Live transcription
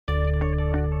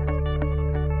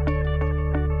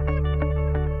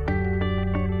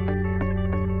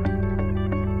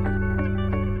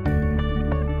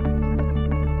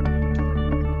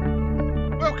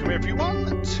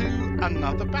everyone to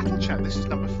another Battle Chat. This is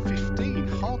number 15.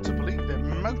 Hard to believe they're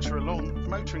motoring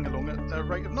along at a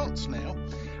rate of knots now.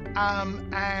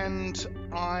 And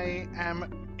I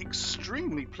am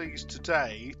extremely pleased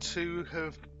today to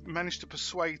have managed to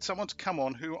persuade someone to come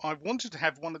on who I've wanted to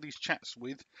have one of these chats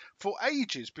with for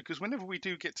ages, because whenever we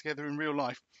do get together in real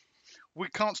life, we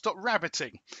can't stop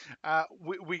rabbiting.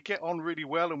 We get on really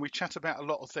well and we chat about a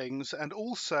lot of things. And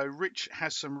also, Rich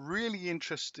has some really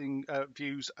interesting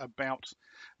views about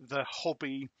the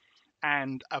hobby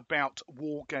and about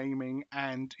wargaming,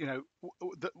 and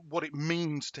what it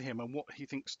means to him and what he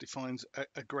thinks defines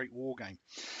a great wargame.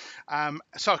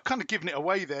 So I've kind of given it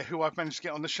away there, who I've managed to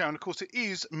get on the show. And of course, it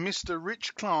is Mr.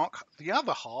 Rich Clarke, the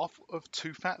other half of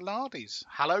TooFatLardies.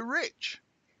 Hello, Rich.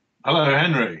 Hello,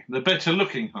 Henry. The better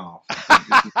looking half, I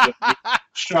think, is what you're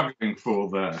struggling for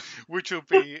there. Which will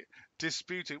be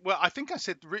disputed. Well, I think I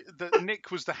said that Nick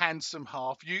was the handsome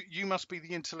half. You must be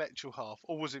the intellectual half,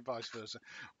 or was it vice versa?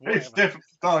 Whatever. It's definitely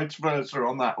vice versa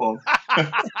on that one.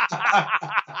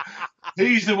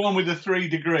 He's the one with the 3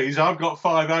 degrees. I've got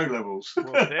 5 O-levels.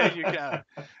 Well, there you go.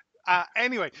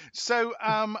 Anyway, so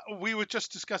we were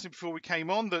just discussing before we came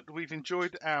on that we've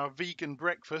enjoyed our vegan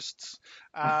breakfasts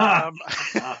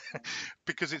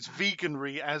because it's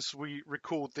veganry as we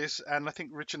record this, and I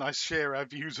think Rich and I share our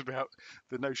views about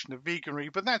the notion of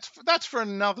veganry, but that's for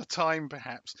another time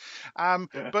perhaps.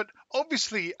 But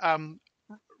obviously,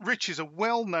 Rich is a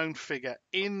well-known figure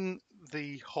in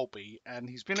the hobby, and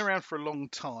he's been around for a long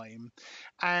time,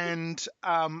 and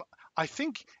I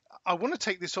think I want to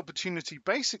take this opportunity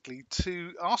basically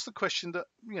to ask the question that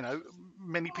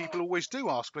many people always do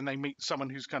ask when they meet someone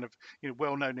who's kind of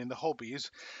well known in the hobby, is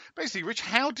basically, Rich,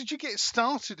 how did you get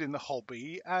started in the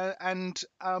hobby, and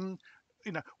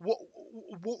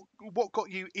what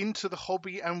got you into the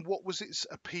hobby, and what was its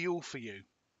appeal for you?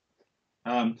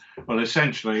 Well,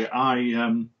 essentially,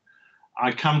 I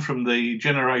come from the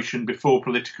generation before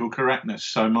political correctness.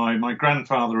 So my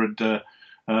grandfather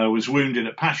was wounded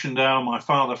at Passchendaele. My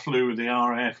father flew with the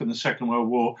RAF in the Second World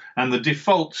War, and the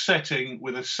default setting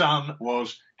with a son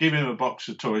was give him a box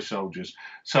of toy soldiers.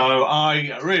 So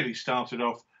I really started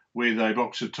off with a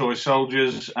box of toy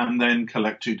soldiers, and then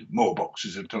collected more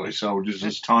boxes of toy soldiers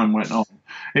as time went on.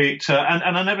 And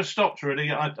I never stopped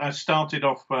really. I started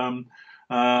off,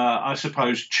 I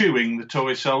suppose, chewing the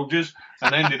toy soldiers,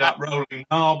 and ended up rolling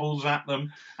marbles at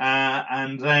them,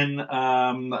 and then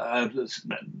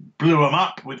blew them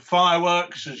up with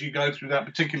fireworks as you go through that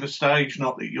particular stage.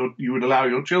 Not that you would allow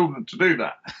your children to do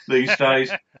that these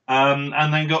days.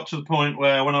 And then got to the point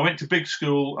where, when I went to big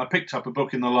school, I picked up a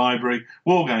book in the library,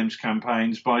 Wargames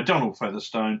Campaigns by Donald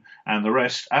Featherstone, and the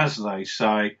rest, as they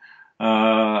say,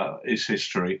 is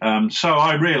history. So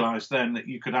I realised then that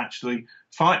you could actually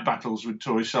fight battles with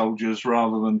toy soldiers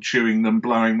rather than chewing them,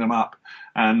 blowing them up,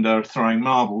 and throwing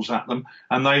marbles at them,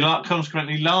 and they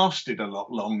consequently lasted a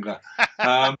lot longer.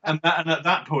 And at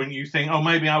that point you think, oh,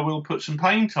 maybe I will put some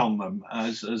paint on them,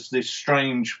 as this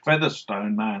strange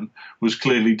Featherstone man was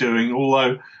clearly doing,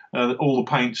 although all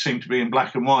the paint seemed to be in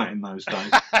black and white in those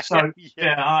days. So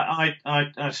yeah,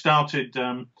 I started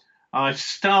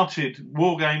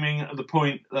wargaming at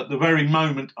the very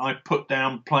moment I put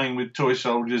down playing with toy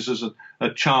soldiers as a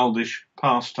childish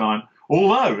pastime.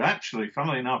 Although, actually,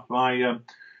 funnily enough, my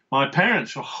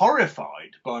parents were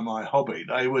horrified by my hobby.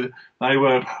 They were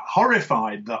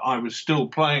horrified that I was still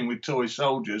playing with toy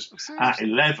soldiers at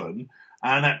 11,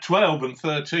 and at 12 and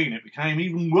 13 it became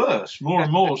even worse, more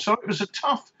and more. So it was a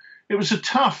tough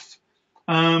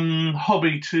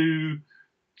hobby to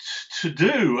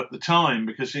do at the time,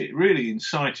 because it really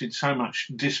incited so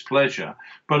much displeasure.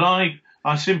 But I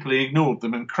simply ignored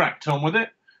them and cracked on with it,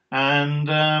 and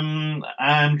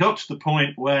got to the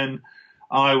point when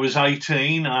I was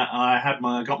 18.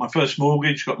 I got my first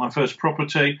mortgage, got my first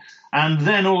property, and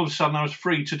then all of a sudden I was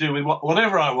free to do with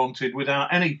whatever I wanted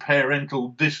without any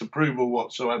parental disapproval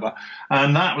whatsoever.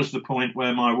 And that was the point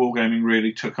where my wargaming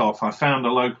really took off. I found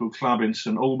a local club in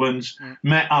St Albans,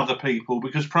 met other people,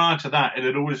 because prior to that it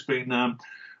had always been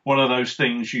one of those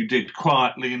things you did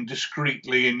quietly and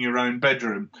discreetly in your own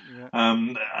bedroom,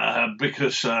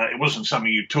 because it wasn't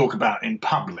something you'd talk about in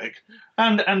public.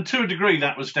 And to a degree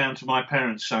that was down to my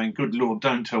parents saying, good Lord,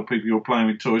 don't tell people you're playing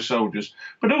with toy soldiers.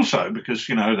 But also because,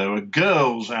 there were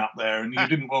girls out there, and you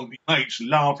didn't want your mates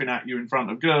laughing at you in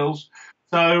front of girls.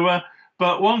 So,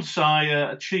 but once I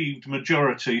achieved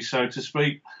majority, so to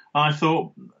speak, I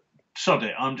thought, sod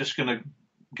it, I'm just going to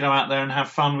go out there and have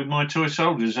fun with my toy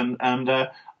soldiers. And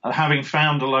having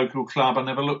found a local club, I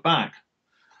never looked back.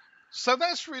 So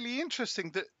that's really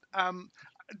interesting. That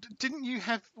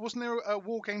wasn't there a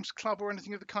War Games club or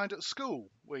anything of the kind at school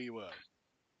where you were?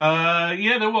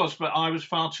 Yeah, there was, but I was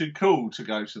far too cool to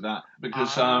go to that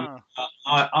because Ah,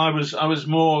 I was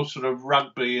more sort of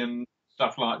rugby and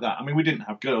stuff like that. I mean, we didn't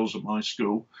have girls at my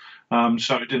school,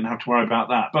 so I didn't have to worry about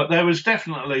that. But there was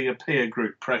definitely a peer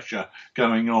group pressure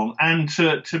going on, and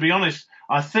to be honest,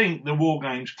 I think the War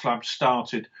Games Club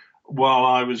started while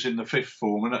I was in the fifth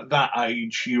form, and at that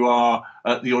age, you are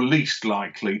at your least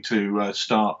likely to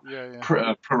start yeah,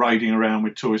 yeah. parading around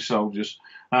with toy soldiers.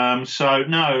 So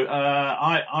no,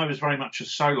 I was very much a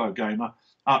solo gamer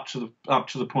up to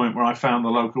the point where I found the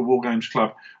local War Games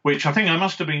Club, which I think I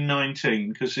must have been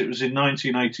 19 because it was in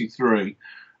 1983.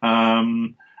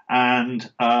 And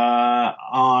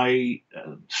I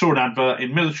saw an advert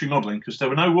in Military Modelling because there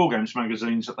were no War Games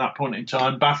magazines at that point in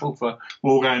time. Battle for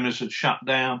Wargamers had shut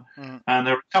down, and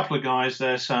there were a couple of guys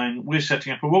there saying, "We're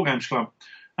setting up a War Games club."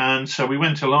 And so we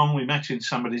went along, we met in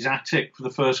somebody's attic for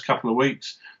the first couple of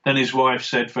weeks. Then his wife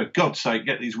said, "For God's sake,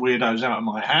 get these weirdos out of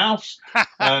my house."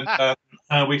 And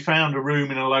we found a room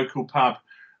in a local pub,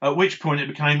 at which point it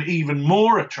became even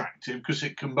more attractive because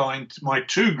it combined my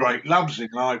two great loves in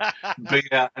life,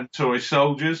 beer and toy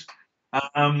soldiers. It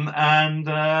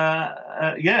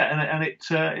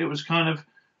was kind of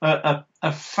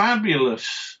a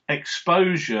fabulous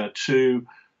exposure to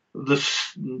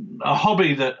a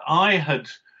hobby that I had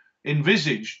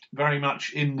envisaged very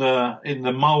much in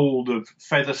the mould of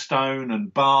Featherstone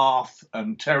and Bath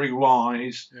and Terry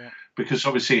Wise, Yeah. because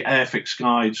obviously Airfix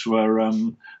guides were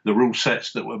the rule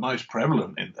sets that were most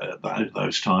prevalent in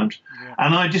those times. Yeah.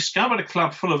 And I discovered a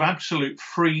club full of absolute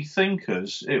free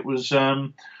thinkers. It was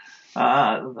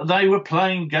they were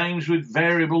playing games with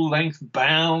variable length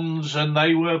bounds, and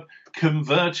they were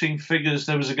converting figures.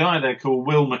 There was a guy there called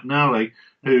Will McNally,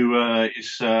 who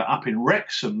is up in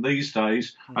Wrexham these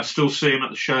days. I still see him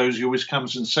at the shows. He always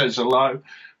comes and says hello.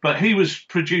 But he was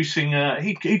producing,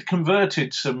 he'd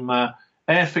converted some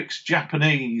Airfix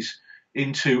Japanese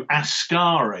into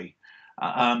Ascari.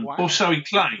 Wow. Or so he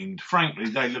claimed. Frankly,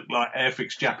 they looked like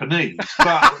Airfix Japanese.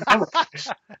 But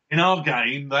in our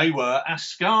game, they were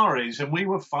Ascaris, and we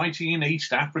were fighting in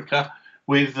East Africa.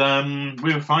 We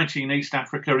were fighting in East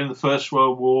Africa in the First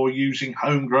World War using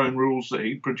homegrown rules that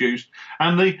he'd produced,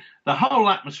 and the whole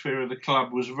atmosphere of the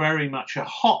club was very much a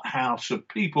hothouse of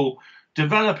people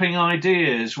developing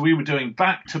ideas. We were doing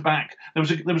back to back.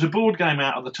 There was a board game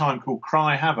out at the time called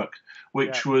Cry Havoc,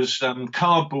 which was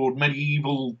cardboard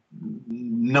medieval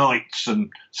knights and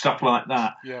stuff like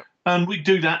that. Yeah. And we'd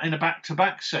do that in a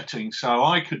back-to-back setting, so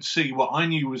I could see what I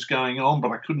knew was going on, but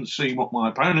I couldn't see what my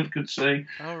opponent could see.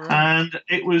 Oh, right. And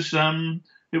it was a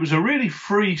really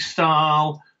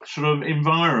freestyle sort of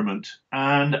environment.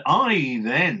 And I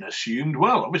then assumed,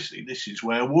 well, obviously this is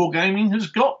where wargaming has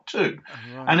got to.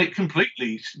 Right. And it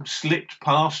completely slipped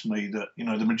past me that,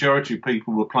 the majority of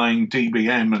people were playing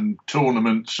DBM and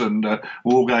tournaments and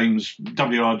Wargames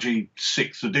WRG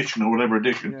 6th edition or whatever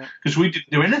edition, because we didn't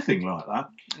do anything like that.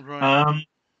 Right.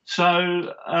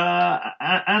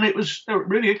 And it was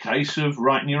really a case of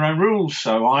writing your own rules.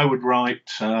 So I would write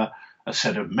a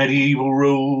set of medieval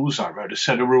rules. I wrote a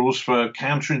set of rules for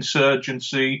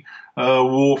counterinsurgency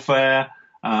warfare.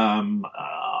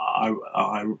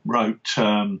 I wrote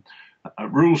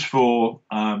rules for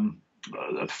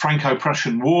the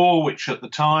Franco-Prussian War, which at the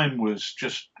time was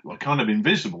just kind of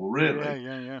invisible, really.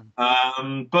 Yeah.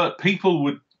 But people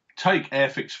would take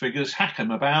Airfix figures, hack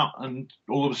them about, and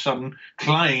all of a sudden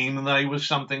claim they were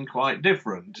something quite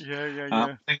different.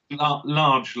 I think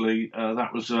largely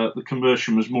that was the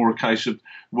conversion was more a case of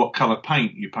what colour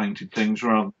paint you painted things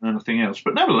rather than anything else.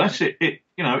 But nevertheless, it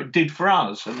did for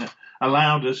us, and it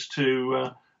allowed us to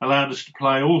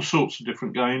play all sorts of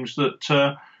different games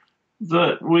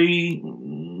that we,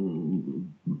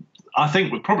 I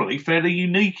think, were probably fairly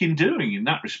unique in doing in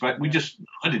that respect.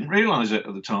 I didn't realise it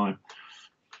at the time.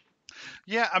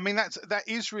 Yeah, I mean that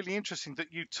is really interesting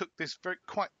that you took this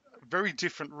very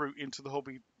different route into the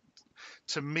hobby.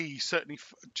 To me, certainly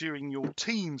during your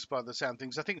teens, by the sound of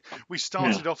things, I think we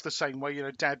started off the same way.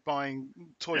 Dad buying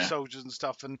toy soldiers and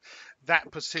stuff, and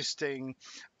that persisting.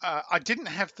 I didn't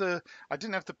have the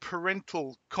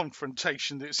parental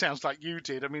confrontation that it sounds like you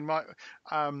did. I mean, my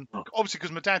obviously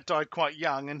because my dad died quite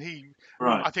young, and he,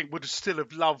 I think, would still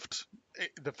have loved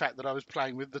the fact that I was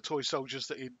playing with the toy soldiers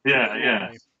that he'd.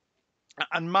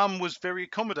 And Mum was very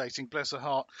accommodating, bless her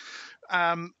heart.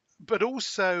 But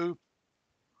also,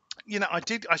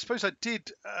 I suppose I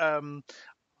did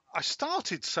I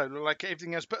started solo like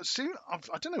everything else, but soon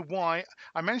I don't know why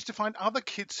I managed to find other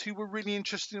kids who were really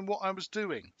interested in what I was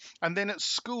doing. And then at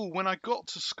school, when I got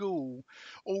to school,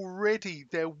 already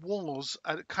there was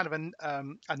a kind of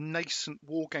a nascent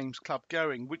war games club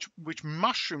going, which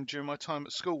mushroomed during my time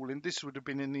at school, and this would have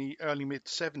been in the early mid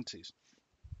 '70s.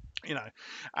 You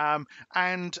know,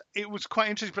 and it was quite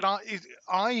interesting. But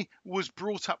I was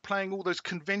brought up playing all those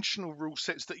conventional rule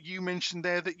sets that you mentioned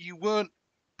there that you weren't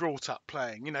brought up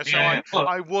playing. You know, so Yeah. Well,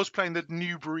 I was playing the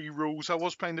Newbury rules, I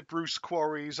was playing the Bruce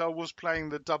Quarries, I was playing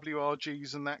the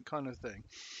WRGs and that kind of thing.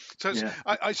 So yeah.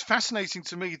 it's fascinating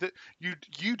to me that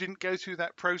you didn't go through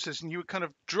that process and you were kind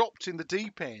of dropped in the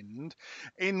deep end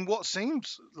in what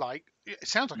seems like it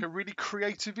sounds like a really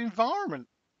creative environment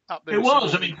up there. It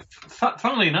was. I mean,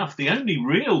 funnily enough, the only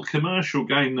real commercial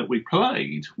game that we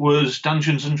played was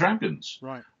Dungeons and Dragons.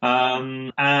 Right.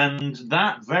 And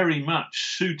that very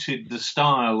much suited the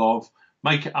style of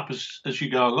make it up as you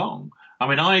go along. I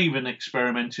mean, I even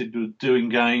experimented with doing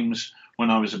games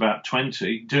when I was about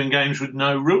 20, doing games with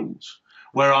no rules,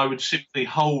 where I would simply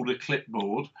hold a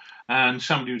clipboard and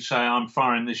somebody would say, I'm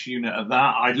firing this unit at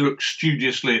that. I'd look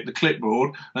studiously at the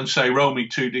clipboard and say, roll me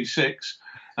 2d6.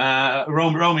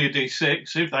 Roll me a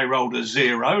d6. If they rolled a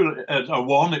 0, a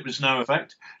 1, it was no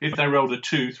effect. If they rolled a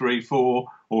 2, 3, 4,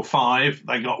 or 5,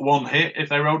 they got 1 hit. If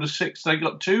they rolled a 6, they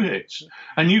got 2 hits.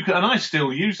 And I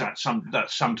still use that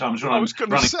sometimes when I'm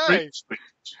running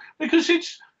because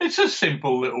it's a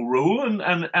simple little rule,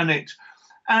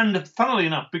 and funnily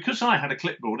enough, because I had a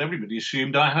clipboard, everybody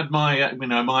assumed I had my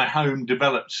my home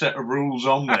developed set of rules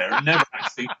on there, and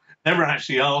never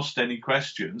actually asked any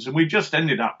questions, and we just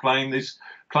ended up playing this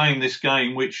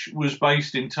game, which was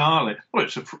based entirely, well,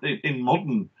 in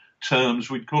modern terms,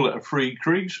 we'd call it a free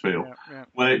Kriegspiel,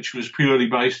 which was purely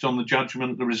based on the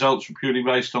judgment. The results were purely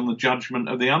based on the judgment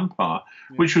of the umpire,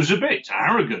 which was a bit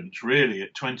arrogant, really,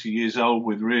 at 20 years old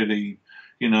with really,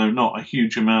 not a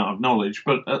huge amount of knowledge.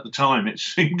 But at the time, it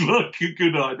seemed like a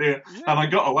good idea, and I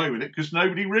got away with it because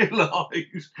nobody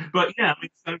realised. But yeah,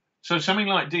 I mean, so something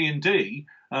like D&D,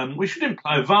 which we didn't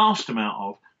play a vast amount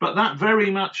of, but that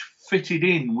very much fitted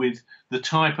in with the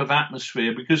type of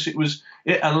atmosphere because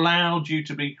it allowed you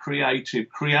to be creative,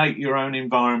 create your own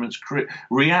environments,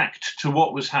 react to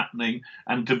what was happening,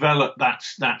 and develop that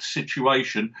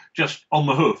situation just on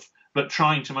the hoof, but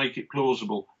trying to make it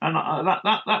plausible. And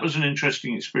that was an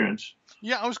interesting experience.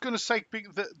 Yeah, I was going to say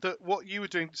that what you were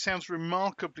doing sounds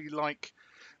remarkably like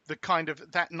the kind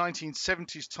of that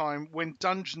 1970s time when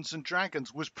Dungeons and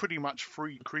Dragons was pretty much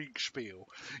free Kriegspiel.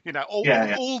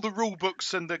 All the rule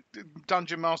books and the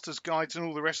Dungeon Master's guides and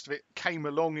all the rest of it came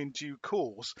along in due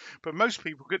course, but most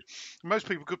people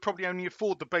could probably only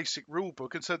afford the basic rule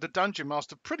book, and so the Dungeon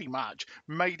Master pretty much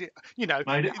made it.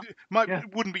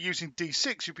 Wouldn't be using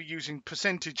D6, you'd be using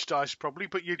percentage dice probably,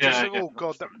 but you just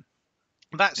God.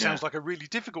 That sounds like a really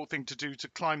difficult thing to do, to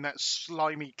climb that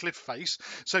slimy cliff face.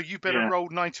 So you better roll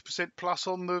 90% plus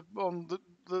on the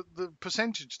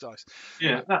percentage dice.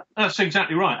 Yeah, that's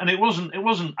exactly right. And it wasn't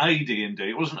a D&D,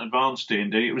 it wasn't advanced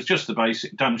D&D. It was just the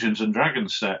basic Dungeons and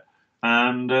Dragons set.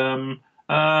 And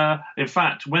in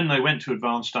fact, when they went to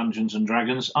advanced Dungeons and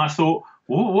Dragons, I thought,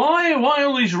 well, why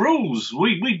all these rules?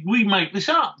 We make this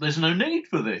up. There's no need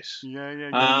for this.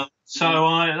 So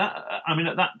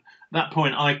at that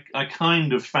point, I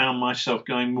kind of found myself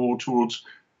going more towards,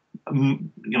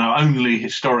 only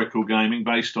historical gaming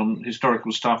based on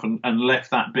historical stuff, and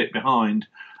left that bit behind.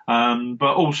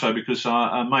 But also because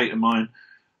a mate of mine,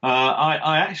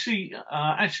 I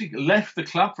actually left the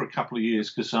club for a couple of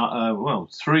years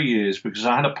 3 years, because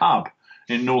I had a pub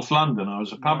in North London. I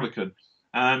was a publican.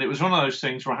 And it was one of those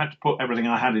things where I had to put everything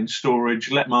I had in storage,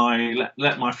 let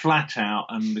my flat out,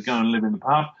 and go and live in the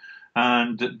pub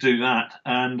and do that.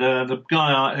 And the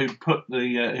guy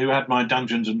who had my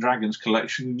Dungeons and Dragons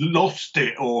collection lost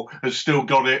it, or has still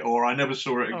got it, or I never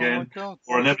saw it again,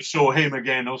 or I never saw him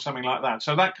again, or something like that.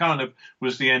 So that kind of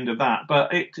was the end of that.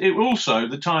 But it also,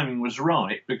 the timing was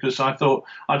right, because I thought,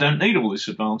 I don't need all this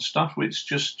advanced stuff. It's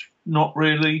just not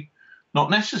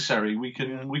necessary. We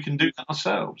can do that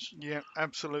ourselves. Yeah,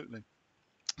 absolutely.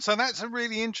 So that's a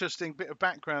really interesting bit of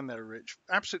background there, Rich.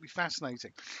 Absolutely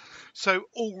fascinating. So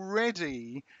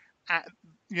already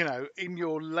in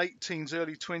your late teens,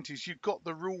 early 20s, you've got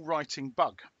the rule writing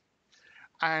bug.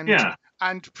 And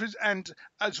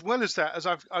as well as that, as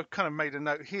I've kind of made a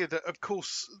note here, that of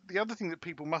course the other thing that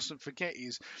people mustn't forget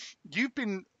is you've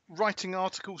been writing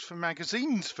articles for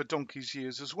magazines for donkey's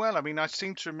years as well. I mean, I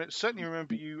seem to certainly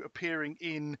remember you appearing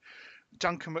in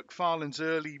Duncan McFarlane's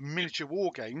early miniature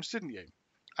war games, didn't you?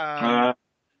 No,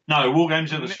 No,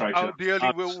 Wargames Illustrated. Oh, the early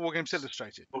Wargames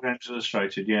Illustrated. Wargames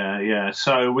Illustrated, yeah.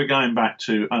 So we're going back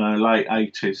to, I don't know, late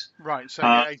 80s. Right, so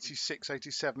yeah, 86,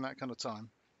 87, that kind of time.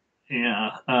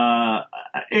 Yeah.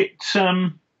 It's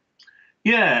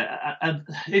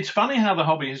funny how the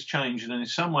hobby has changed, and in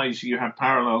some ways you have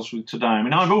parallels with today. I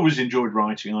mean, I've always enjoyed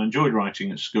writing. I enjoyed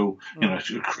writing at school,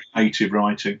 creative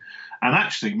writing. And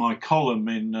actually, my column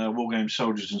in Wargames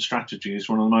Soldiers and Strategy is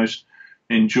one of the most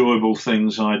enjoyable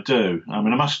things I do. I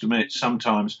mean, I must admit,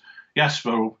 sometimes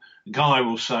Jasper, Guy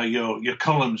will say, your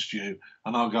column's due,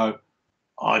 and I'll go,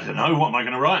 I don't know, what am I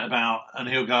going to write about? And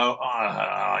he'll go,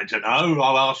 I don't know,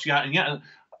 I'll ask you. And yet,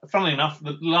 funnily enough,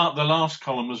 the last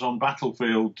column was on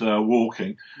battlefield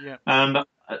walking. Yeah. And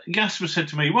Jasper said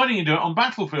to me, why don't you do it on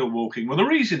battlefield walking? Well, the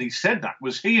reason he said that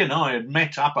was he and I had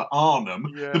met up at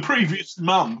Arnhem the previous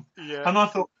month. Yeah. And I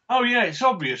thought, oh, yeah, it's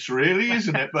obvious, really,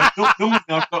 isn't it? But normally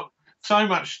I've got so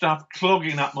much stuff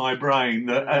clogging up my brain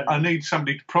that I need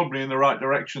somebody probably in the right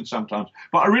direction sometimes.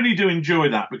 But I really do enjoy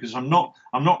that, because I'm not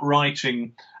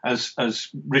writing as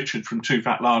Richard from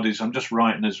TooFatLardies. I'm just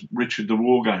writing as Richard the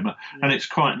Wargamer, and it's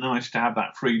quite nice to have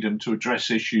that freedom to address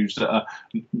issues that are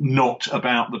not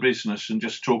about the business and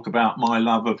just talk about my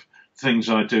love of things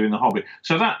I do in the hobby.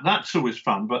 So that's always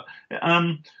fun. But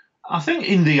I think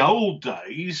in the old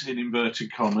days, in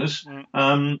inverted commas,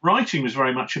 writing was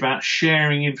very much about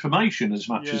sharing information as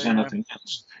much as anything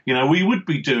else. We would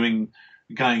be doing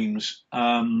games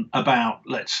about,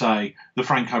 let's say, the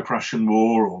Franco-Prussian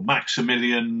War or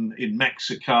Maximilian in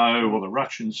Mexico or the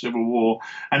Russian Civil War.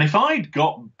 And if I'd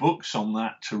got books on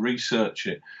that to research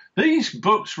it, these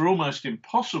books were almost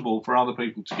impossible for other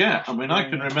people to get. I mean, I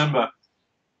can remember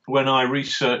when I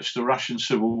researched the Russian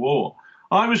Civil War,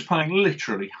 I was paying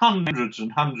literally hundreds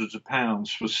and hundreds of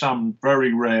pounds for some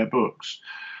very rare books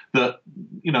that,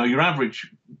 your average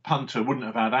punter wouldn't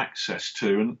have had access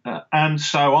to. And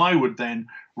so I would then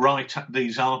write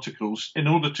these articles in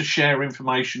order to share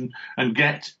information and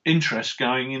get interest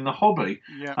going in the hobby.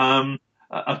 Yeah.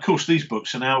 Of course, these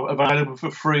books are now available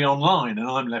for free online, and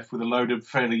I'm left with a load of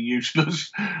fairly useless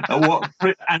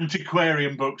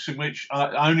antiquarian books in which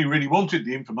I only really wanted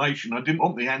the information. I didn't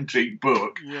want the antique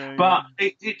book. But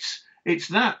it's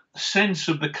that sense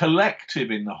of the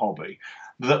collective in the hobby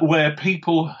where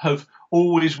people have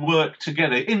always worked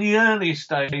together. In the earliest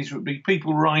days, it would be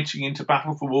people writing into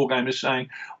Battle for Wargamers saying,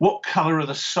 what colour are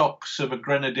the socks of a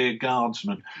Grenadier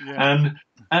Guardsman? Yeah.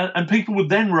 And people would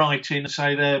then write in and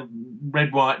say they're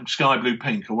red, white, sky blue,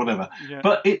 pink, or whatever. Yeah.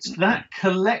 But it's that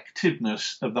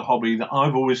collectiveness of the hobby that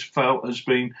I've always felt has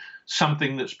been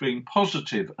something that's been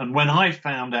positive. And when I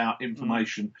found out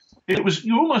information,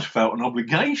 you almost felt an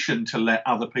obligation to let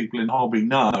other people in the hobby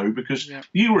know, because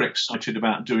you were excited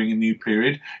about doing a new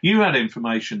period. You had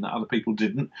information that other people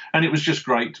didn't, and it was just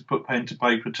great to put pen to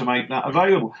paper to make that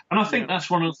available. And I think that's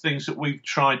one of the things that we've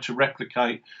tried to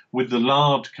replicate with the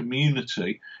Lard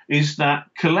community, is that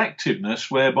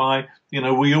collectiveness whereby,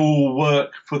 we all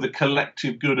work for the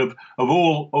collective good of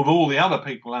all the other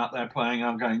people out there playing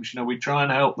our games. We try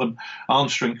and help them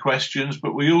answering questions,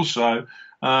 but we also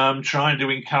trying to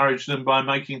encourage them by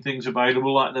making things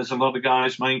available. Like there's a lot of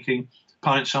guys making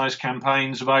pint-sized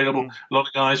campaigns available, a lot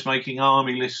of guys making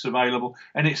army lists available,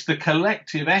 and it's the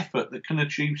collective effort that can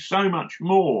achieve so much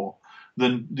more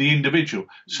than the individual.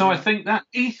 So I think that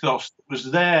ethos that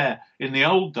was there in the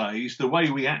old days, the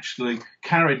way we actually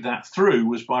carried that through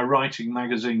was by writing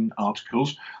magazine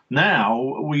articles.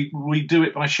 Now we do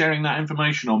it by sharing that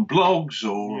information on blogs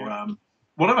or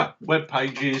whatever, web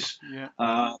pages,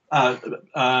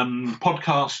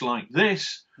 podcasts like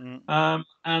this,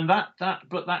 and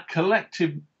that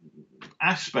collective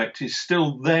aspect is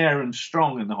still there and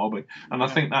strong in the hobby, and I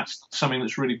think that's something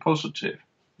that's really positive.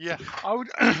 Yeah,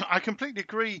 I completely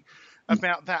agree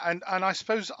about that, and I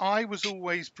suppose I was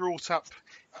always brought up,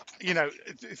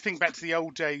 think back to the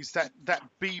old days, that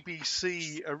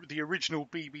BBC, the original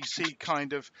BBC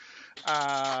kind of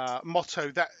motto,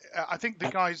 that I think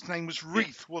the guy's name was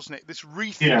Reith, wasn't it? This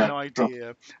Reithian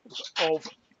idea of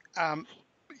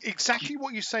exactly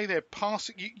what you say there.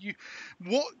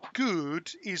 What good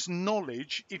is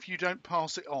knowledge if you don't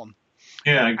pass it on?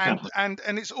 Yeah, exactly. And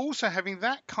it's also having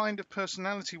that kind of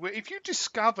personality where if you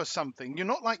discover something, you're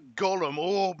not like Gollum,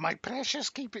 oh, my precious,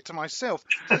 keep it to myself.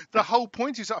 The whole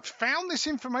point is, I've found this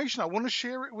information, I want to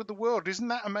share it with the world. Isn't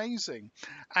that amazing?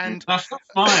 And that's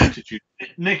my attitude.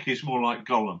 Nick is more like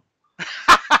Gollum.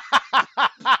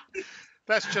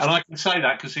 That's just, and I can say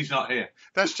that because he's not here.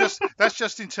 That's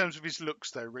just in terms of his looks,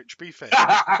 though, Rich. Be fair.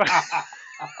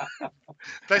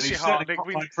 Bless your heart, Nick.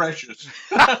 My precious.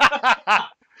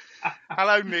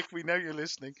 Hello, Nick. We know you're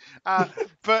listening.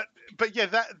 But yeah,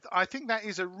 that I think that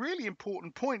is a really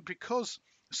important point because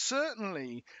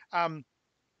certainly,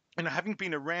 having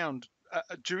been around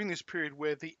during this period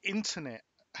where the internet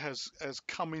has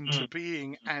come into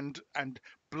being and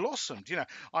blossomed.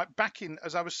 Back in,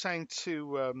 as I was saying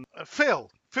to Phil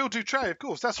Dutray, of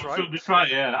course, that's right.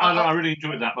 Yeah, I really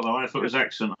enjoyed that, by the way. I thought it was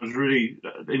excellent. I was really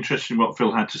interested in what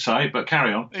Phil had to say, but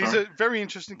carry on. He's a very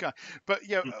interesting guy. But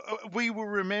yeah, we were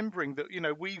remembering that,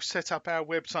 we set up our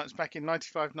websites back in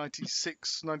 95,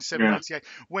 96, 97, 98,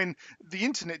 when the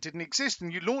internet didn't exist,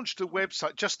 and you launched a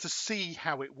website just to see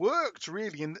how it worked,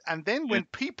 really. And then when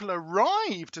people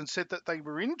arrived and said that they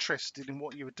were interested in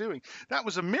what you were doing, that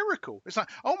was a miracle. It's like,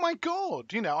 oh my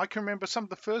God, I can remember some of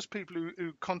the first people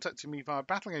who contacted me via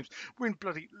Battlegames were in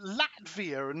bloody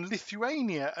Latvia and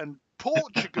Lithuania and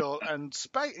Portugal and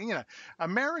Spain,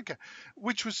 America,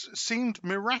 which seemed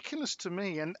miraculous to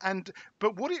me.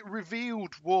 But what it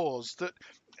revealed was that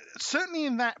certainly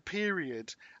in that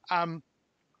period,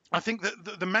 I think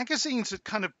that the magazines had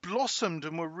kind of blossomed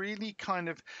and were really kind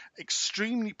of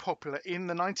extremely popular in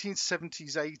the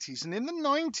 1970s, 80s. And in the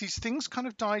 90s, things kind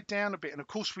of died down a bit. And of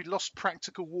course, we lost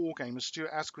Practical Wargamer, Stuart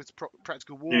Asquith's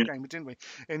Practical Wargamer, didn't we,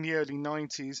 in the early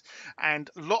 90s? And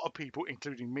a lot of people,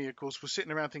 including me, of course, were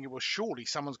sitting around thinking, well, surely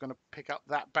someone's going to pick up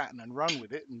that baton and run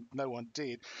with it. And no one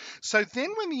did. So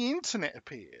then when the internet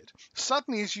appeared,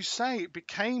 suddenly, as you say, it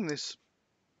became this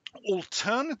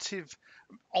alternative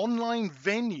online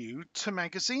venue to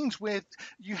magazines where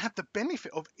you have the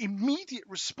benefit of immediate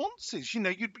responses.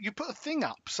 You put a thing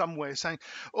up somewhere saying,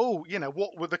 oh,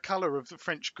 what were the colour of the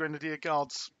French Grenadier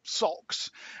Guards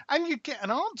socks? And you get an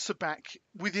answer back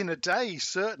within a day,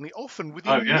 certainly, often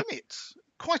within minutes.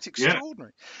 Quite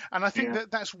extraordinary. And I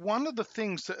think that's one of the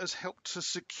things that has helped to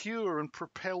secure and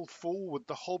propel forward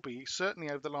the hobby, certainly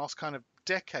over the last kind of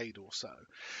decade or so,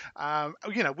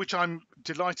 which I'm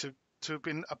delighted to have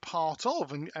been a part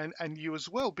of, and you as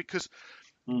well, because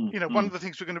one of the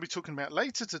things we're going to be talking about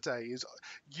later today is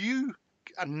you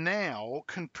now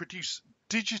can produce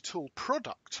digital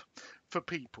product for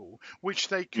people which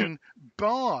they can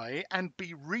buy and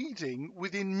be reading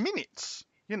within minutes.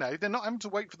 They're not having to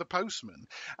wait for the postman.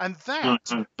 And that,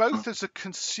 both as a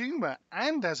consumer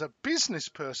and as a business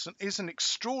person, is an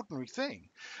extraordinary thing.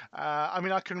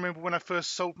 I can remember when I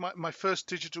first sold my first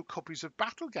digital copies of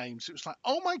Battlegames, it was like,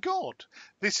 oh my God,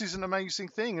 this is an amazing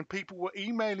thing. And people were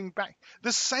emailing back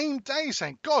the same day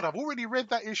saying, God, I've already read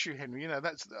that issue, Henry.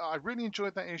 I really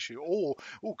enjoyed that issue. Or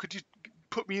could you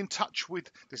put me in touch with,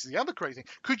 this is the other great thing,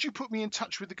 could you put me in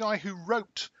touch with the guy who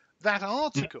wrote that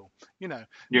article?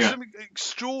 Some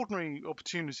extraordinary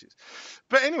opportunities.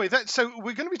 But anyway, so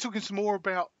we're going to be talking some more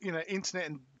about internet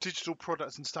and digital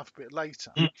products and stuff a bit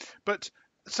later. But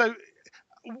so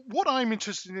what I'm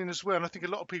interested in as well, and I think a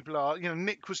lot of people are,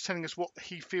 Nick was telling us what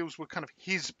he feels were kind of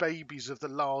his babies of the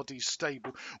Lardies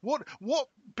stable. What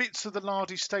bits of the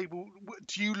Lardies stable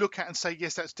do you look at and say,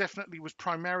 yes, that's definitely was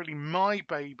primarily my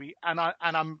baby, and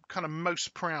I'm kind of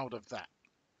most proud of that?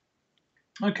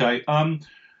 Okay.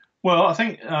 Well, I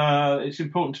think it's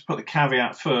important to put the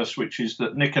caveat first, which is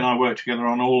that Nick and I work together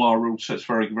on all our rule sets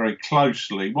very, very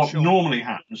closely. What normally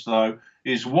happens, though,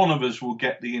 is one of us will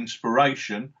get the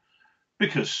inspiration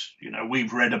because,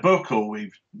 we've read a book or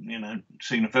we've,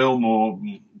 seen a film or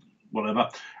whatever,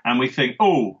 and we think,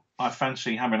 oh, I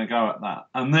fancy having a go at that.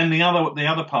 And then the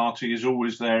other party is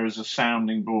always there as a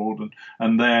sounding board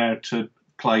and there to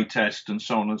play test and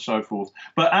so on and so forth.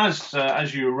 But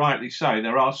as you rightly say,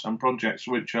 there are some projects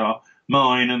which are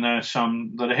mine and there are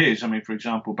some that are his. For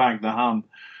example, Bag the Hun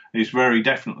is very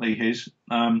definitely his.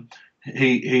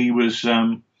 He was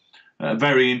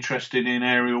very interested in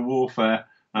aerial warfare.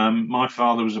 My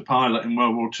father was a pilot in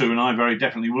World War II, and I very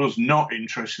definitely was not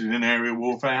interested in aerial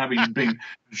warfare, having been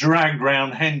dragged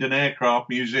round Hendon Aircraft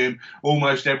Museum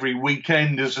almost every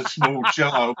weekend as a small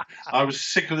child. I was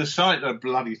sick of the sight of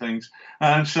bloody things.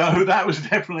 And so that was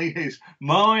definitely his.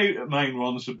 My main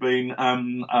ones have been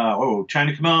Chain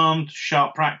of Command,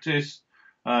 Sharpe Practice,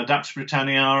 Dax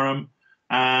Britanniarum,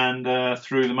 and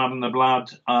Through the Mud and the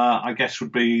Blood, I guess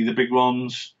would be the big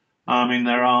ones.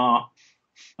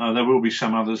 There will be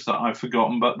some others that I've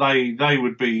forgotten, but they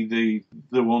would be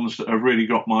the ones that have really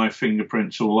got my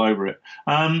fingerprints all over it.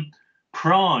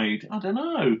 Pride, I don't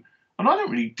know. And I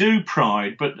don't really do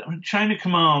Pride, but Chain of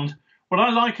Command, what I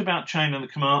like about Chain of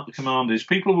Command is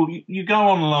you go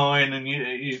online and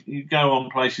you go on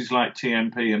places like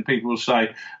TMP and people will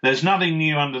say, there's nothing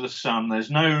new under the sun.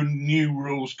 There's no new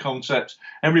rules, concepts.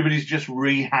 Everybody's just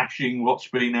rehashing what's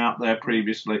been out there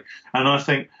previously. And I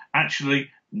think, actually,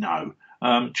 no.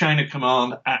 Chain of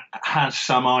Command has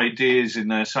some ideas in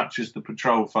there, such as the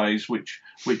patrol phase, which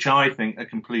I think are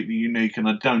completely unique, and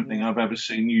I don't think I've ever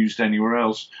seen used anywhere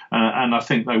else. And I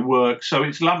think they work. So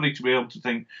it's lovely to be able to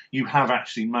think you have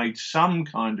actually made some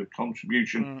kind of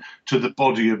contribution to the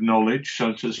body of knowledge,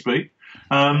 so to speak.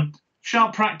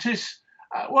 Sharpe practice.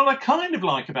 What I kind of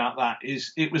like about that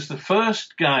is it was the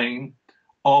first game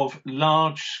of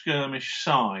large skirmish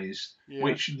size,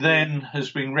 which then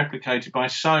has been replicated by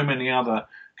so many other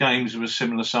games of a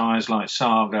similar size, like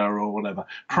Saga or whatever.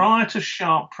 Prior to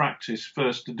Sharpe practice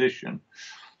first edition,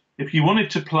 if you wanted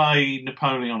to play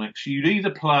Napoleonics, you'd either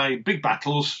play big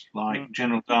battles like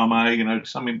General D'Armée,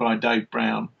 something by Dave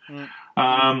Brown,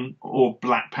 or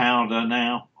Black Powder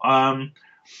now,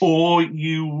 or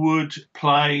you would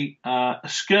play a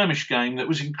skirmish game that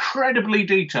was incredibly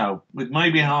detailed with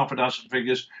maybe half a dozen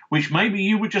figures, which maybe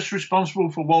you were just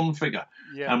responsible for one figure.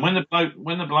 Yeah. And when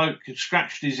the bloke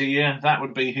scratched his ear, that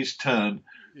would be his turn.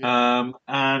 Yeah.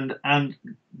 And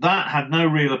that had no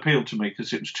real appeal to me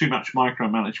because it was too much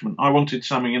micromanagement. I wanted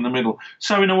something in the middle.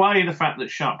 So in a way, the fact that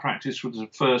Sharpe practice was the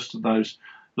first of those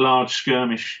large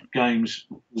skirmish games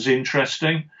was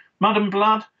interesting. Mud and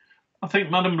Blood. I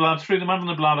think Mud and Blood, Through the Mud and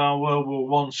the Blood, our World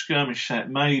War I skirmish set,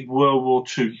 made World War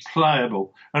II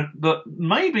playable. But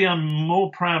maybe I'm more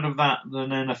proud of that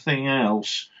than anything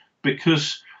else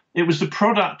because it was the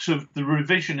product of the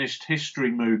revisionist history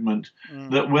movement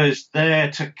that was there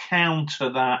to counter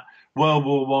that World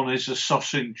War I is a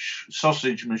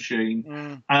sausage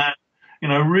machine. And,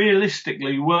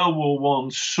 realistically, World War I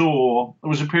there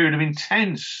was a period of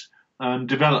intense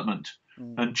development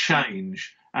and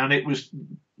change. And it was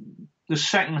the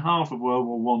second half of World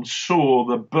War I saw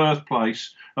the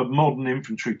birthplace of modern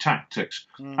infantry tactics.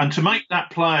 And to make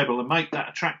that playable and make that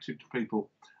attractive to people,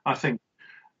 I think,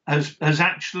 has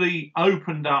actually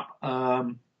opened up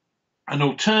an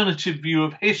alternative view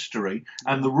of history,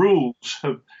 and the rules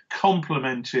have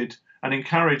complemented and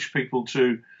encouraged people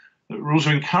to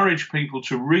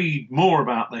read more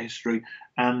about the history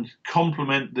and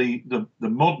complement the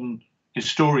modern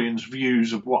historians'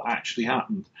 views of what actually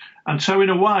happened. And so in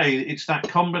a way, it's that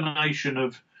combination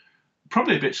of,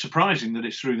 probably a bit surprising that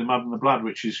it's Through the Mud and the Blood,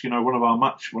 which is, one of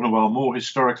our more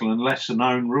historical and lesser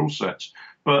known rule sets,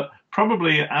 but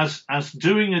probably as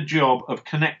doing a job of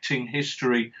connecting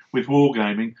history with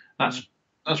wargaming, that's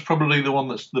probably the one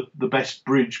that's the best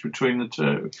bridge between the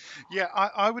two. Yeah,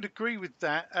 I would agree with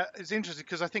that. It's interesting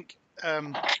because I think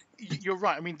you're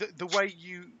right. I mean, the way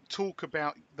you talk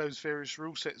about those various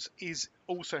rule sets is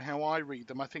also how I read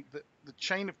them. I think that the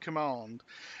Chain of Command,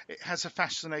 it has a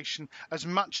fascination as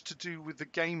much to do with the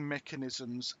game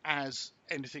mechanisms as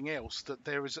anything else, that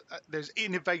there's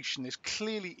innovation, there's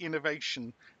clearly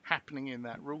innovation happening in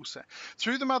that rule set.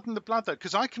 Through the Mud and the Blood, though,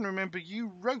 because I can remember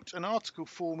you wrote an article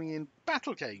for me in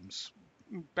Battlegames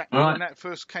back when that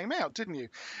first came out, didn't you?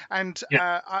 And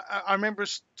I remember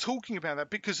us talking about that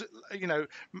because,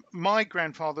 my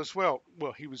grandfather as well,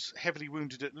 he was heavily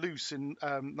wounded at Loos in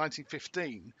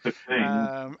 1915.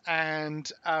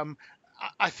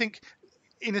 I think,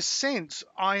 in a sense,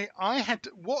 I had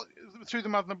what Through the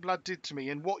Mud and the Blood did to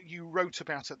me, and what you wrote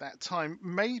about at that time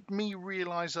made me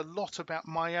realise a lot about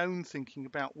my own thinking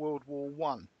about World War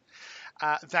One.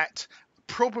 That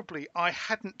probably I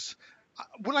hadn't.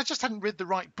 Well, I just hadn't read the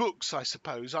right books, I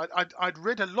suppose. I'd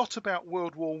read a lot about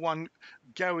World War One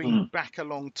going back a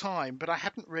long time, but I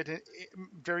hadn't read it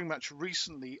very much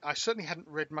recently. I certainly hadn't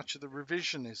read much of the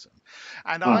revisionism.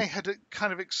 And I had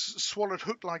kind of swallowed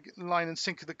hook, line and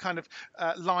sinker the kind of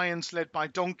lions led by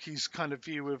donkeys kind of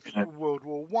view of World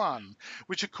War One,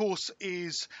 which, of course,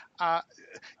 is,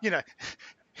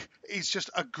 is just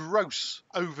a gross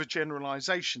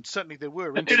overgeneralization. Certainly there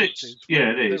were instances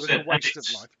where there was a waste of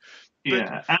life.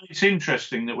 And it's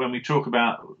interesting that when we talk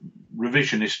about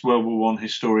revisionist World War I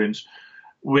historians,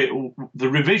 the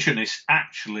revisionists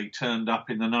actually turned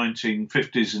up in the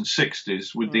 1950s and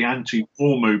 60s with the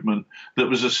anti-war movement that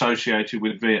was associated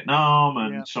with Vietnam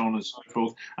and so on and so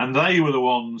forth. And they were the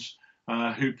ones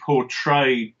who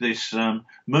portrayed this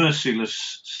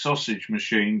merciless sausage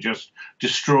machine just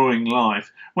destroying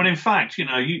life. When in fact,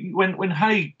 when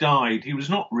Hyde died, he was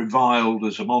not reviled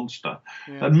as a monster.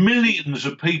 Millions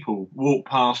of people walked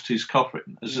past his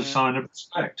coffin as a sign of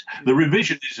respect. The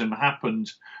revisionism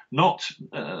happened not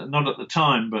at the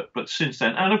time, but since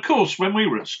then. And of course, when we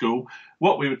were at school,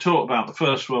 what we were taught about the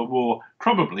First World War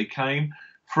probably came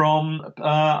from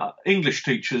English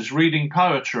teachers reading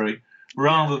poetry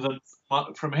rather than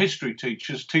from history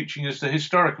teachers teaching us the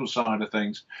historical side of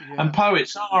things. And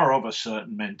poets are of a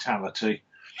certain mentality.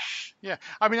 Yeah,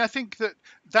 I mean, I think that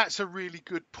that's a really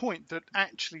good point. That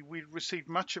actually we received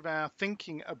much of our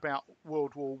thinking about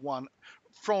World War One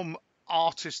from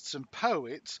artists and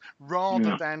poets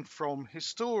rather Yeah. than from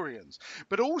historians.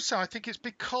 But also, I think it's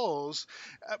because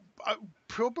uh, uh,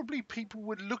 probably people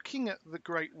were looking at the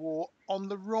Great War on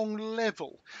the wrong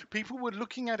level. People were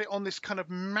looking at it on this kind of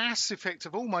mass effect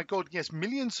of, oh my God, yes,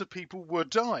 millions of people were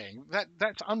dying.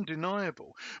 That's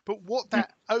undeniable. But what Yeah.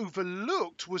 that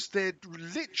overlooked was their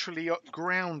literally at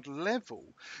ground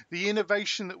level, the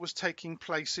innovation that was taking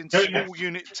place in Oh, yeah. small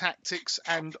unit tactics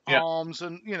and Yeah. arms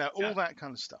and Yeah. all that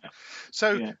kind of stuff.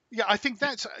 So Yeah. yeah, I think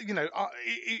that's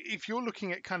if you're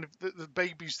looking at kind of the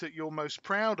babies that you're most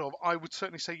proud of, I would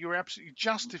certainly say you're absolutely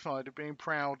justified of being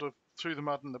proud of Through the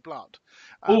Mud and the Blood.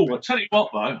 Oh, But I tell you what,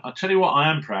 though. I tell you what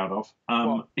I am proud of.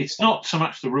 what? It's not so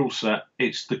much the rule set;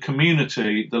 it's the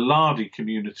community, the Lardy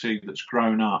community that's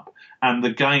grown up, and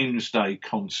the games day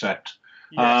concept.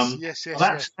 Yes, yes, yes, yes.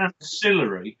 That's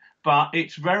ancillary, but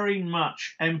it's very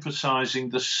much emphasising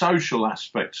the social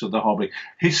aspects of the hobby.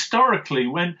 Historically,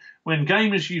 when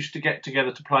gamers used to get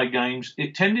together to play games,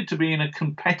 it tended to be in a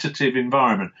competitive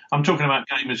environment. I'm talking about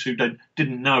gamers who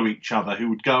didn't know each other, who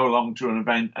would go along to an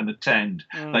event and attend.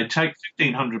 They'd take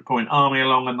 1,500-point army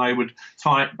along and they would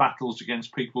fight battles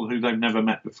against people who they've never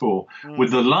met before.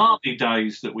 With the Lardy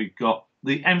days that we've got,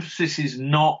 the emphasis is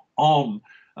not on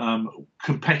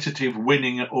competitive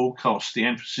winning at all costs. The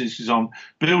emphasis is on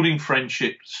building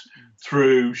friendships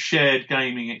through shared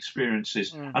gaming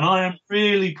experiences. And I am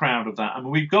really proud of that. I mean,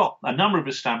 we've got a number of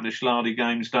established Lardy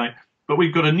Games Day, but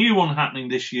we've got a new one happening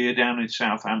this year down in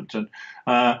Southampton.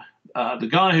 The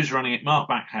guy who's running it, Mark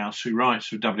Backhouse, who writes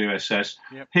for WSS,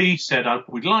 Yep. he said,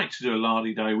 we'd like to do a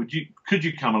Lardy Day. Could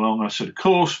you come along? I said, of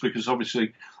course, because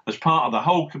obviously as part of the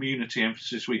whole community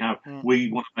emphasis we have,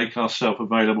 we want to make ourselves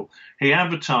available. He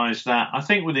advertised that. I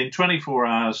think within 24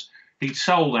 hours, he'd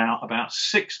sold out about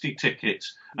 60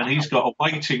 tickets, and he's got a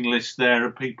waiting list there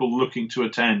of people looking to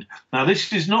attend. Now,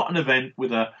 this is not an event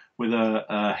with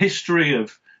a history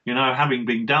of having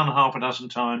been done half a dozen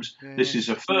times. This is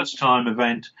a first-time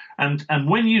event, and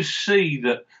when you see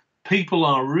that people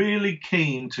are really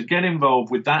keen to get involved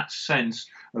with that sense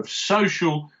of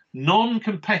social,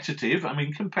 non-competitive, I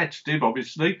mean competitive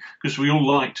obviously, because we all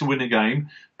like to win a game,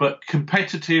 but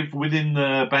competitive within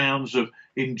the bounds of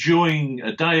enjoying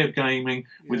a day of gaming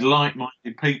with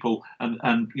like-minded people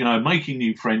and making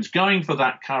new friends, going for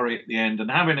that curry at the end and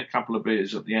having a couple of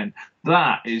beers at the end.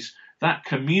 That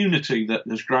community that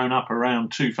has grown up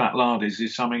around TooFatLardies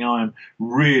is something I am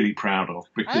really proud of,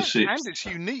 because it's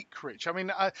unique, Rich. I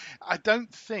mean, I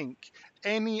don't think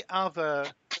any other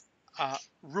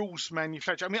rules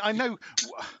manufacturer. I mean, I know.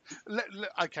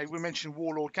 Okay, we mentioned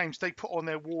Warlord Games. They put on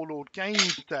their Warlord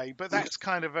Games Day, but that's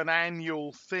kind of an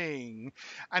annual thing,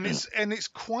 and it's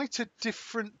quite a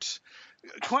different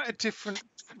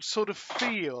sort of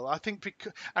feel, I think,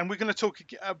 and we're going to talk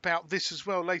about this as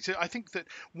well later. I think that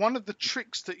one of the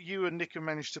tricks that you and Nick have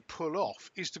managed to pull off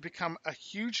is to become a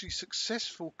hugely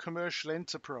successful commercial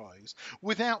enterprise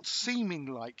without seeming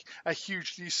like a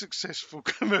hugely successful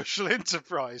commercial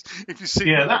enterprise. If you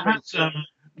see what I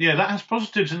mean. That has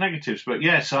positives and negatives, but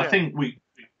yes, I think we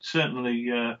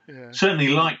certainly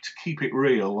like to keep it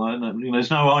real. And there's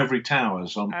no ivory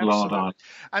towers on Lard Island.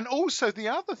 And also the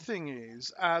other thing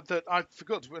is that I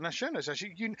forgot when I showed this.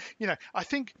 Actually, I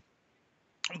think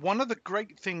one of the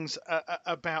great things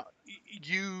about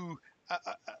you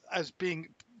as being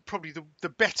probably the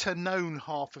better known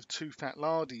half of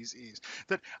TooFatLardies is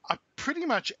that pretty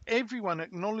much everyone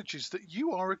acknowledges that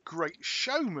you are a great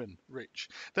showman, Rich,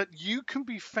 that you can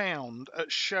be found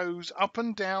at shows up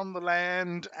and down the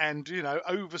land and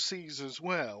overseas as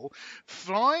well,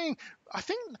 flying. I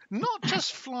think not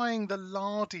just flying the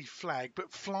Lardy flag,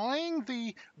 but flying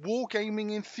the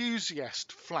wargaming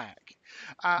enthusiast flag.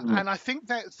 And I think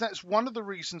that's one of the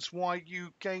reasons why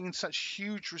you gain such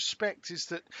huge respect, is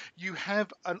that you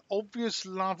have an obvious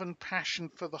love and passion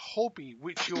for the hobby,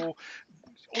 which you're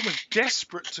almost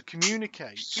desperate to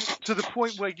communicate, to the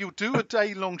point where you'll do a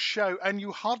day-long show and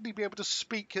you'll hardly be able to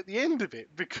speak at the end of it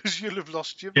because you'll have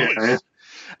lost your voice. Yeah.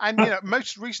 And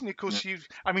most recently, of course, you've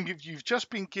just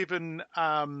been given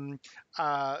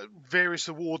various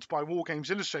awards by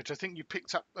Wargames Illustrator. I think you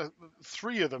picked up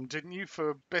 3 of them, didn't you,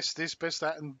 for best this, best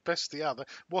that, and best the other.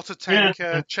 What a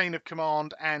Tanker, Chain of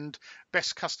Command, and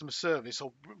best customer service,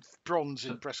 or bronze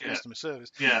in best customer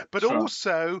service. Yeah, but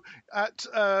also at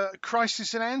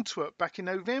Crisis in Antwerp back in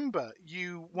November,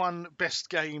 you won best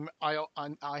game. I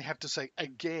have to say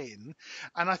again,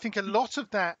 and I think a lot of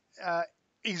that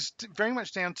is very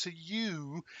much down to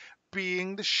you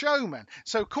being the showman.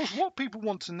 So, of course, what people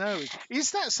want to know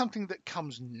is that something that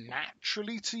comes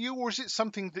naturally to you, or is it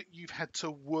something that you've had to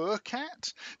work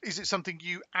at? Is it something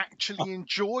you actually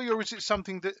enjoy, or is it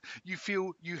something that you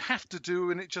feel you have to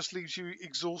do and it just leaves you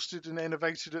exhausted and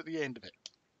enervated at the end of it?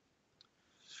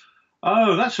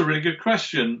 Oh, that's a really good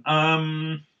question.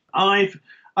 I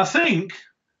think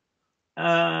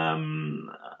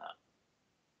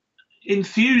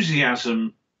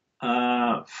enthusiasm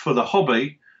for the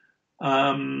hobby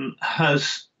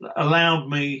has allowed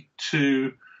me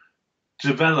to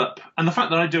develop, and the fact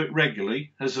that I do it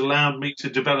regularly has allowed me to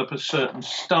develop a certain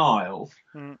style,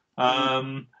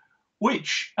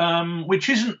 which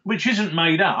isn't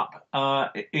made up.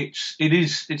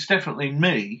 It's definitely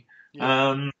me.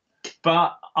 Yeah.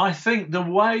 But I think the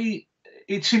way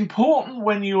it's important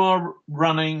when you are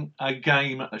running a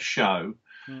game at a show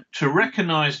to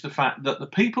recognise the fact that the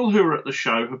people who are at the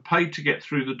show have paid to get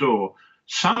through the door.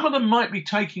 Some of them might be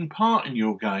taking part in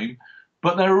your game,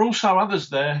 but there are also others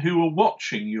there who are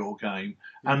watching your game,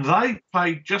 and they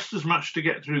paid just as much to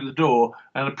get through the door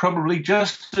and are probably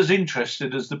just as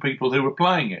interested as the people who are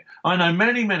playing it. I know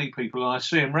many, many people, and I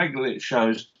see them regularly at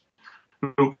shows,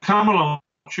 who come along to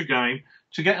watch a game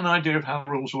to get an idea of how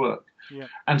the rules work. Yeah.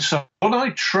 And so what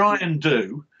I try and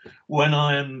do when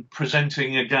I am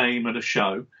presenting a game at a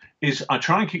show is I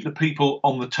try and keep the people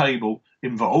on the table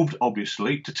involved,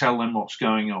 obviously, to tell them what's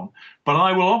going on. But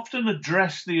I will often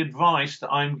address the advice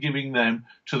that I'm giving them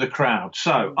to the crowd.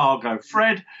 So I'll go,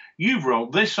 Fred, you've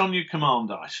rolled this on your command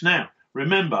dice. Now,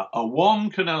 remember, a 1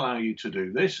 can allow you to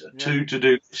do this, a 2 to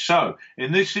do this. So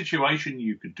in this situation,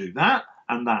 you could do that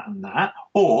and that and that,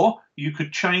 or you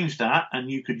could change that and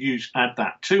you could add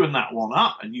that 2 and that 1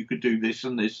 up, and you could do this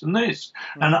and this and this.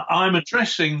 And I'm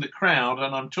addressing the crowd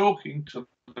and I'm talking to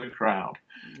the crowd.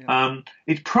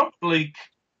 It's probably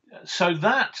so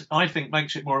that I think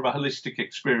makes it more of a holistic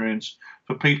experience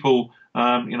for people.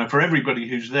 For everybody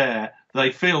who's there,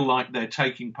 they feel like they're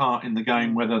taking part in the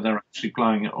game, whether they're actually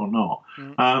playing it or not.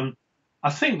 I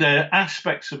think there are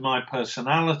aspects of my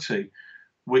personality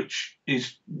which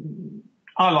is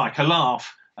I like a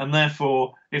laugh, and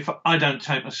therefore, if I don't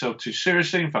take myself too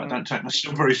seriously, in fact, I don't take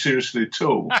myself very seriously at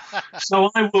all. So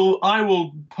I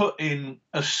will put in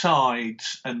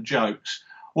asides and jokes.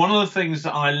 One of the things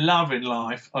that I love in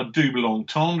life are double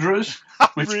entendres,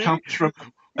 which really? Comes from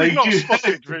ages.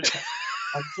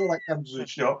 I'm sure that comes as a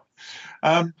shock.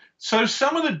 So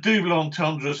some of the double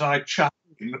entendres I chuck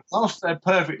in, whilst they're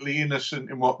perfectly innocent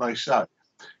in what they say,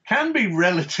 can be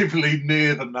relatively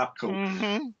near the knuckle.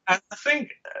 And I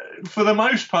think, for the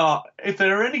most part, if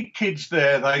there are any kids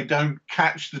there, they don't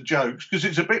catch the jokes, because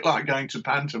it's a bit like going to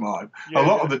pantomime. A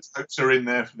lot of the jokes are in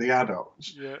there for the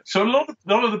adults. So a lot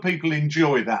of the people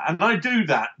enjoy that. And I do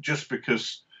that just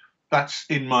because that's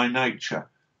in my nature.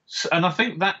 And I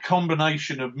think that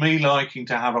combination of me liking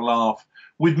to have a laugh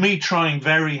with me trying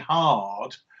very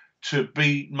hard to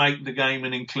make the game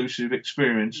an inclusive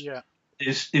experience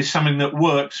is something that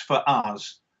works for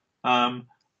us. I'm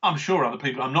sure other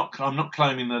people. I'm not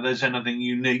claiming that there's anything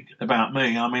unique about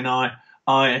me. I mean,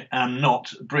 I am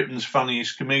not Britain's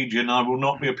funniest comedian. I will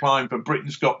not be applying for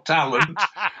Britain's Got Talent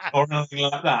or anything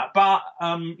like that. But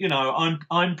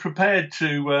I'm prepared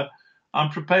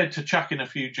to chuck in a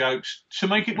few jokes to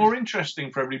make it more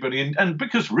interesting for everybody, and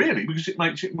because it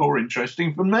makes it more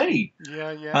interesting for me.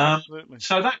 Absolutely.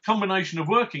 So that combination of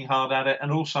working hard at it and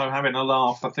also having a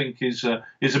laugh, I think, is a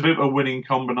bit of a winning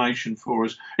combination for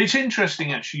us. It's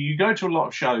interesting, actually. You go to a lot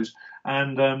of shows,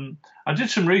 and I did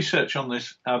some research on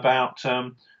this about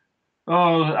 8,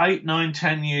 9,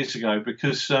 10 years ago,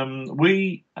 because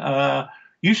we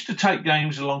used to take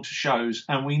games along to shows,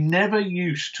 and we never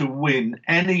used to win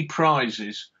any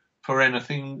prizes for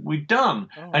anything we'd done.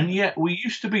 And yet we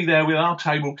used to be there with our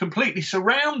table completely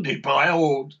surrounded by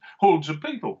hordes of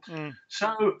people.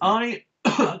 So I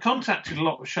contacted a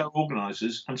lot of show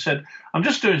organisers and said, I'm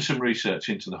just doing some research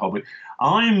into the hobby.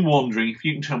 I'm wondering if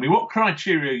you can tell me what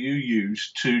criteria you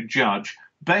use to judge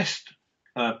best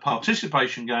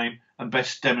participation game and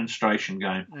best demonstration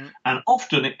game. And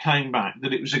often it came back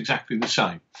that it was exactly the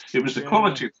same. It was the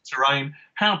quality of the terrain,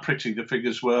 how pretty the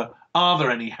figures were, are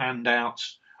there any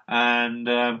handouts, and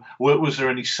was there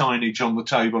any signage on the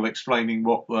table explaining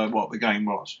what the game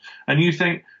was. And you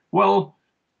think, well,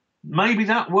 maybe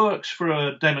that works for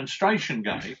a demonstration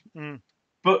game,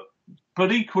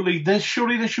 but equally, there should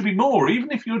be more.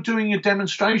 Even if you're doing a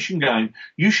demonstration game,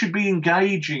 you should be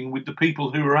engaging with the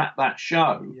people who are at that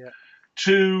show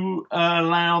to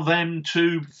allow them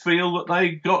to feel that they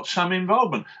got some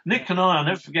involvement. Nick and I'll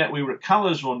never forget, we were at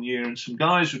Colours one year, and some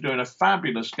guys were doing a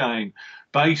fabulous game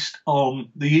based on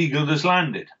The Eagle Has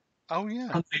Landed. Oh yeah.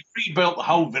 And they rebuilt the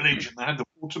whole village, and they had the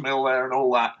watermill there and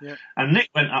all that. Yeah. And Nick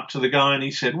went up to the guy and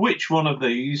he said, "Which one of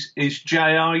these is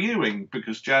J.R. Ewing?"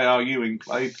 Because J.R. Ewing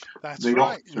played That's the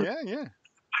right. officer. Yeah, yeah.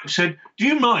 He said, "Do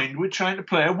you mind? We're trying to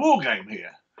play a war game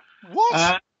here."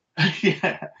 What?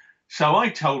 Yeah. So I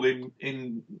told him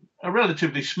in a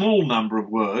relatively small number of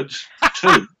words,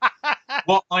 two,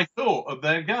 what I thought of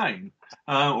their game,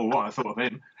 or what I thought of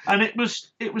him, and it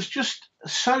was just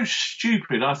so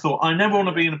stupid. I thought I never want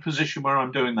to be in a position where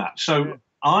I'm doing that. So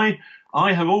I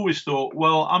have always thought,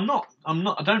 well,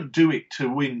 I don't do it to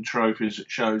win trophies at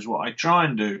shows. What I try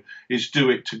and do is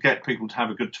do it to get people to have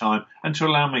a good time and to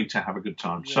allow me to have a good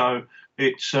time. Yeah. So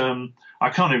it's I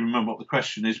can't even remember what the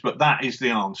question is, but that is the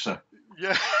answer.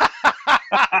 Yeah.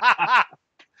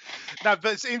 Now,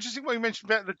 but it's interesting what you mentioned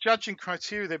about the judging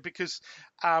criteria there, because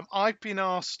I've been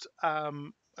asked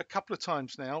a couple of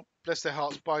times now, bless their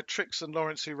hearts, by Trix and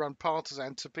Lawrence, who run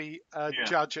Partisan, to be a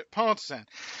judge at Partisan.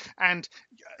 And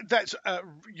that's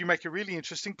you make a really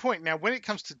interesting point. Now, when it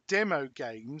comes to demo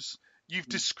games, you've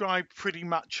described pretty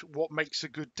much what makes a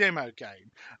good demo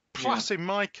game. Plus, in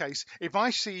my case, if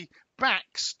I see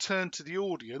backs turn to the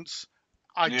audience,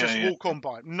 I just walk on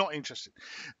by. I'm not interested.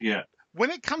 Yeah.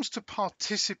 When it comes to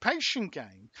participation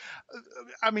game,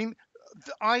 I mean,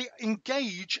 I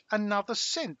engage another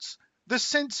sense, the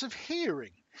sense of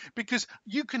hearing, because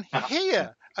you can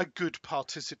hear a good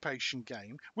participation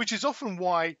game, which is often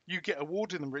why you get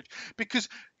awarded them, Rich, because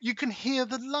you can hear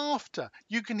the laughter,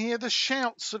 you can hear the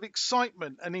shouts of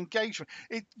excitement and engagement.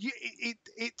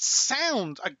 It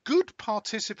sounds a good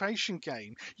participation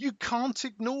game. You can't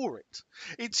ignore it.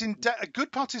 A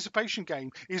good participation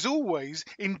game is always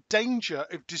in danger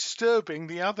of disturbing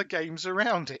the other games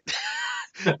around it.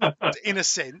 In a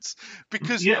sense,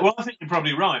 because well, I think you're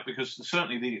probably right, because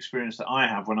certainly the experience that I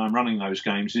have when I'm running those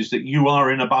games is that you are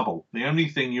in a bubble. The only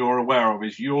thing you're aware of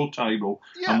is your table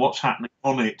and what's happening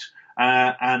on it,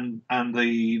 and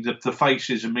the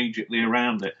faces immediately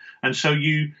around it, and so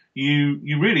you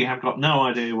really have got no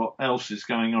idea what else is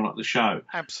going on at the show.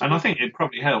 Absolutely. And I think it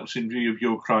probably helps in view of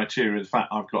your criteria, the fact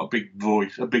I've got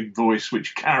a big voice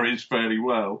which carries fairly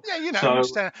well. Yeah, you know, so,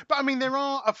 understand. But I mean, there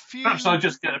are a few. Perhaps I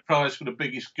just get a prize for the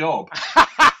biggest gob.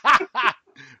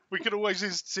 We could always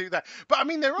institute that. But I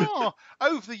mean, there are,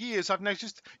 over the years, I've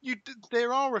noticed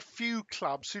there are a few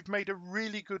clubs who've made a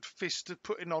really good fist of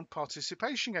putting on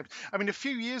participation games. I mean, a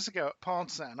few years ago at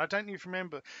Partisan, I don't even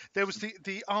remember, there was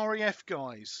the RAF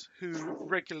guys who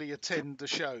regularly attend the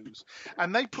shows,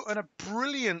 and they put on a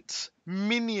brilliant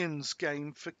Minions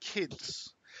game for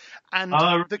kids. And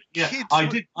the kids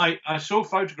I saw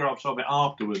photographs of it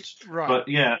afterwards. Right. But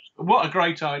yeah, what a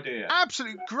great idea.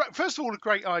 Absolutely great. First of all, a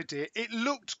great idea. It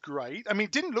looked great. I mean,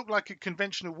 it didn't look like a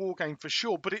conventional war game for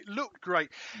sure, but it looked great.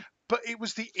 But it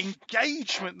was the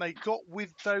engagement they got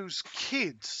with those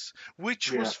kids,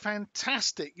 which was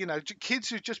fantastic. You know, kids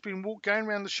who'd just been going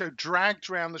around the show, dragged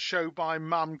around the show by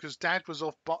mum because dad was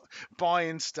off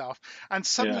buying stuff. And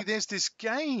suddenly there's this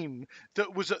game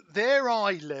that was at their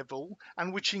eye level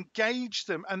and which engaged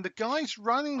them. And the guys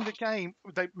running the game,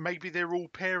 maybe they're all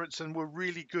parents and were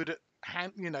really good at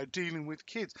dealing with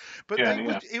kids, but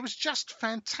it was just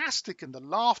fantastic, and the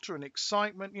laughter and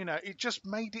excitement, it just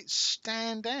made it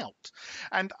stand out.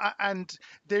 And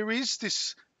there is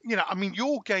this, I mean,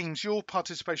 your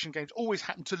participation games always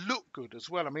happen to look good as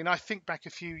well. I mean, I think back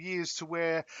a few years to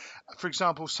where, for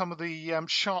example, some of the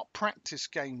Sharpe practice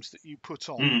games that you put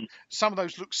on, some of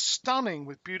those look stunning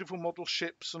with beautiful model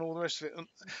ships and all the rest of it.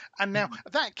 And now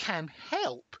that can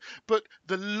help, but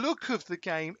the look of the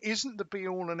game isn't the be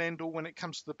all and end all when it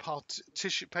comes to the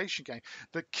participation game.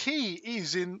 The key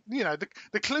is in,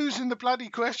 the clue's in the bloody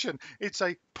question. It's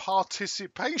a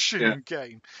participation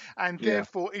game. And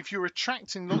therefore, if you're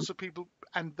attracting lots of people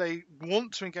and they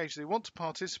want to engage, they want to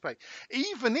participate,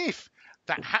 even if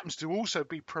that happens to also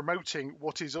be promoting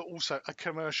what is also a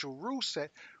commercial rule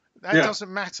set, that doesn't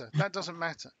matter. That doesn't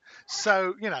matter.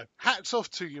 So, hats off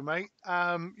to you, mate.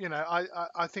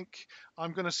 I think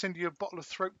I'm going to send you a bottle of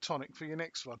throat tonic for your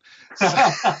next one. So,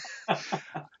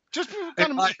 just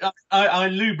I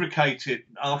lubricate it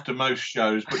after most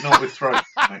shows, but not with throat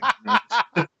tonic.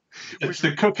 It's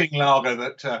the cooking lager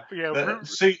that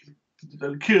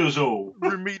cures all.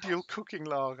 Remedial cooking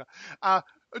lager.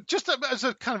 Just as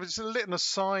a kind of, it's a little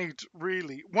aside,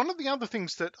 really. One of the other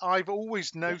things that I've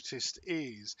always noticed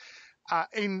is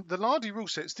in the Lardy rule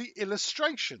sets, the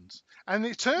illustrations. And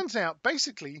it turns out,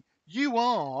 basically, you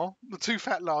are the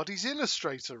TooFatLardies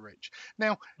illustrator, Rich.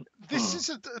 Now, this is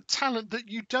a talent that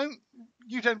you don't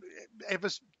ever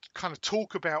kind of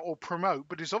talk about or promote,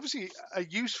 but it's obviously a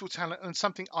useful talent and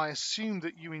something I assume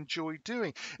that you enjoy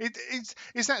doing.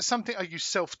 Is that something? Are you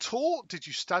self-taught? Did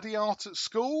you study art at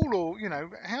school, or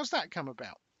how's that come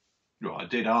about? Well, I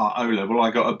did art O level.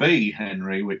 I got a B,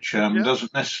 Henry, which Yeah.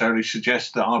 doesn't necessarily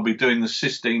suggest that I'll be doing the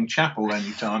Sistine Chapel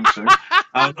anytime soon.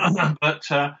 But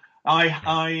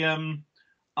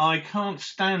I can't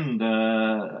stand.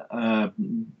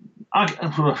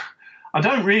 I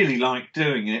don't really like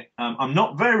doing it. I'm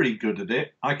not very good at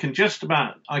it. I could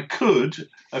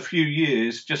a few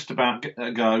years just about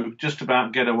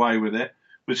get away with it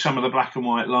with some of the black and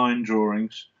white line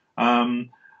drawings.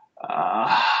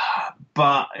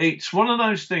 But it's one of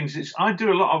those things. I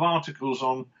do a lot of articles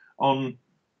on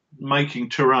making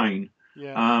terrain.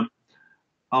 Yeah.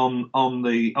 On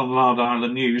Lard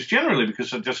Island News, generally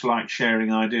because I just like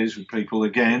sharing ideas with people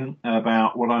again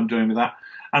about what I'm doing with that.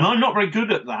 And I'm not very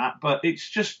good at that, but it's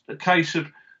just a case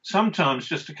of having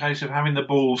the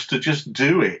balls to just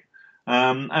do it.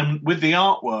 And with the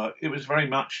artwork, it was very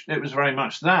much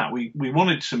that we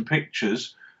wanted some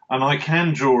pictures, and I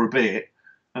can draw a bit,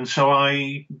 and so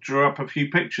I drew up a few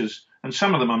pictures, and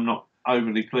some of them I'm not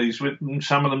overly pleased with, and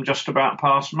some of them just about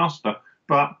passed muster.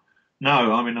 But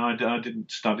no, I mean I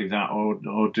didn't study that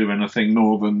or do anything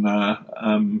more than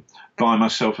buy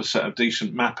myself a set of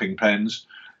decent mapping pens.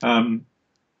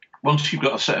 Once you've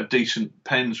got a set of decent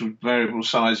pens with variable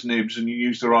size nibs and you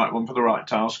use the right one for the right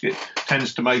task, it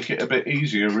tends to make it a bit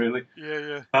easier, really.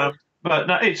 Yeah. But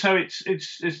no, it's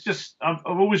just I've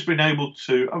always been able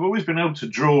to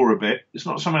draw a bit. It's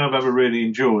not something I've ever really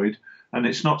enjoyed, and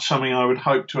it's not something I would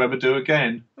hope to ever do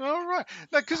again. All right,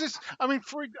 because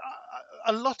for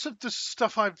a lot of the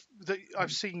stuff I've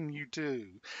seen you do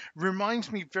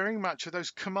reminds me very much of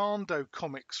those Commando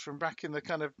comics from back in the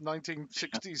kind of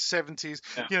 1960s, 70s.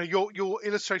 Yeah. Your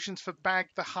illustrations for Bag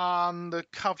the Han, the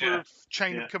cover of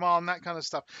Chain of Command, that kind of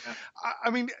stuff. Yeah.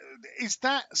 I mean, is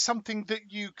that something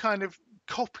that you kind of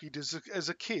copied as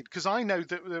a kid? Because I know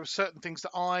that there were certain things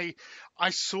that I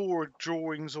saw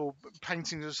drawings or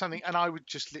paintings or something, and I would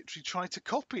just literally try to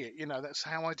copy it. That's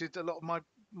how I did a lot of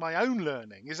my own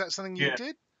learning. Is that something you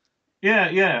did? Yeah.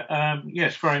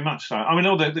 Yes, very much so. I mean,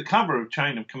 the cover of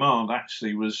Chain of Command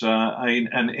actually was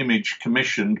an image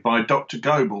commissioned by Dr.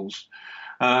 Goebbels.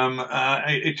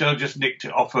 I just nicked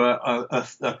it off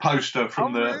a poster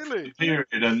from the period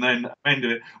and then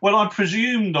amended it. Well, I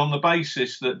presumed on the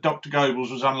basis that Dr.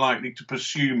 Goebbels was unlikely to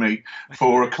pursue me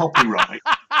for a copyright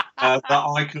that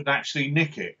I could actually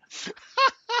nick it.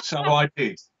 So I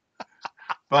did.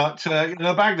 But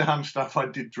the Bag the Hun stuff I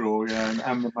did draw, and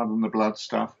the Mud and the Blood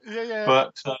stuff. Yeah.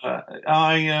 But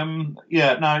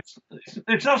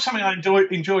it's not something I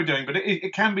enjoy doing, but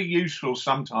it can be useful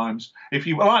sometimes. If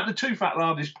you like the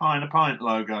TooFatLardies Pie in a Pint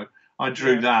logo, I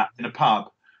drew that in a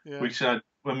pub. Yeah. We said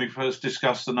when we first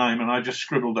discussed the name, and I just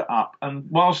scribbled it up. And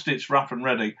whilst it's rough and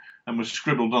ready and was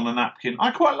scribbled on a napkin,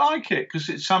 I quite like it because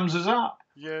it sums us up.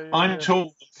 Yeah. I'm tall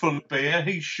and full of beer.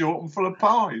 He's short and full of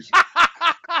pies.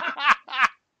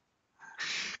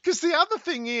 Because the other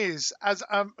thing is, as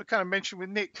I kind of mentioned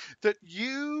with Nick, that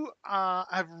you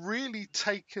have really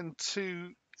taken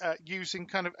to using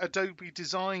kind of Adobe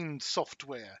design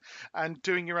software and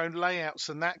doing your own layouts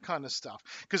and that kind of stuff.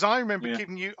 Because I remember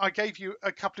I gave you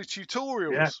a couple of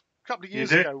tutorials a couple of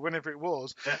years ago, whenever it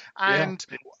was. Yeah. And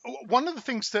one of the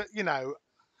things that,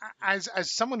 as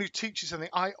someone who teaches something,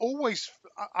 I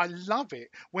love it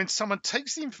when someone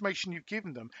takes the information you've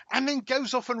given them and then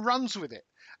goes off and runs with it.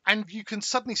 And you can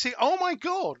suddenly see, oh my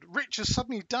God, Rich has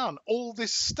suddenly done all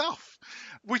this stuff,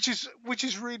 which is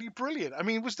really brilliant. I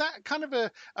mean, was that kind of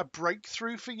a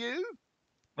breakthrough for you?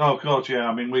 Oh God, yeah.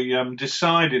 I mean, we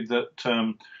decided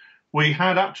that we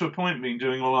had up to a point been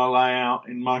doing all our layout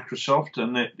in Microsoft,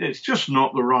 and it's just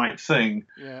not the right thing.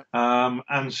 Yeah.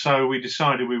 And so we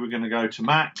decided we were going to go to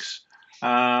Macs.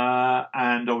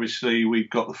 And obviously we've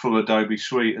got the full Adobe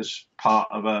suite as part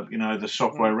of the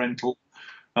software rental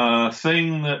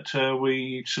thing that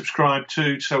we subscribe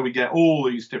to, so we get all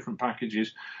these different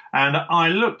packages. And I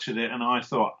looked at it and I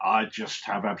thought, I just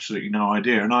have absolutely no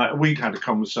idea. And we'd had a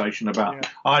conversation about,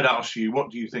 I'd asked you, what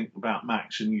do you think about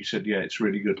Max? And you said, yeah, it's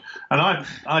really good. And I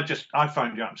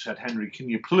phoned you up and said, Henry, can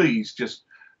you please just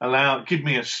give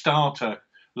me a starter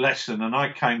lesson? And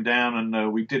I came down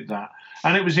and we did that.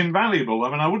 And it was invaluable.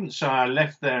 I mean, I wouldn't say I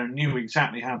left there and knew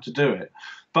exactly how to do it,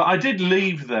 but I did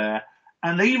leave there.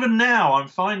 And even now, I'm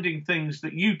finding things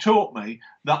that you taught me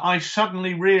that I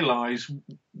suddenly realise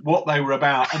what they were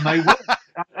about. And they were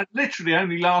literally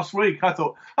only last week. I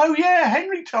thought, oh, yeah,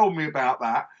 Henry told me about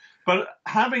that. But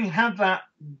having had that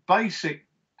basic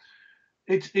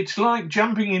it's like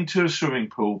jumping into a swimming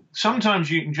pool. Sometimes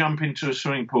you can jump into a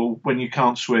swimming pool when you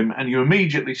can't swim, and you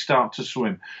immediately start to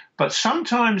swim. But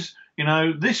sometimes,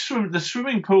 the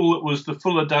swimming pool that was the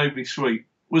full adobe suite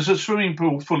was a swimming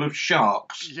pool full of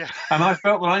sharks. Yeah. And I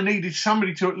felt that I needed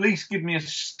somebody to at least give me a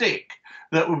stick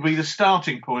that would be the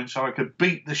starting point so I could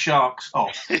beat the sharks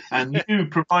off. And you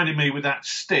provided me with that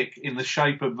stick in the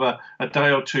shape of a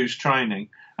day or two's training.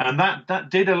 And that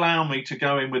did allow me to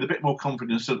go in with a bit more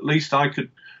confidence that at least I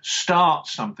could start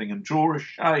something and draw a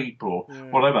shape or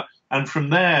whatever. And from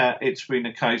there, it's been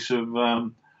a case of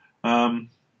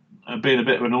being a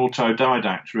bit of an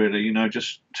autodidact, really,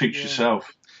 just teach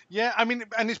yourself. Yeah, I mean,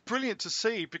 and it's brilliant to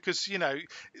see because,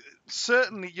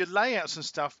 certainly your layouts and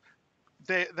stuff,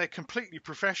 they're completely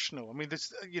professional. I mean,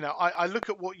 there's, I look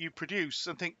at what you produce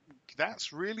and think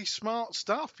that's really smart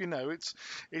stuff. It's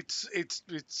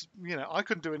I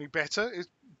couldn't do any better. It's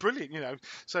brilliant.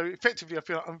 So effectively, I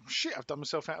feel like, I've done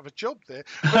myself out of a job there.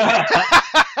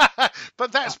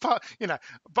 But that's part,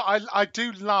 But I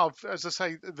do love, as I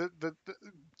say, the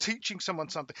teaching someone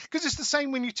something, because it's the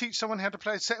same when you teach someone how to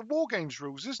play a set of Wargames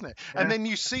rules, isn't it? Yeah. And then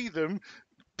you see them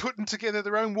putting together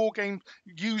their own war game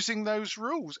using those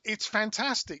rules. It's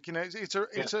fantastic, it's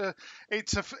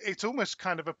almost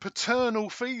kind of a paternal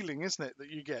feeling, isn't it,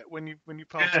 that you get when you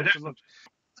pass it to lunch.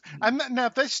 And now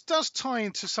this does tie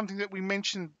into something that we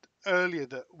mentioned earlier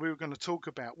that we were going to talk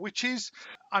about, which is,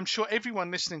 I'm sure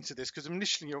everyone listening to this, because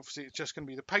initially obviously it's just going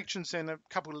to be the patrons, then a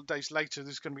couple of days later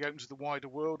this is going to be open to the wider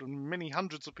world and many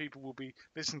hundreds of people will be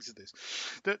listening to this.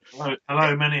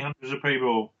 Hello, many hundreds of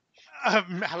people.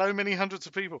 Hello, many hundreds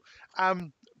of people.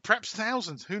 Perhaps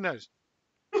thousands, who knows?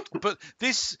 But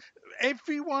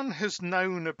everyone has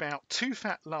known about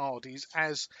TooFatLardies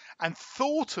and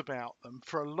thought about them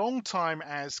for a long time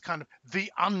as kind of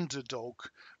the underdog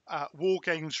war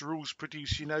games rules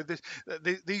produce.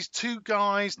 These two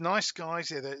guys, nice guys,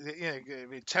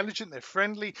 they're intelligent, they're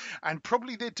friendly, and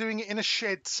probably they're doing it in a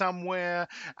shed somewhere.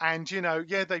 And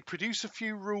they produce a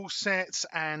few rule sets,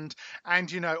 and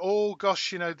oh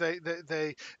gosh,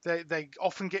 they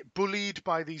often get bullied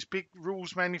by these big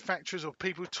rules manufacturers, or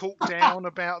people talk down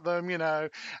about them,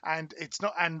 and it's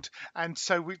not, and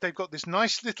so they've got this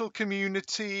nice little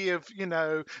community of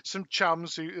some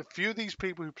chums, a few of these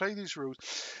people who play these rules.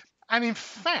 And in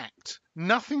fact,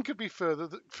 nothing could be further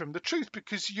from the truth,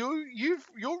 because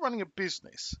you're running a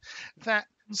business that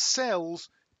sells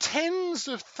tens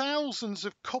of thousands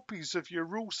of copies of your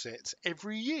rule sets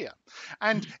every year.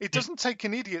 And it doesn't take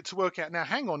an idiot to work out, now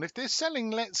hang on, if they're selling,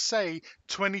 let's say,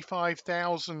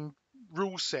 25,000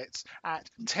 rule sets at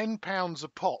 £10 a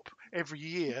pop every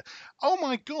year, oh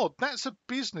my God, that's a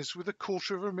business with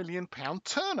 £250,000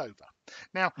 turnover.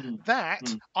 Now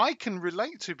that I can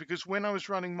relate to, because when I was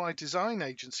running my design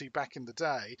agency back in the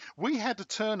day, we had a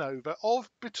turnover of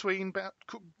between about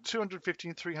 £250,000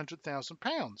 and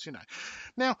 £300,000.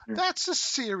 Now that's a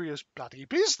serious bloody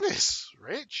business,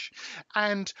 Rich,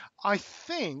 and I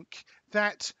think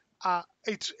that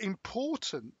it's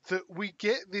important that we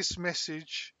get this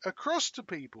message across to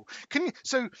people.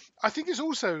 So I think it's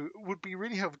also would be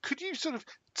really helpful. Could you sort of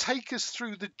take us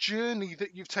through the journey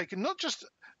that you've taken, not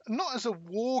as a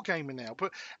war gamer now,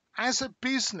 but as a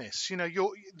business,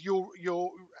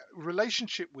 your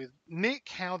relationship with Nick,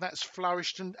 how that's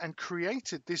flourished and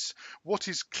created this, what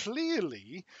is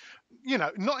clearly,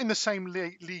 not in the same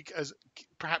league as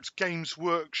perhaps Games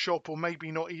Workshop, or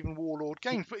maybe not even Warlord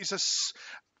Games, but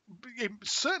it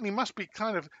certainly must be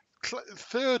kind of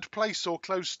third place or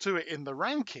close to it in the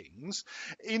rankings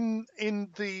in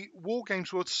the war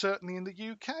games world, certainly in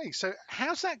the UK. So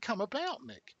how's that come about,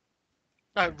 Nick?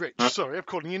 Rich, sorry, I'm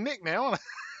calling you Nick now.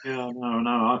 Yeah, no,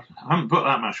 I haven't put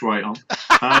that much weight on.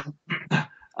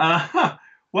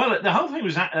 Well, the whole thing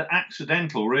was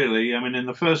accidental, really. I mean, in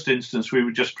the first instance, we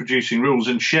were just producing rules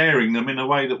and sharing them in a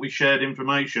way that we shared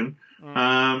information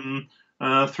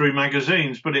through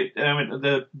magazines. But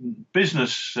the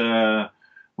business,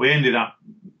 we ended up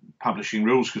publishing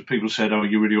rules because people said, "Oh,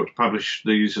 you really ought to publish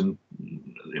these," and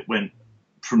it went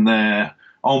from there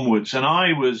onwards. And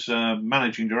I was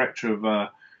managing director of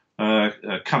a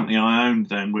company I owned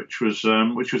then, which was a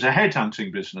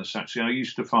headhunting business. Actually, I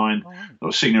used to find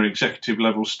senior executive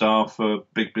level staff for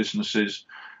big businesses,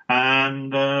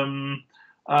 and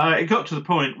it got to the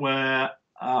point where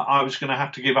I was going to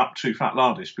have to give up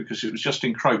TooFatLardies because it was just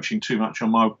encroaching too much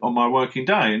on my working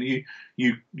day. And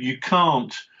you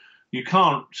can't.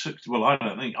 Well, I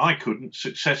don't think I couldn't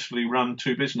successfully run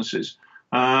two businesses.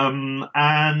 And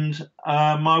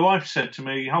my wife said to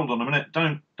me, "Hold on a minute,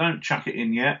 don't chuck it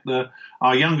in yet.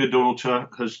 Our younger daughter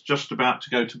has just about to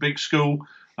go to big school.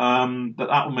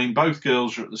 That will mean both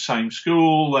girls are at the same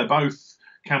school. They're both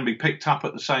can be picked up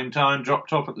at the same time,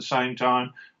 dropped off at the same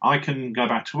time. I can go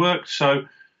back to work. So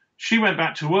she went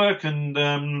back to work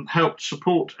and helped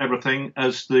support everything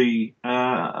as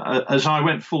I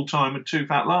went full time with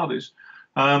TooFatLardies,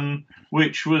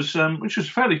 which was a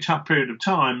fairly tough period of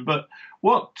time. But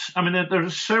there are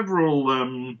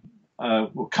several. A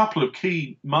couple of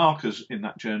key markers in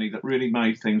that journey that really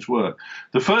made things work.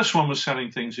 The first one was selling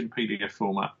things in PDF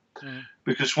format,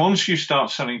 because once you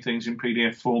start selling things in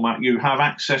PDF format, you have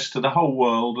access to the whole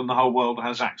world, and the whole world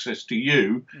has access to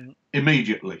you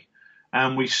immediately.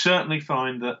 And we certainly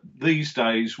find that these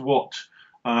days what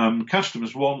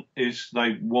customers want is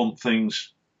they want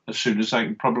things as soon as they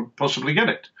can possibly get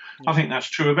it. I think that's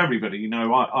true of everybody. You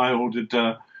know, I ordered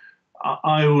a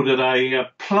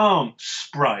plant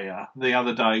sprayer the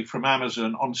other day from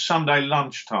Amazon on Sunday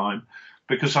lunchtime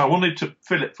because I wanted to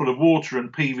fill it full of water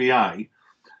and PVA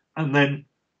and then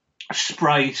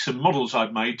spray some models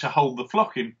I'd made to hold the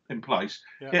flock in place.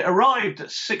 Yeah. It arrived at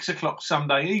 6 o'clock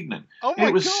Sunday evening. Oh my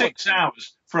it was God. 6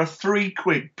 hours for a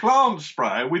 £3 plant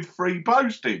sprayer with free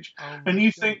postage. And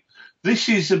you think, this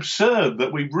is absurd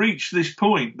that we've reached this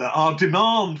point that our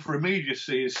demand for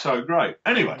immediacy is so great.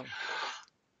 Anyway.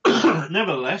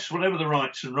 Nevertheless, whatever the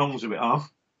rights and wrongs of it are,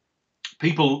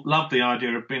 people love the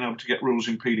idea of being able to get rules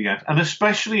in PDF, and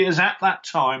especially as at that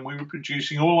time we were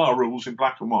producing all our rules in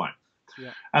black and white.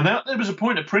 Yeah. And there was a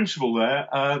point of principle there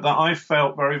that I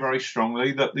felt very, very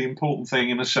strongly that the important thing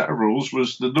in a set of rules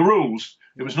was the rules.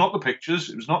 It was not the pictures.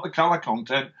 It was not the colour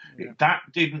content. Yeah. That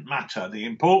didn't matter. The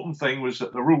important thing was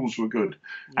that the rules were good.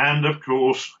 Yeah. And, of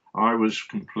course, I was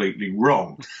completely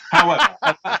wrong. However,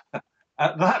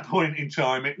 at that point in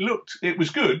time, it was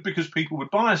good because people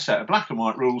would buy a set of black and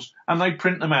white rules and they'd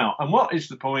print them out. And what is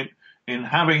the point in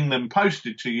having them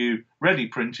posted to you ready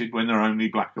printed when they're only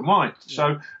black and white? Yeah.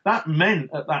 So that meant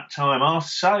at that time our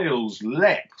sales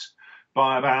leapt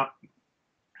by about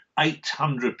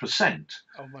 800%.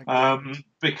 Oh my God.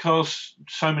 Because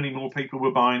so many more people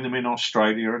were buying them in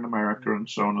Australia and America and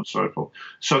so on and so forth.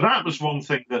 So that was one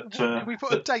thing that... we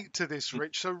put a date to this,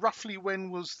 Rich. So roughly when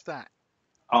was that?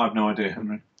 I have no idea,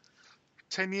 Henry.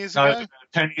 10 years ago?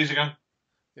 10 years ago.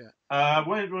 Yeah.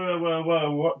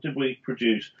 What did we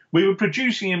produce? We were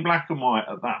producing in black and white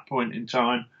at that point in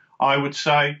time. I would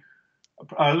say,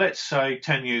 let's say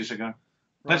 10 years ago. Right.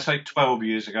 Let's say 12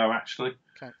 years ago, actually.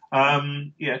 Okay.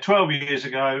 12 years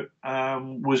ago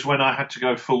was when I had to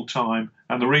go full time.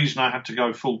 And the reason I had to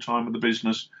go full time with the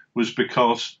business was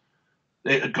because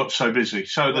it had got so busy.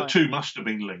 So the two must have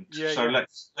been linked. Yeah, so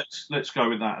let's go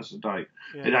with that as a date.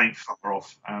 Yeah. It ain't far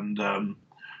off, and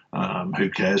who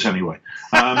cares anyway?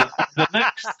 The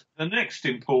next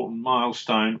important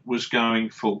milestone was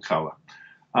going full colour.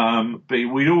 But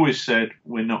we'd always said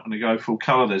we're not going to go full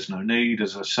colour. There's no need.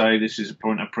 As I say, this is a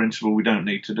point of principle. We don't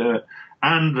need to do it.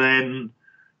 And then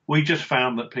we just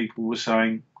found that people were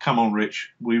saying, "Come on,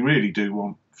 Rich, we really do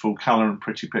want full colour and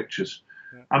pretty pictures."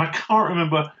 Yeah. And I can't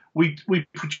remember. We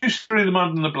produced Through the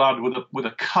Mud and the Blood with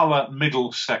a colour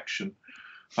middle section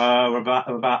of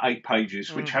about 8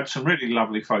 pages, which had some really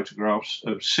lovely photographs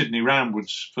of Sidney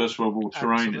Ramwood's First World War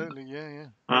terrain. Absolutely, yeah.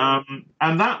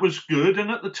 And that was good.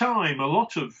 And at the time, a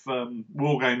lot of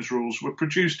Wargames rules were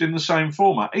produced in the same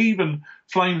format. Even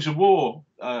Flames of War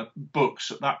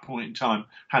books at that point in time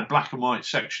had black and white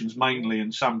sections mainly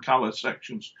and some colour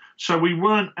sections. So we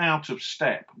weren't out of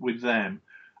step with them.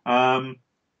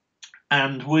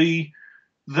 And we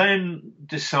then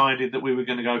decided that we were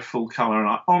going to go full colour. And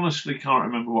I honestly can't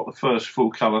remember what the first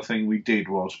full colour thing we did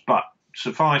was. But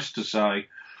suffice to say,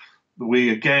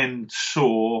 we again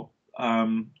saw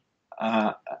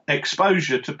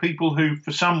exposure to people who,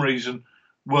 for some reason,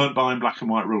 weren't buying black and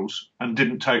white rules and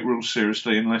didn't take rules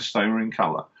seriously unless they were in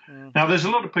colour. Now, there's a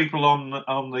lot of people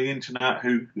on the internet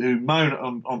who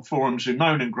moan on forums who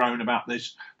moan and groan about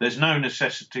this. There's no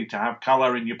necessity to have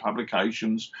colour in your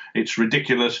publications. It's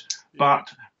ridiculous. But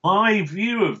my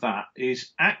view of that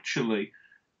is actually,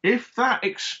 if that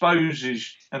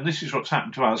exposes, and this is what's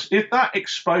happened to us, if that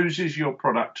exposes your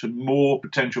product to more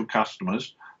potential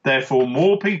customers, therefore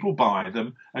more people buy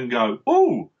them and go,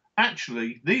 "Oh,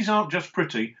 actually, these aren't just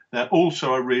pretty, they're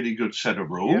also a really good set of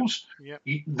rules." Yep.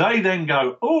 They then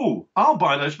go, "Oh, I'll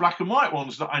buy those black and white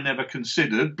ones that I never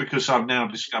considered because I've now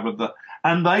discovered that."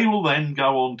 And they will then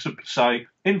go on to say,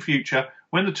 in future,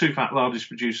 when the TooFatLardies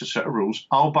produce a set of rules,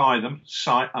 I'll buy them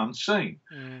sight unseen.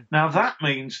 Now, that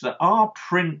means that our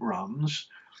print runs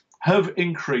have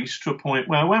increased to a point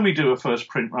where when we do a first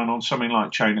print run on something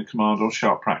like Chain of Command or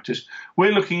Sharpe Practice,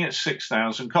 we're looking at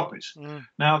 6,000 copies.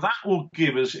 Now, that will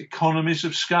give us economies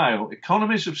of scale.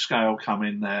 Economies of scale come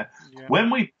in there. Yeah. When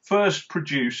we first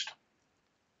produced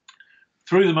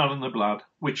Through the Mud and the Blood,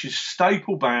 which is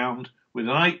staple bound with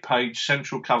an 8-page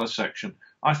central colour section.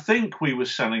 I think we were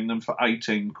selling them for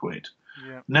 18 quid.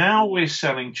 Yeah. Now we're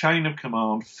selling Chain of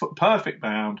Command, perfect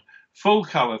bound, full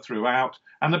colour throughout.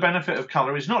 And the benefit of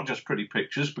colour is not just pretty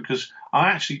pictures, because I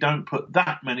actually don't put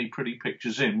that many pretty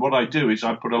pictures in. What I do is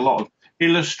I put a lot of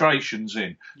illustrations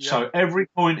in. Yeah. So every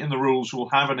point in the rules will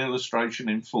have an illustration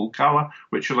in full colour,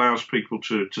 which allows people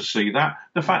to see that.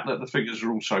 The fact that the figures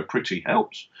are also pretty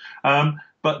helps.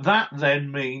 But that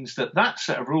then means that that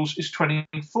set of rules is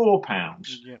 £24.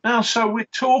 Yeah. Now, so we're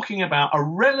talking about a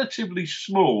relatively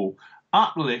small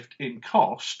uplift in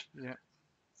cost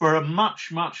for a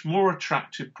much, much more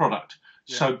attractive product.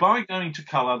 Yeah. So by going to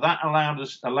colour, that allowed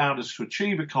us to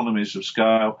achieve economies of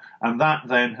scale, and that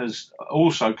then has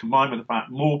also, combined with the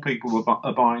fact more people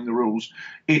are buying the rules,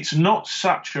 it's not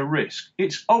such a risk.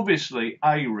 It's obviously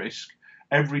a risk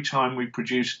every time we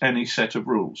produce any set of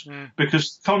rules,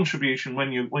 because contribution,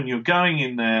 when you're going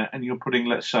in there and you're putting,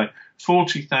 let's say,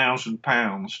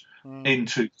 £40,000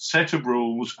 into the set of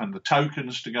rules and the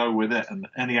tokens to go with it and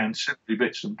any ancillary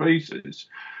bits and pieces,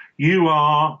 you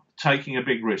are taking a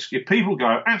big risk. If people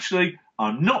go, actually,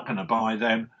 I'm not going to buy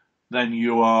them, then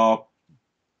you are,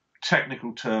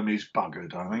 technical term is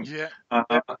buggered, I think. Yeah.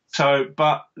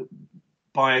 But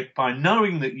by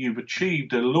knowing that you've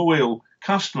achieved a loyal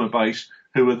customer base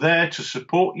who are there to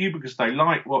support you because they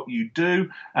like what you do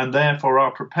and therefore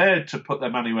are prepared to put their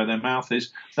money where their mouth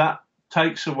is, that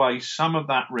takes away some of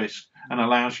that risk and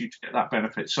allows you to get that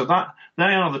benefit. So that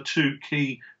they are the two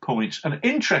key points. And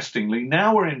interestingly,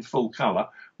 now we're in full colour,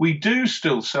 we do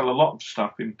still sell a lot of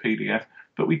stuff in PDF,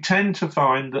 but we tend to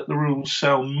find that the rules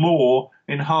sell more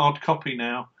in hard copy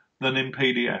now than in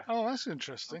PDF. Oh, that's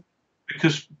interesting.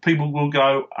 Because people will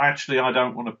go, actually, I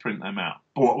don't want to print them out.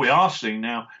 But what we are seeing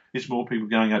now is more people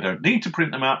going, I don't need to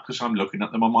print them out because I'm looking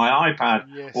at them on my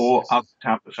iPad or other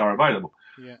tablets are available.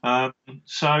 Yeah.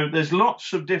 So there's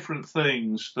lots of different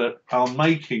things that are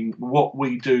making what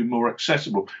we do more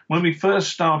accessible. When we first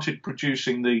started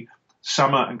producing the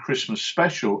summer and Christmas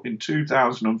special in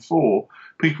 2004,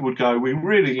 people would go, we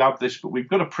really love this, but we've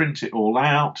got to print it all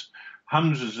out,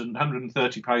 hundreds and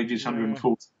 130 pages,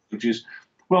 140 pages.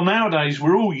 Well, nowadays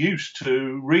we're all used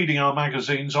to reading our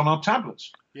magazines on our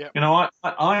tablets. Yep. You know,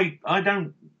 I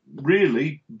don't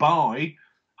really buy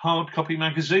hard copy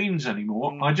magazines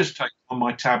anymore. I just take them on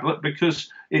my tablet because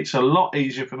it's a lot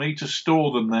easier for me to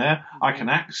store them there. I can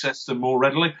access them more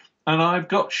readily, and I've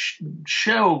got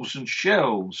shelves and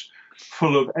shelves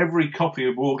full of every copy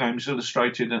of Wargames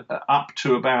Illustrated up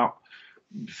to about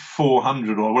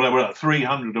 400 or whatever,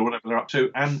 300 or whatever they're up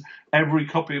to, and every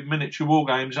copy of Miniature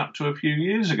Wargames up to a few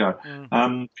years ago,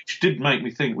 which did make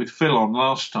me think with Phil on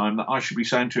last time that I should be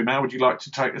saying to him, how would you like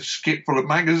to take a skip full of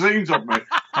magazines of me?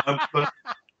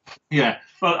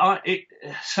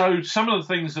 So some of the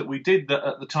things that we did that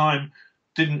at the time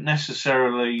didn't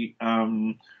necessarily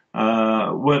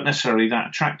weren't necessarily that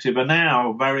attractive are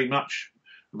now very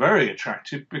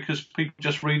attractive because people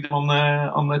just read them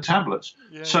on their tablets.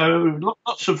 Yeah. So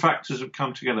lots of factors have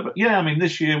come together. But yeah, I mean,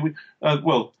 this year I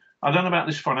don't know about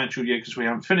this financial year because we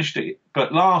haven't finished it,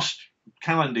 but last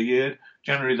calendar year,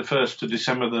 January the 1st to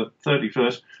December the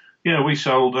 31st, we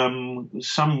sold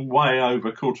some way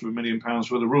over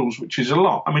 £250,000 worth of rules, which is a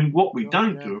lot. I mean, what we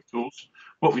don't do, of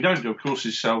course,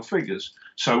 is sell figures.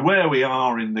 So where we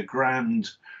are in the grand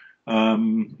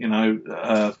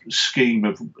scheme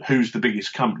of who's the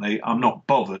biggest company, I'm not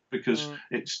bothered because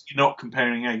you're not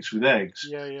comparing eggs with eggs.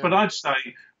 But I'd say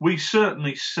we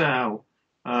certainly sell.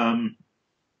 Chain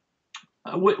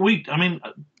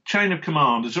of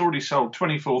Command has already sold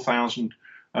 24,000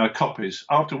 copies.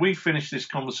 After we finish this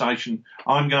conversation,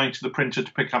 I'm going to the printer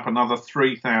to pick up another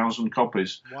 3,000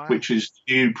 copies, which is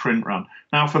the new print run.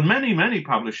 Now, for many, many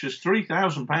publishers,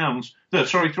 3,000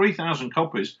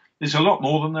 copies is a lot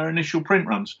more than their initial print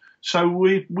runs. So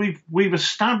we've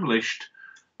established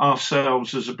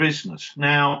ourselves as a business.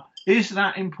 Now, is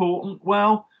that important?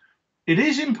 Well, it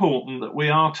is important that we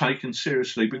are taken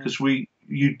seriously because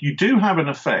you do have an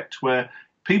effect where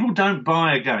people don't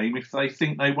buy a game if they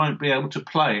think they won't be able to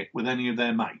play it with any of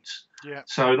their mates. Yeah.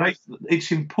 So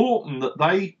it's important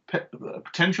that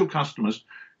potential customers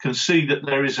can see that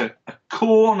there is a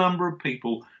core number of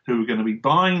people who are going to be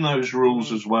buying those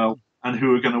rules as well and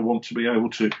who are going to want to be able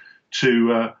to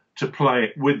play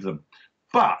it with them.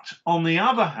 But on the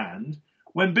other hand,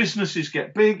 when businesses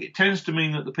get big, it tends to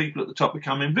mean that the people at the top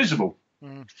become invisible.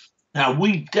 Now,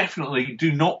 we definitely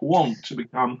do not want to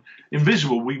become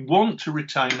invisible. We want to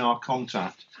retain our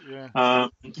contact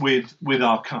with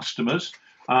our customers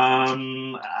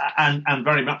and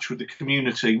very much with the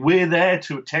community. We're there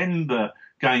to attend the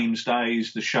games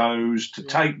days, the shows, to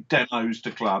take demos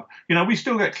to club. You know, we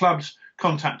still get clubs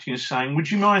contacting us saying, would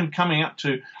you mind coming up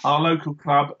to our local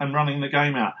club and running the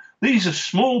game out? These are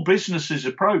small businesses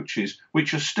approaches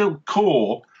which are still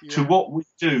core to what we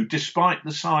do, despite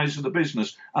the size of the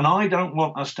business. And I don't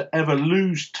want us to ever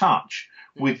lose touch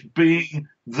with being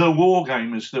the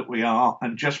wargamers that we are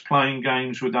and just playing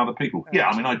games with other people. Yeah,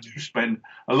 I mean, I do spend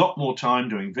a lot more time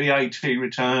doing VAT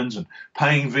returns and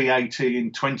paying VAT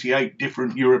in 28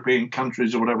 different European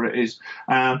countries or whatever it is.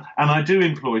 And I do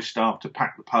employ staff to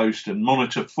pack the post and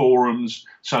monitor forums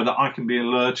so that I can be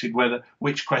alerted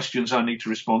which questions I need to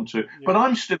respond to. But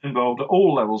I'm still involved at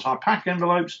all levels. I pack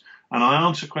envelopes and I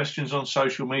answer questions on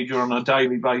social media on a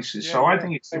daily basis. So I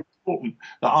think it's important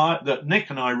that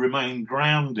Nick and I remain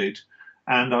grounded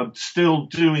and are still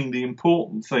doing the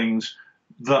important things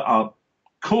that are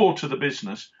core to the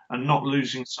business and not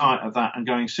losing sight of that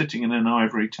and sitting in an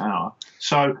ivory tower.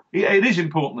 So it is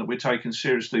important that we're taken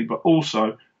seriously, but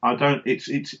also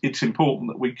it's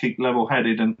important that we keep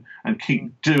level-headed and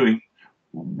keep doing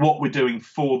what we're doing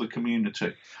for the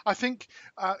community. I think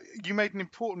you made an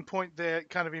important point there,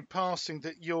 kind of in passing,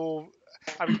 that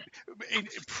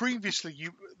previously,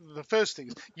 the first thing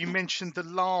is you mentioned the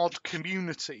Lard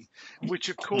community, which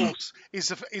of course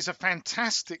is a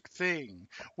fantastic thing,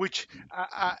 which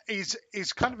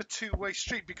is kind of a two-way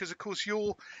street, because of course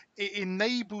it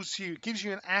enables you, gives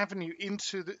you an avenue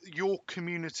into your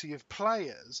community of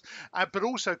players, but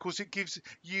also of course it gives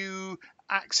you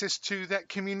access to that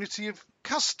community of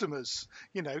customers,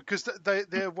 because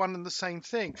they're one and the same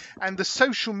thing. And the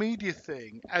social media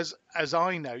thing, as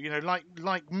I know,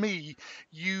 like me,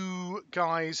 you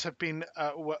guys have been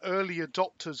were early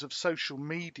adopters of social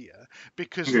media,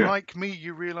 because like me,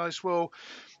 you realize, well,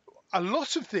 a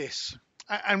lot of this,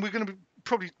 and we're going to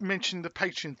probably mention the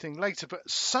Patreon thing later, but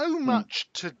so much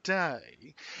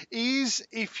today is,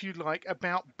 if you like,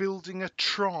 about building a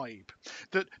tribe.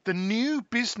 That the new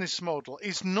business model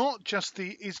is not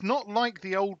like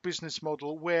the old business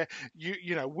model where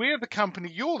we're the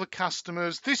company, you're the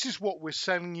customers, this is what we're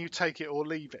selling you, take it or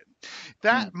leave it.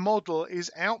 That model is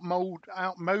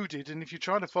outmoded, and if you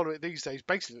try to follow it these days,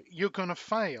 basically you're going to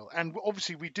fail. And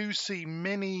obviously we do see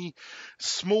many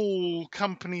small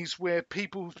companies where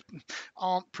people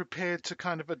aren't prepared to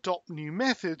kind of adopt new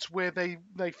methods, where they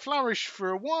flourish for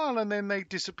a while and then they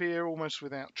disappear almost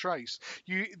without trace.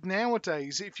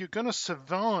 Nowadays, if you're going to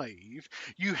survive,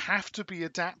 you have to be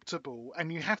adaptable,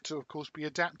 and you have to, of course, be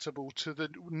adaptable to the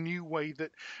new way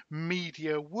that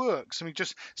media works. I mean,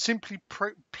 just simply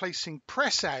placing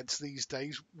press ads these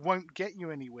days won't get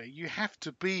you anywhere. You have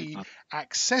to be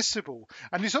accessible,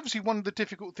 and it's obviously one of the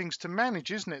difficult things to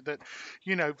manage, isn't it? That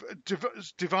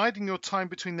dividing your time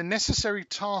between the necessary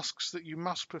tasks that you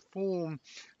must perform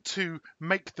to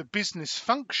make the business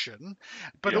function,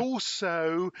 but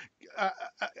also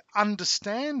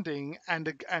understanding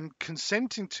and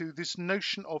consenting to this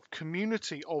notion of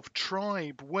community, of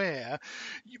tribe, where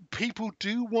people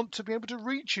do want to be able to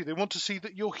reach you. They want to see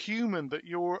that you're human, that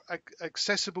you're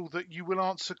accessible, that you will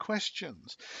answer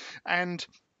questions. And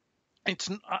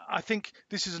I think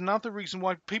this is another reason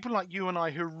why people like you and I,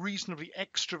 who are reasonably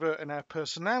extrovert in our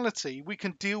personality, we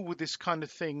can deal with this kind of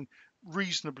thing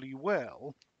reasonably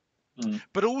well.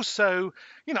 But also,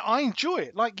 I enjoy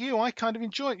it. Like you, I kind of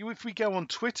enjoy it. If we go on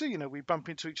Twitter, we bump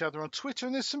into each other on Twitter,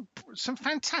 and there's some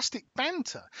fantastic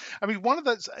banter. I mean, one of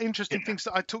those interesting things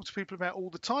that I talk to people about all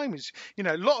the time is,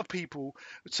 a lot of people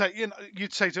would say,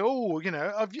 you'd say to,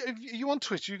 are you on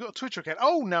Twitter? You've got a Twitter account?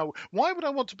 Oh, no. Why would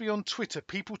I want to be on Twitter?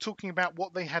 People talking about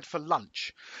what they had for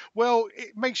lunch. Well,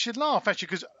 it makes you laugh, actually,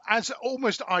 because as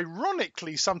almost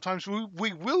ironically, sometimes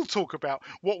we will talk about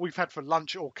what we've had for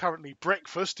lunch or currently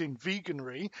breakfast in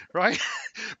veganry, right?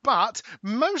 But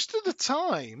most of the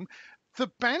time, the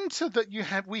banter that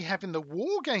we have in the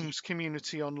Wargames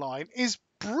community online is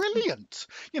brilliant.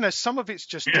 Some of it's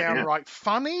just downright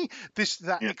funny.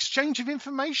 That exchange of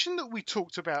information that we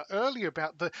talked about earlier,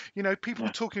 about the people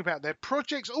talking about their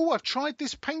projects. Oh, I've tried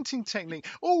this painting technique.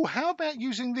 Oh, how about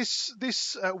using this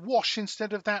wash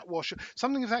instead of that wash?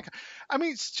 Something of that kind. I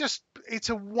mean, it's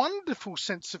a wonderful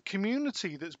sense of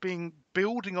community that's been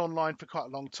building online for quite a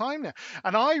long time now.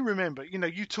 And I remember,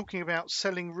 you talking about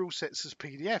selling rule sets as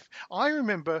PDF. I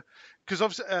remember, because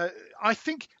obviously, I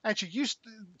think actually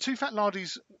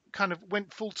TooFatLardies kind of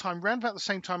went full time around about the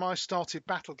same time I started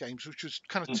Battlegames, which was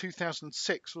kind of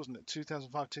 2006, wasn't it?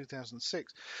 2005,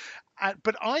 2006.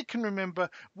 But I can remember,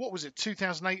 what was it,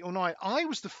 2008 or 9? I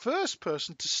was the first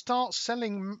person to start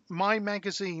selling my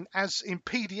magazine as in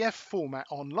PDF format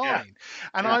online.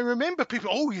 And I remember people,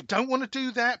 oh, you don't want to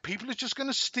do that. People are just going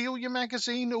to steal your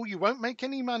magazine, or you won't make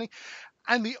any money.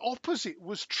 And the opposite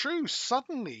was true.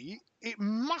 Suddenly, it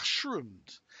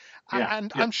mushroomed.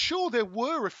 And I'm sure there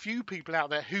were a few people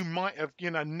out there who might have,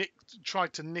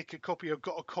 tried to nick a copy or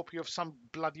got a copy of some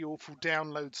bloody awful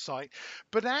download site.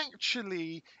 But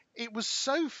actually, it was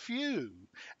so few,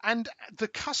 and the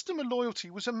customer loyalty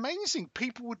was amazing.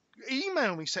 People would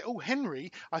email me, say, "Oh,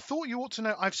 Henry, I thought you ought to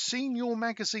know. I've seen your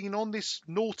magazine on this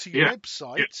naughty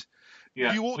website.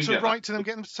 You ought to write to them,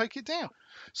 get them to take it down."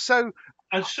 So,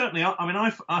 and certainly, I mean,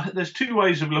 there's two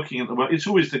ways of looking at the world. It's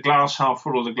always the glass half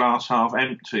full or the glass half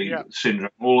empty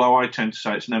syndrome. Although I tend to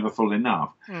say it's never full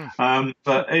enough.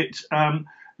 But it's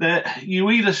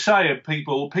you either say of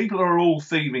people are all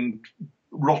thieving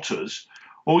rotters,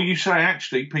 or you say,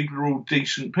 actually, people are all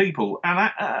decent people. And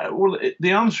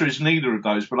the answer is neither of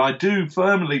those. But I do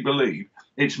firmly believe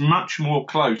it's much more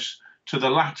close to the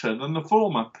latter than the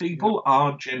former. People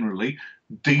are generally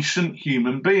decent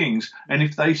human beings. And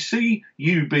if they see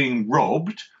you being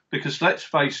robbed, because let's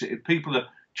face it, if people are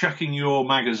chucking your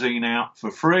magazine out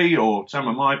for free or some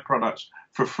of my products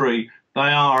for free, they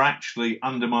are actually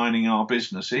undermining our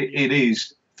business. It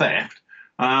is theft.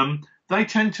 They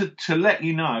tend to let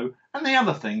you know. And the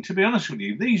other thing, to be honest with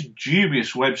you, these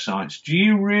dubious websites, do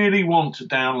you really want to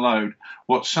download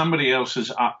what somebody else has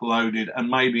uploaded and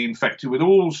maybe infected with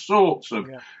all sorts of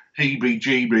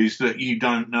heebie-jeebies that you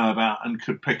don't know about and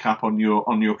could pick up on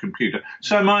your computer?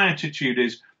 So my attitude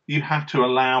is you have to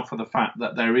allow for the fact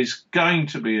that there is going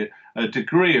to be a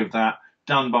degree of that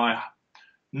done by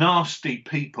nasty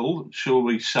people, shall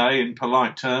we say, in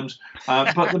polite terms,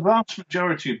 but the vast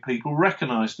majority of people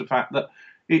recognise the fact that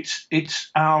it's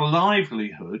our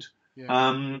livelihood,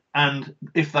 and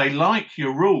if they like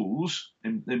your rules,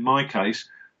 in my case,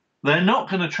 they're not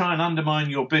going to try and undermine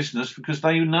your business because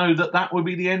they know that will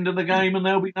be the end of the game and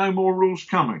there'll be no more rules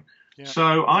coming.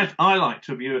 So I like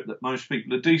to view it that most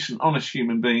people are decent, honest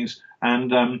human beings,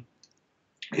 and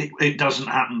it doesn't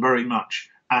happen very much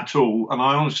at all, and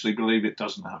I honestly believe it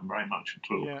doesn't happen very much at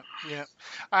all.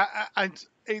 And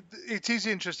it is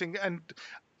interesting, and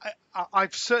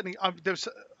I've certainly I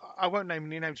won't name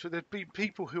any names, but there've been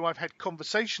people who I've had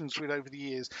conversations with over the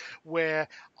years where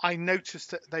I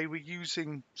noticed that they were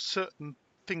using certain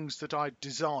things that I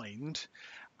designed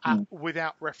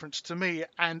without reference to me,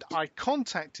 and I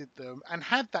contacted them and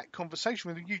had that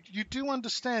conversation with them. You do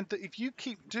understand that if you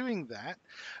keep doing that,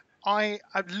 I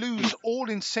lose all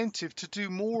incentive to do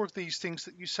more of these things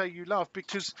that you say you love,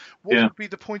 because what would be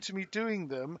the point of me doing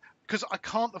them? Because I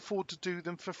can't afford to do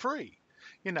them for free,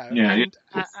 and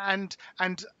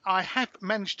I have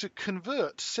managed to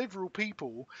convert several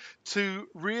people to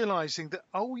realizing that,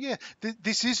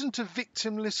 this isn't a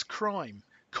victimless crime.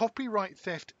 Copyright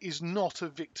theft is not a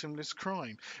victimless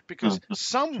crime, because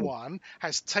someone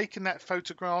has taken that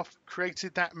photograph,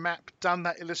 created that map, done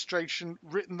that illustration,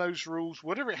 written those rules,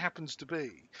 whatever it happens to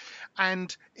be,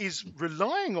 and is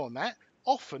relying on that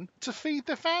often to feed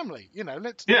their family.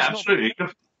 Absolutely.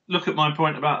 Look at my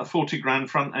point about a 40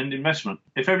 grand front end investment.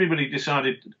 If everybody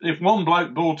decided, if one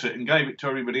bloke bought it and gave it to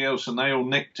everybody else and they all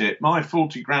nicked it, my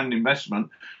 40 grand investment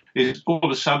is all of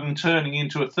a sudden turning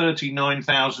into a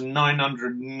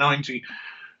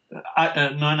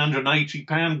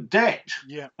 £39,980 debt.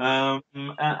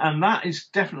 And that is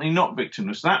definitely not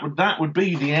victimless. That would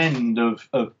be the end of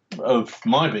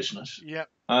my business.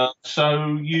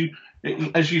 So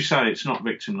as you say, it's not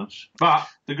victimless. But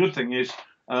the good thing is,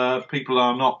 people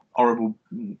are not horrible,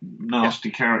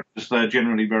 nasty characters. They're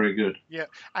generally very good.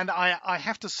 And I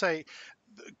have to say,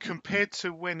 compared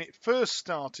to when it first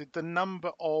started, the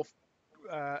number of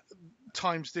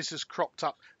times this has cropped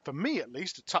up, for me at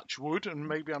least, a touch wood, and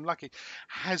maybe I'm lucky,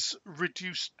 has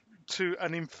reduced to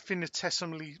an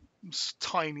infinitesimally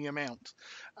tiny amount.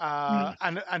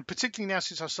 And particularly now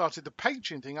since I started the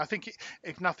Patreon thing, I think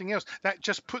if nothing else, that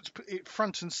just puts it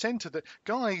front and center that,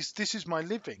 guys, this is my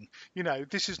living.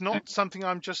 This is not something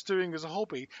I'm just doing as a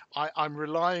hobby. I'm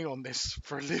relying on this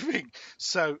for a living.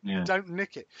 So don't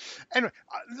nick it. Anyway,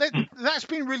 that's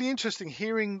been really interesting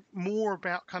hearing more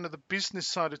about kind of the business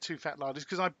side of TooFatLardies,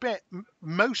 because I bet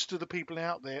most of the people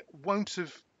out there won't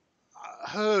have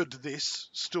heard this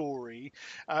story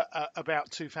about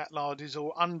TooFatLardies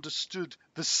or understood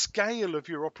the scale of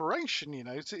your operation.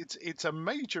 It's a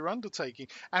major undertaking,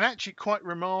 and actually quite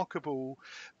remarkable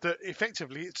that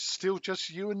effectively it's still just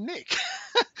you and Nick.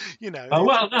 You know.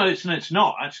 Well, no, it's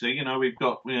not actually. We've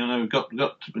got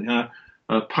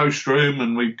a post room,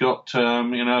 and we've got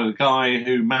the guy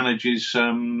who manages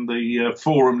the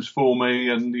forums for me,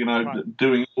 and Right.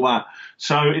 doing all that.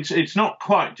 So it's not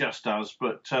quite just us,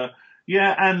 but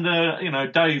yeah, and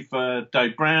Dave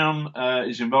Brown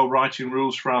is involved writing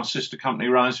rules for our sister company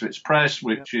Rise Press, Yep.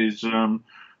 which is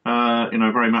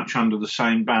very much under the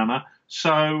same banner.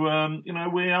 So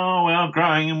we are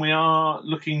growing, and we are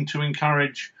looking to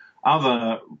encourage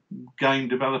other game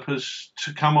developers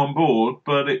to come on board,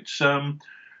 but it's a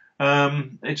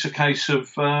case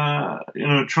of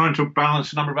trying to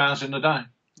balance a number of hours in the day.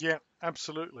 Yeah,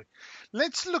 absolutely.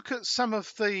 Let's look at some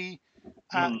of the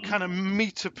Mm. kind of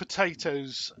meat of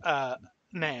potatoes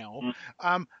now.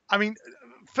 Mm. I mean,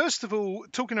 first of all,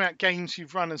 talking about games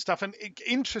you've run and stuff, and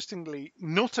interestingly,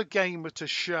 not a game at a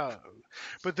show,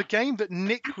 but the game that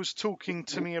Nick was talking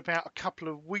to me about a couple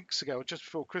of weeks ago, just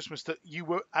before Christmas, that you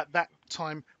were at that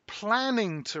time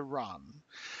planning to run,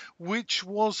 which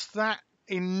was that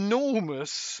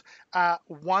enormous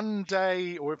 1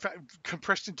 day, or in fact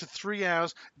compressed into 3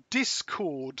 hours,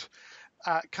 Discord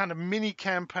kind of mini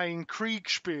campaign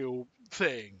Kriegspiel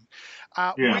thing,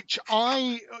 Yeah. which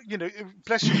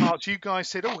bless your hearts, you guys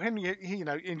said, oh, Henry,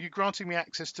 and you granting me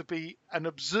access to be an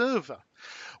observer.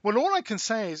 Well, all I can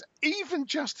say is, even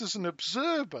just as an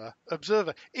observer,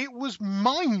 it was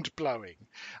mind blowing.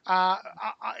 I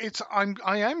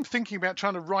am thinking about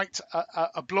trying to write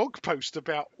a blog post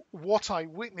about what I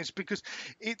witnessed, because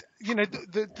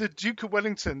the Duke of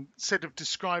Wellington said of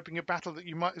describing a battle that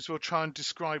you might as well try and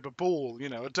describe a ball,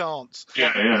 a dance.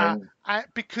 Yeah.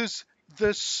 Because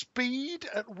the speed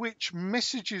at which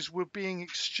messages were being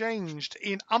exchanged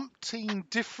in umpteen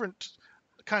different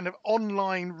kind of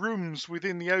online rooms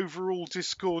within the overall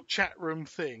Discord chat room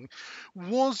thing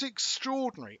was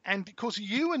extraordinary. And because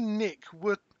you and Nick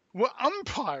were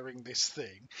umpiring this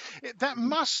thing, that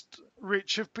must,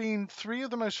 Rich, have been 3 of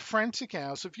the most frantic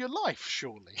hours of your life,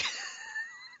 surely.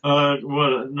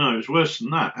 Well, no, it's worse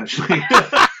than that, actually.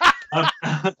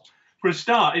 For a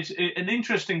start, an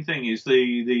interesting thing is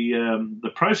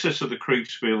the process of the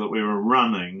Kriegspiel that we were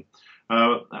running.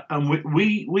 And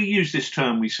we use this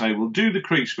term. We say we'll do the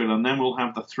Kriegspiel, and then we'll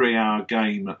have the 3-hour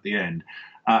game at the end.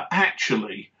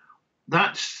 Actually,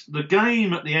 that's the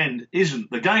game at the end.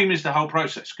 Isn't the game is the whole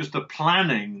process, because the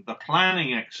planning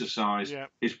exercise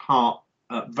is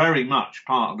very much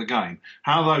part of the game.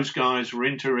 How those guys were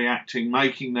interreacting,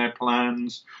 making their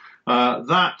plans.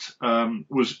 That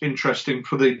was interesting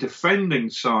for the defending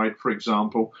side. For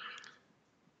example,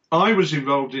 I was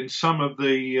involved in some of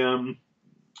the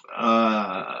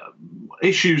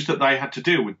issues that they had to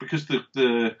deal with, because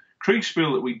the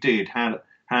Kriegspiel that we did had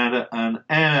an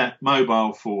air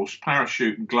mobile force,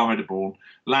 parachute and glider-borne,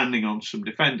 landing on some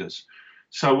defenders.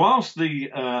 So whilst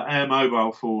the air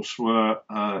mobile force were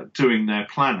doing their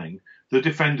planning, the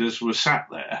defenders were sat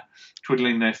there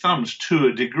twiddling their thumbs to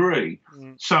a degree.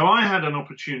 So I had an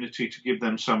opportunity to give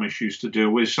them some issues to deal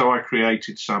with. So I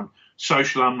created some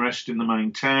social unrest in the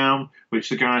main town, which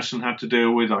the garrison had to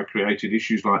deal with. I created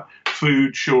issues like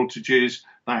food shortages.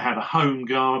 They had a home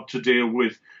guard to deal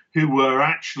with, who were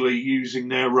actually using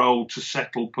their role to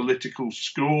settle political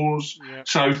scores. Yep.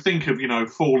 So think of,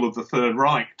 fall of the Third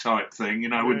Reich type thing,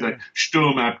 with the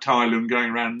Sturmabteilung going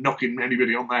around knocking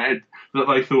anybody on the head that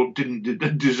they thought didn't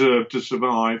deserve to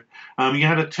survive. You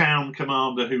had a town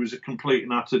commander who was a complete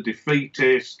and utter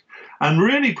defeatist. And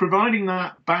really providing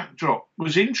that backdrop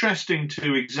was interesting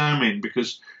to examine,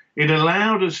 because it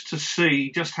allowed us to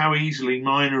see just how easily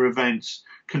minor events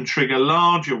can trigger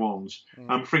larger ones.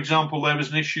 For example, there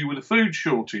was an issue with a food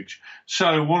shortage.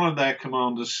 So one of their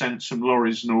commanders sent some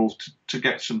lorries north to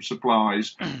get some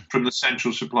supplies from the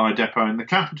central supply depot in the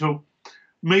capital.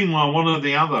 Meanwhile, one of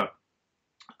the other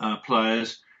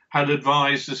players had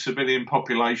advised the civilian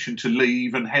population to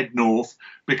leave and head north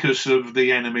because of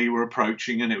the enemy were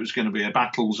approaching and it was going to be a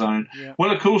battle zone. Yeah.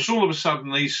 Well, of course, all of a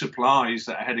sudden, these supplies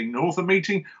that are heading north are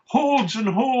meeting hordes and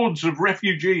hordes of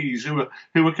refugees who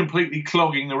are completely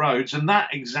clogging the roads, and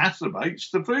that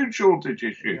exacerbates the food shortage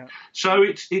issue. Yeah. So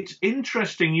it's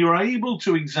interesting. You're able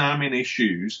to examine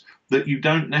issues that you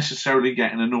don't necessarily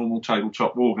get in a normal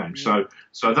tabletop wargame. Yeah.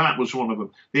 So that was one of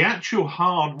them. The actual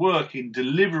hard work in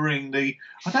delivering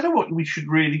I don't know what we should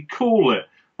really call it.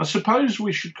 I suppose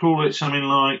we should call it something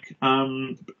like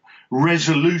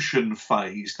resolution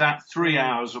phase, that 3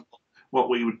 hours of what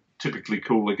we would typically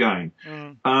call a game.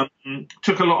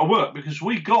 Took a lot of work, because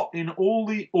we got in all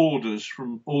the orders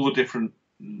from all the different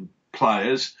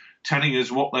players telling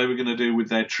us what they were going to do with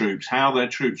their troops, how their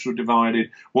troops were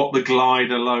divided, what the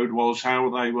glider load was,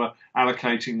 how they were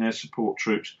allocating their support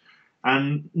troops.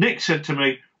 And Nick said to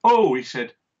me, Oh, he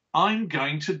said, I'm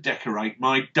going to decorate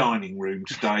my dining room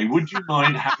today. Would you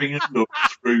mind having a look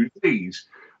through these?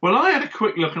 Well, I had a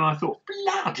quick look and I thought,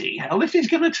 bloody hell, this is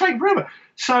going to take forever.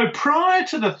 So prior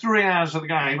to the 3 hours of the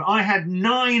game, I had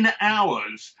 9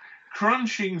 hours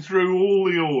crunching through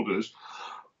all the orders,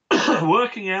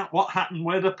 working out what happened,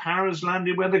 where the paras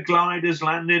landed, where the gliders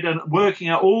landed, and working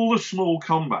out all the small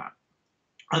combat,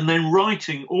 and then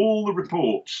writing all the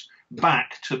reports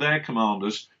back to their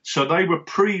commanders so they were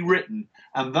pre-written,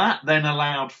 and that then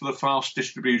allowed for the fast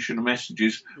distribution of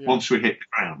messages once we hit the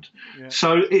ground.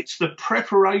 So it's the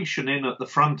preparation in at the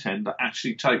front end that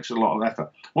actually takes a lot of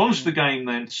effort. Once the game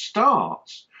then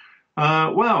starts,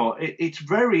 it's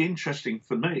very interesting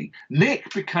for me.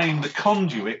 Nick became the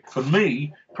conduit for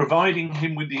me, providing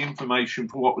him with the information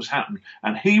for what was happening.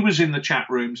 And he was in the chat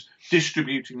rooms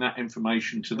distributing that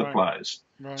information to the players.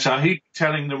 Right. So he's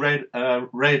telling the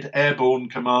Red Airborne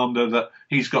commander that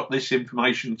he's got this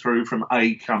information through from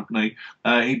A company.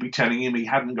 He'd be telling him he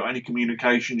hadn't got any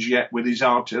communications yet with his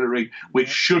artillery, which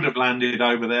should have landed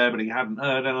over there, but he hadn't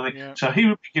heard anything. So he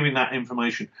would be giving that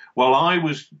information while I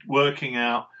was working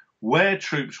out where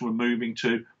troops were moving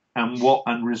to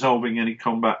and resolving any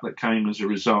combat that came as a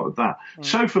result of that.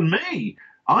 So for me,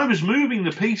 I was moving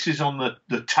the pieces on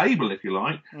the table, if you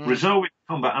like, resolving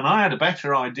combat, and I had a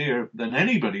better idea than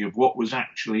anybody of what was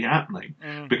actually happening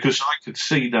because I could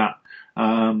see that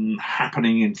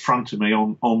happening in front of me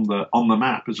on the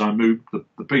map as I moved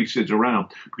the pieces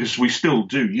around, because we still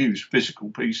do use physical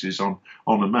pieces on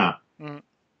a map.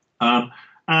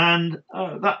 And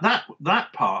that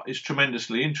part is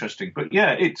tremendously interesting. But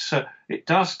yeah, it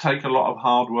does take a lot of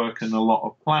hard work and a lot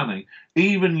of planning,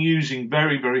 even using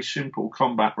very, very simple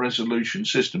combat resolution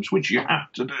systems, which you have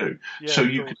to do. So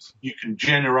you can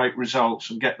generate results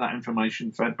and get that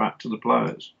information fed back to the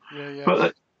players.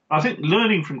 But I think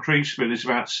learning from Kriegspiel is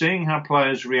about seeing how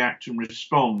players react and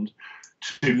respond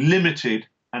to limited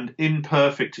and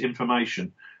imperfect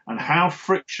information, and how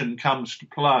friction comes to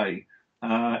play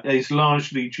is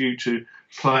largely due to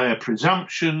player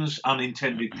presumptions,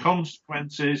 unintended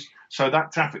consequences. So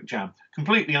that traffic jam,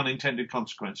 completely unintended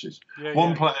consequences.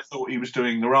 One player thought he was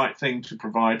doing the right thing to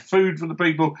provide food for the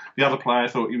people. The other player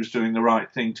thought he was doing the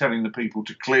right thing, telling the people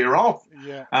to clear off.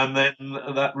 And then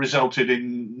that resulted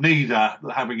in neither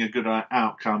having a good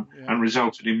outcome and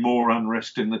resulted in more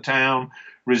unrest in the town,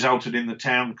 resulted in the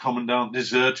town commandant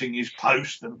deserting his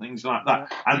post and things like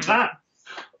that. And that,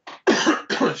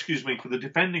 excuse me, for the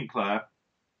defending player,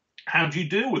 how do you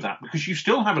deal with that? Because you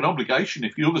still have an obligation.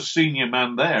 If you're the senior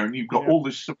man there and you've got all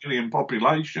this civilian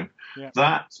population,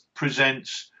 that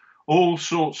presents all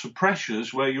sorts of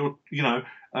pressures where you're,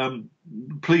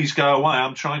 please go away,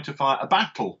 I'm trying to fight a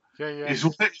battle. Is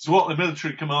what the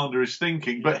military commander is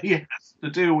thinking, but he has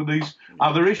to deal with these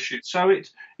other issues. So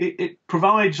it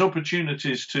provides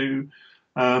opportunities to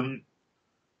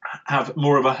have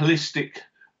more of a holistic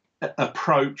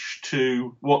approach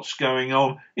to what's going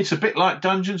on. It's a bit like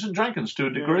Dungeons and Dragons to a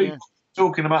degree.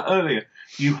 Talking about earlier,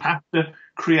 you have to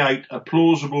create a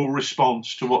plausible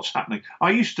response to what's happening. I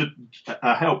used to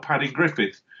help Paddy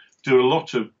Griffith do a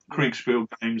lot of Kriegspiel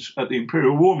games at the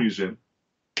Imperial War Museum,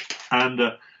 and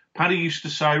Paddy used to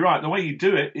say, right, the way you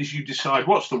do it is you decide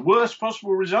what's the worst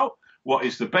possible result, what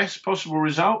is the best possible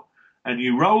result, and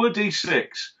you roll a d6.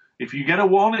 If you get a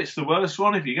 1, it's the worst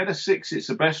one. If you get a 6, it's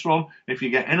the best one. If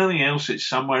you get anything else, it's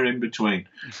somewhere in between.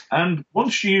 And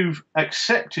once you've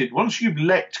accepted, once you've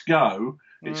let go,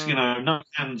 it's, no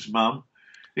hands, mum.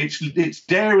 It's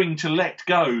daring to let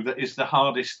go that is the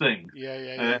hardest thing.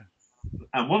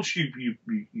 And once you've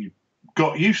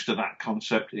got used to that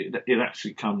concept, it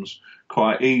actually comes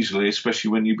quite easily,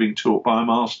 especially when you've been taught by a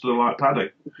master like Paddy.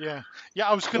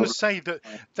 I was going to say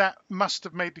that must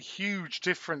have made a huge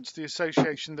difference, the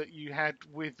association that you had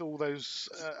with all those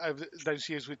over those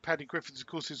years with Paddy Griffiths. Of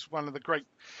course, is one of the great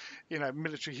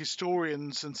military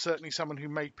historians, and certainly someone who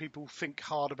made people think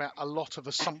hard about a lot of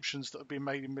assumptions that have been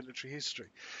made in military history,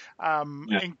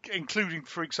 including,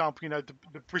 for example,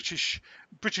 the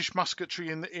British musketry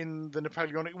in the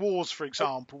Napoleonic Wars, for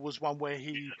example, was one where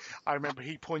I remember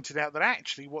he pointed out that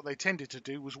actually what they tended to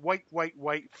do was wait,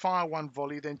 fire one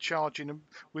volley, then charge in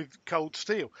with cold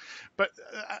steel. But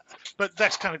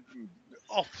that's kind of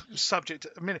off subject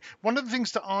a minute. One of the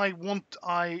things that I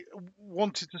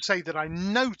wanted to say that I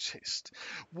noticed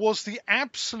was the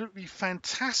absolutely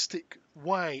fantastic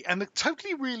way and the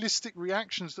totally realistic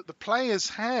reactions that the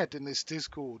players had in this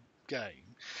Discord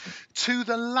game to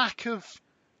the lack of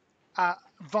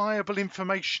viable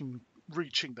information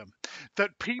reaching them,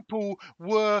 that people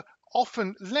were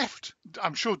often left,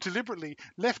 I'm sure deliberately,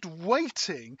 left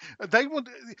waiting. They want,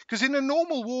 because in a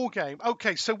normal war game,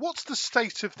 okay, so what's the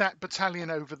state of that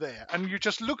battalion over there? And you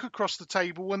just look across the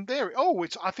table and there,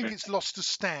 I think it's lost a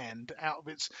stand out of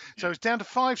its, so it's down to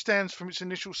 5 stands from its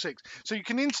initial 6. So you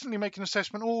can instantly make an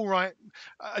assessment, all right,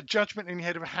 a judgment in your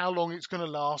head of how long it's going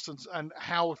to last and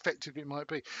how effective it might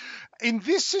be. In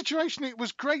this situation, it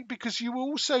was great because you were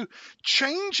also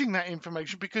changing that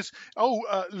information because,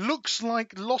 looks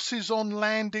like losses on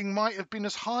landing might have been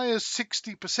as high as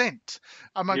 60%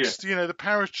 amongst, the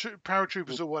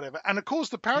paratroopers or whatever. And of course,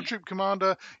 the paratroop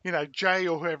commander, Jay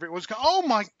or whoever it was, go, oh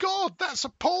my God, that's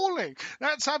appalling.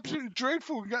 That's absolutely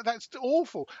dreadful. That's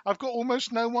awful. I've got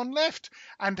almost no one left.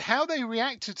 And how they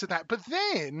reacted to that. But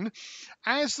then,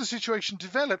 as the situation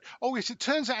developed, it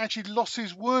turns out actually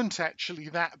losses weren't actually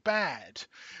that bad.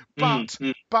 But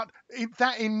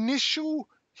that initial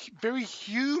very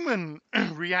human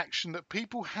reaction that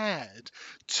people had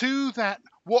to that,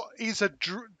 what is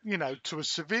to a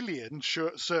civilian,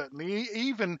 sure, certainly,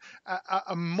 even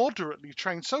a moderately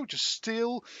trained soldier,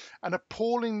 still an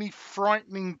appallingly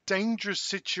frightening, dangerous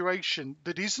situation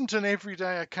that isn't an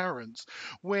everyday occurrence,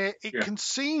 where it can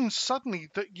seem suddenly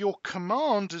that your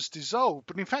command has dissolved,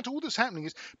 but in fact all that's happening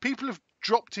is people have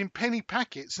dropped in penny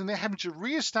packets and they're having to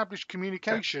re-establish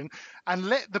communication and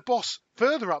let the boss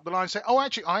further up the line say,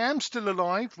 actually, I am still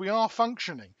alive, we are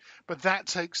functioning, but that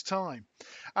takes time.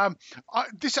 I'm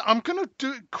going to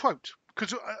do a quote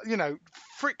because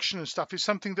friction and stuff is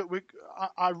something that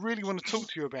I really want to talk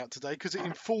to you about today because it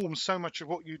informs so much of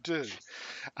what you do.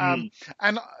 And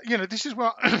this is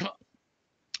where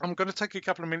I'm going to take a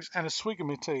couple of minutes and a swig of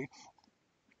my tea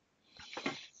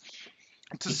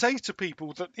to say to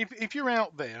people that if you're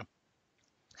out there,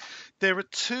 there are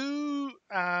 2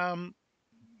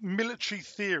 military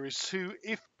theorists who,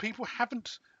 if people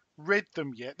haven't read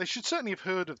them yet, they should certainly have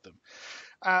heard of them.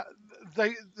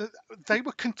 They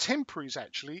were contemporaries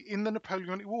actually in the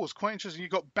Napoleonic Wars. Quite interesting.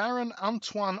 You've got Baron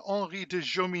Antoine Henri de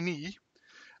Jomini,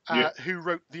 who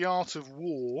wrote The Art of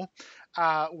War,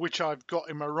 which I've got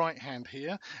in my right hand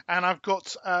here, and I've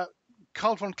got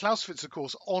Karl von Clausewitz, of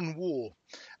course, on war,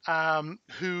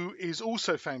 who is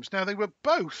also famous. Now, they were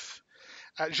both,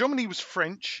 Jomini was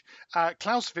French,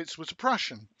 Clausewitz was a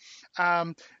Prussian.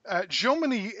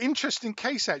 Jomini, interesting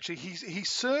case actually, he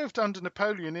served under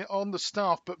Napoleon on the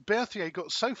staff, but Berthier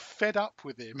got so fed up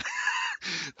with him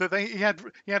that he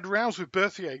had rows with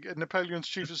Berthier, Napoleon's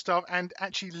chief of staff, and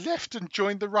actually left and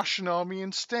joined the Russian army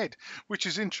instead, which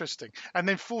is interesting, and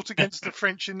then fought against the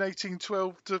French in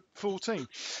 1812 to 14.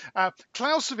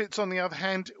 Clausewitz, on the other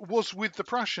hand, was with the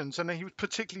Prussians, and he was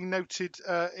particularly noted,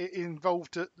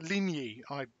 involved at Ligny,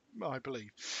 I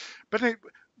believe. But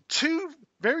 2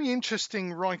 very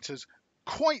interesting writers,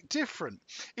 quite different.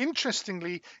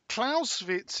 Interestingly,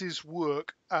 Clausewitz's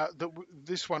work,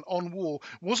 this one on war,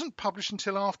 wasn't published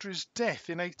until after his death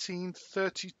in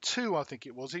 1832, I think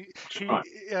it was.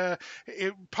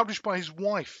 It published by his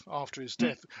wife after his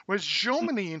death. Whereas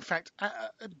Jomini, in fact,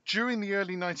 during the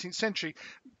early 19th century,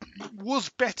 was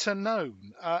better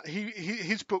known.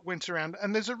 His book went around,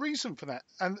 and there's a reason for that,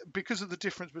 and because of the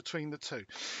difference between the 2.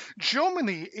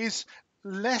 Jomini is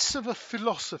less of a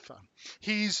philosopher.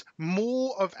 He's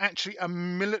more of actually a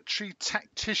military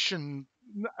tactician,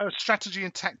 a strategy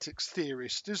and tactics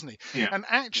theorist, isn't he? Yeah. And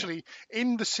actually,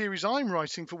 in the series I'm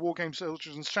writing for Wargames,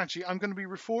 Soldiers and Strategy, I'm going to be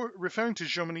referring to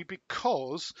Jomini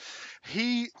because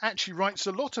he actually writes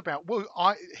a lot about,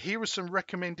 here are some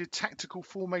recommended tactical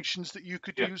formations that you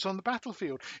could use on the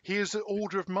battlefield. Here's the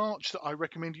order of march that I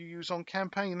recommend you use on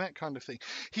campaign, that kind of thing.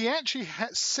 He actually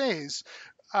says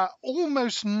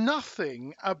almost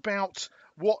nothing about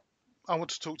what I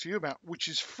want to talk to you about, which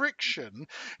is friction.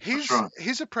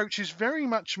 His approach is very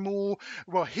much more,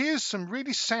 here's some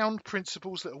really sound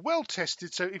principles that are well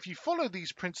tested, so if you follow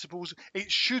these principles, it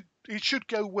should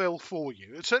go well for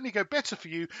you. It'll certainly go better for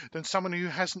you than someone who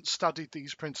hasn't studied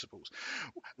these principles,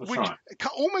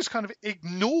 almost kind of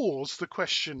ignores the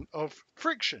question of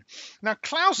friction. Now,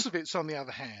 Clausewitz, on the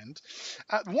other hand,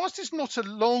 whilst it's not a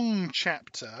long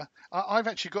chapter, I've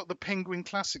actually got the Penguin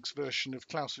Classics version of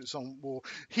Clausewitz on war.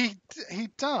 He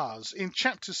does. In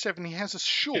chapter 7, he has a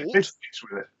short... Get biscuits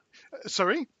with it.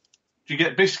 Sorry? Do you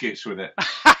get biscuits with it?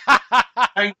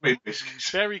 Penguin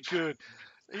biscuits. Very good.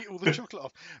 Eat all the chocolate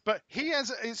off. But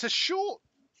it's a short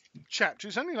chapter.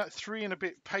 It's only like 3 and a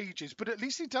bit pages, but at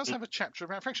least he does have a chapter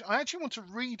about friction. I actually want to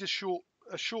read a short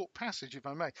a short passage, if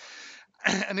I may.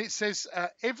 And it says,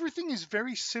 everything is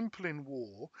very simple in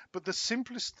war, but the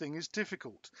simplest thing is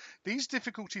difficult. These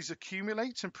difficulties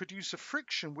accumulate and produce a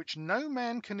friction which no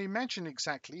man can imagine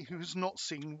exactly who has not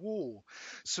seen war.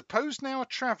 Suppose now a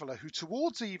traveller who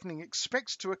towards evening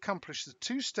expects to accomplish the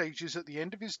 2 stages at the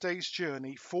end of his day's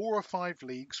journey, 4 or 5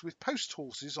 leagues, with post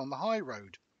horses on the high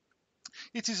road.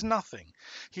 It is nothing.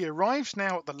 He arrives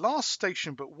now at the last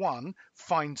station but one,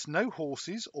 finds no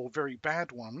horses, or very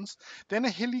bad ones, then a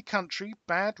hilly country,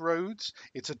 bad roads,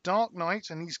 it's a dark night,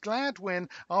 and he's glad when,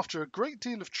 after a great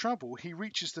deal of trouble, he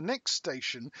reaches the next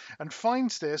station and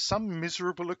finds there some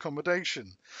miserable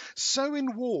accommodation. So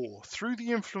in war, through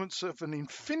the influence of an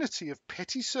infinity of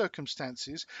petty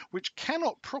circumstances, which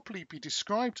cannot properly be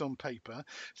described on paper,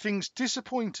 things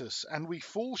disappoint us, and we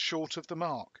fall short of the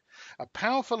mark. A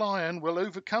powerful iron will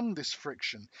overcome this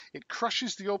friction. It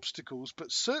crushes the obstacles, but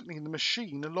certainly the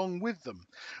machine along with them.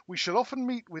 We shall often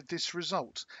meet with this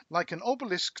result. Like an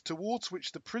obelisk towards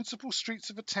which the principal streets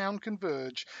of a town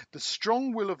converge, the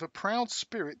strong will of a proud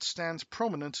spirit stands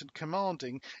prominent and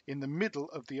commanding in the middle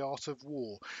of the art of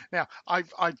war. Now,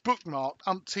 I've bookmarked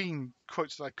umpteen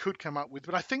quotes that I could come up with,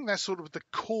 but I think that's sort of the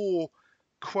core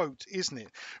quote, isn't it?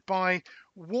 By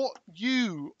what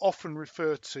you often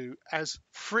refer to as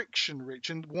friction,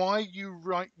 Rich, and why you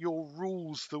write your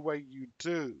rules the way you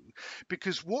do.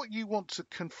 Because what you want to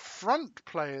confront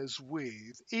players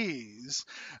with is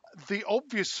the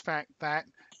obvious fact that,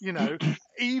 you know,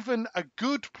 even a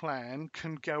good plan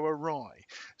can go awry.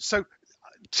 So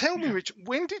tell me, Rich,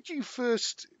 when did you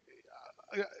first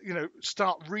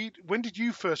when did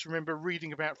you first remember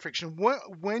reading about friction?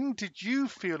 When did you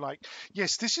feel like,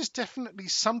 yes, this is definitely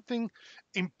something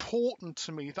important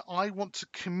to me that I want to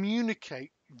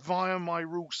communicate via my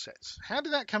rule sets? How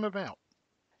did that come about?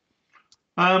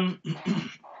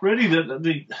 Really,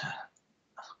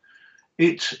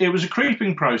 it was a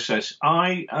creeping process.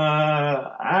 When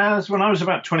I was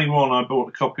about 21, I bought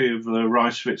a copy of the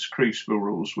Reiswitz Kriegsspiel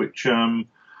rules, which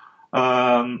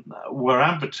were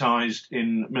advertised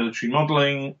in military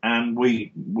modelling, and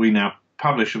we now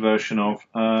publish a version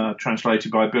of, translated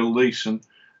by Bill Leeson.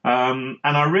 And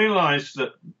I realised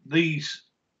that this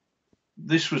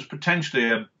was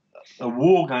potentially a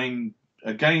war game,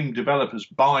 a game developer's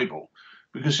Bible,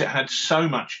 because it had so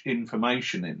much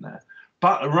information in there.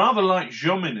 But rather like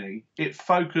Jomini, it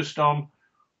focused on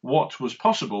what was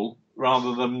possible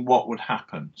rather than what would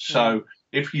happen. So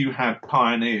if you had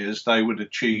pioneers, they would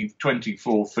achieve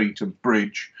 24 feet of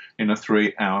bridge in a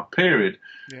 3-hour period.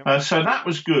 Yep. So that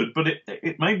was good, but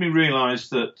it made me realise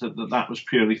that was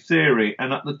purely theory.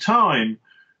 And at the time,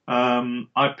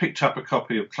 I picked up a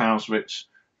copy of Clausewitz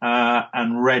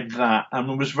and read that,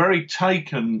 and was very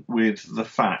taken with the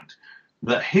fact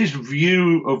that his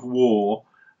view of war.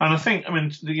 And I think,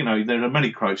 there are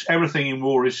many quotes. Everything in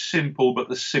war is simple, but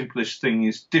the simplest thing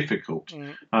is difficult.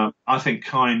 I think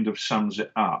kind of sums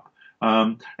it up.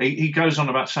 He goes on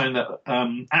about saying that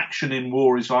action in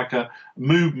war is like a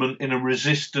movement in a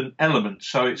resistant element.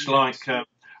 So it's like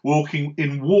walking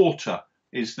in water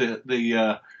is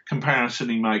the comparison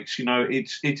he makes.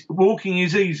 It's walking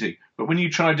is easy, but when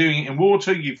you try doing it in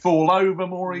water, you fall over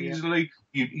more easily.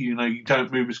 You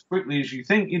don't move as quickly as you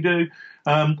think you do.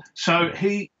 So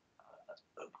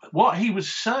what he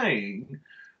was saying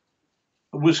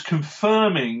was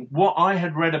confirming what I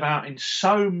had read about in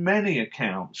so many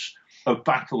accounts of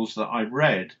battles that I'd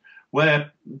read,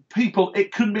 where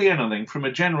it could be anything from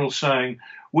a general saying,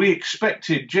 we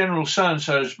expected General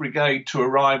so-and-so's brigade to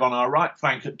arrive on our right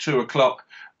flank at 2 o'clock,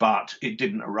 but it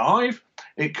didn't arrive.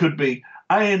 It could be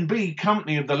A and B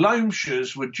company of the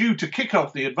Loamshires were due to kick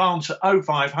off the advance at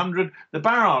 0500. The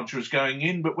barrage was going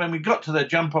in, but when we got to the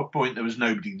jump-off point, there was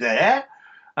nobody there.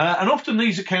 And often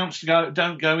these accounts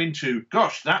don't go into,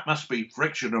 gosh, that must be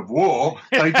friction of war.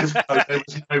 They just go, there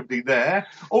was nobody there.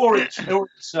 Or it's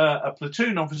a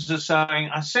platoon officer saying,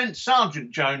 I sent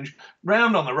Sergeant Jones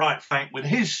round on the right flank with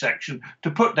his section to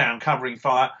put down covering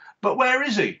fire. But where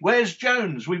is he? Where's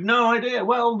Jones? We've no idea.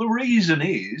 Well, the reason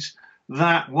is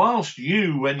that whilst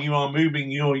you, when you are moving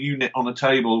your unit on a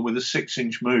table with a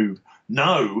 6-inch move,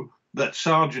 know that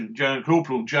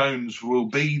Corporal Jones will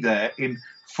be there in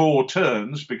 4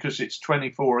 turns because it's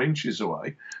 24 inches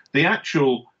away, the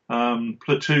actual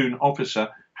platoon officer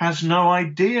has no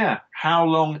idea how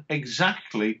long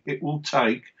exactly it will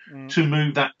take to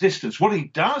move that distance. What he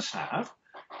does have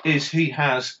is he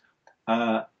has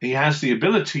the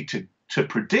ability to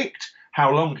predict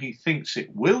how long he thinks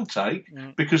it will take,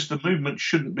 because the movement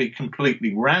shouldn't be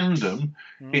completely random.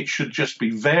 It should just be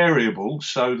variable,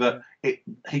 so that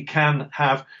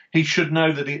he should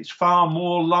know that it's far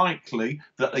more likely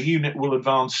that a unit will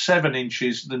advance 7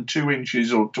 inches than 2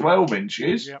 inches or 12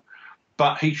 inches.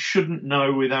 But he shouldn't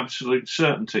know with absolute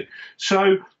certainty.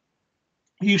 So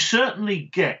you certainly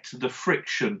get the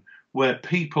friction where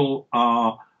people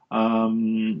are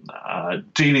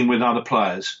dealing with other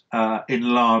players in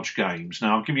large games.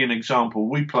 Now, I'll give you an example.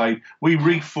 We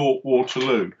refought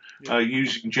Waterloo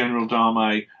using General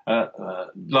D'Armée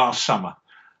last summer.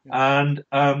 And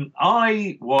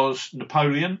I was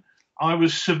Napoleon. I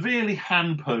was severely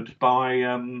hampered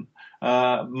by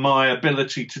my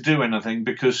ability to do anything,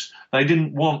 because they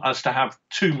didn't want us to have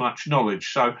too much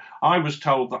knowledge. So I was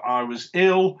told that I was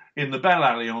ill in the Belle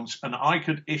Alliance and I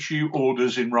could issue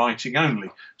orders in writing only.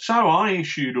 So I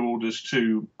issued orders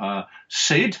to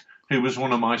Sid, who was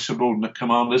one of my subordinate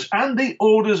commanders, and the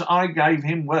orders I gave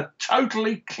him were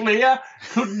totally clear,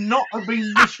 could not have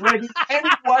been misread in any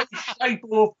way, shape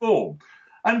or form.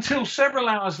 Until several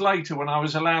hours later, when I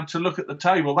was allowed to look at the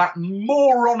table, that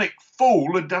moronic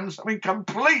fool had done something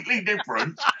completely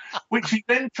different, which he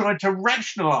then tried to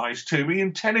rationalise to me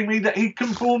in telling me that he'd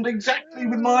conformed exactly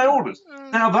with my orders.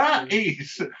 Now, that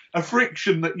is a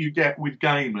friction that you get with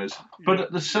gamers. But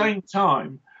at the same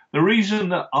time, the reason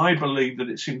that I believe that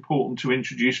it's important to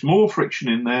introduce more friction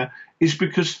in there is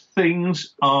because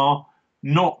things are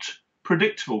not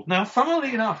predictable. Now,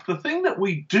 funnily enough, the thing that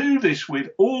we do this with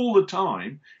all the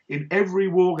time in every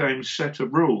wargame set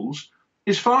of rules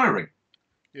is firing.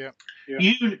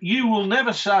 You will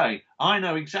never say, I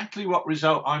know exactly what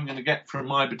result I'm going to get from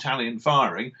my battalion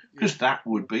firing, because that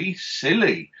would be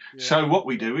silly. So what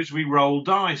we do is we roll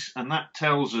dice, and that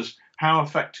tells us how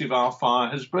effective our fire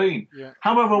has been.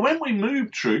 However, when we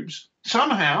move troops,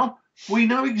 somehow we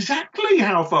know exactly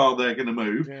how far they're going to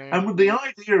move. And with the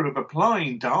idea of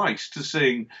applying dice to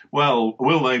seeing, well,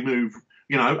 will they move,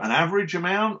 an average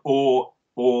amount, or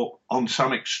on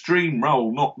some extreme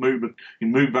roll, not move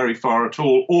very far at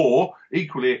all, or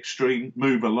equally extreme,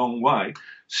 move a long way,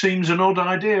 seems an odd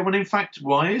idea, when in fact,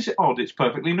 why is it odd? It's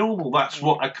perfectly normal. That's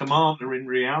what a commander in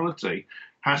reality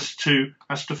has to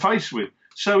face with.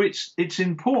 So it's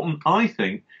important, I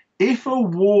think, if a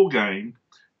war game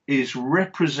is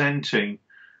representing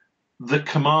the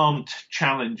command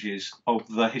challenges of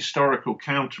the historical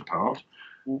counterpart,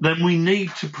 then we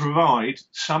need to provide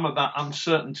some of that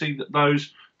uncertainty that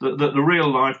the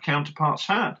real life counterparts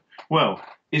had. Well,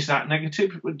 is that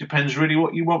negative? It depends really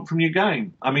what you want from your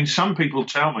game. I mean, some people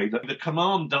tell me that the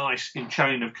command dice in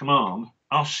Chain of Command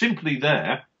are simply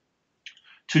there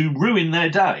to ruin their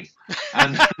day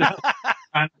and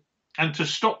and to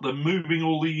stop them moving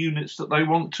all the units that they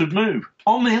want to move.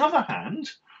 On the other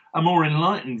hand, a more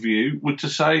enlightened view would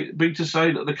be to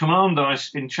say that the command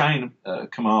dice in Chain of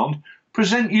Command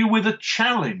present you with a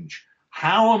challenge.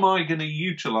 How am I going to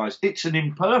utilize? It's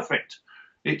imperfect.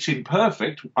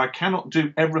 I cannot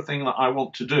do everything that I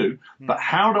want to do, but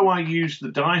how do I use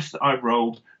the dice that I've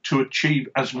rolled to achieve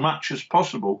as much as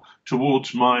possible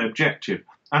towards my objective?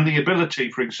 And the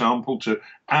ability, for example, to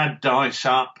add dice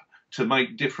up to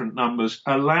make different numbers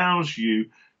allows you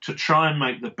to try and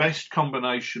make the best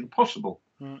combination possible.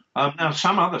 Now,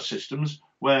 some other systems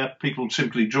where people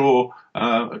simply draw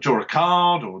a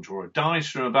card or draw a dice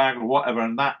from a bag or whatever,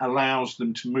 and that allows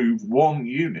them to move one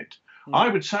unit, I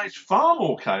would say it's far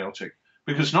more chaotic,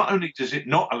 because not only does it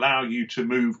not allow you to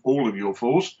move all of your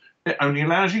force, it only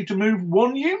allows you to move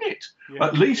one unit.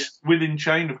 At least within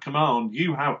Chain of Command,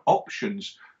 you have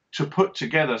options to put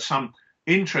together some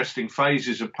interesting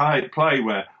phases of play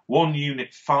where one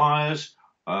unit fires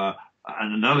and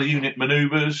another unit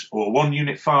maneuvers, or one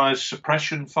unit fires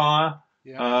suppression fire,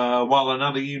 while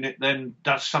another unit then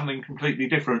does something completely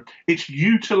different. It's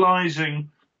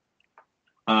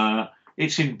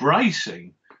it's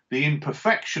embracing the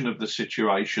imperfection of the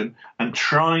situation and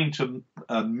trying to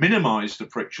minimize the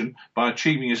friction by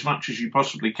achieving as much as you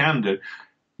possibly can do.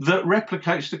 That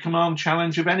replicates the command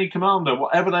challenge of any commander,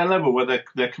 whatever their level, whether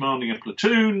they're commanding a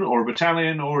platoon or a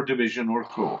battalion or a division or a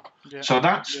corps. So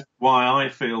that's why I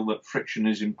feel that friction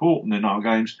is important in our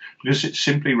games, because it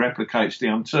simply replicates the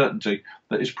uncertainty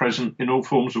that is present in all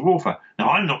forms of warfare. Now,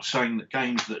 I'm not saying that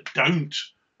games that don't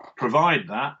provide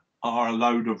that are a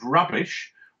load of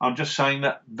rubbish. I'm just saying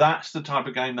that that's the type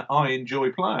of game that I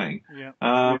enjoy playing.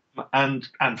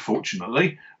 And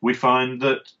fortunately, we find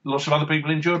that lots of other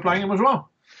people enjoy playing them as well.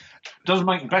 It doesn't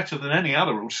make them better than any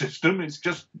other rule system. It's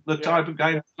just the type of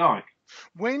game I like.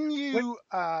 When you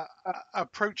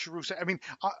approach a rule set, I mean,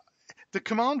 the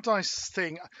command dice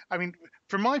thing, I mean,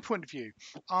 from my point of view,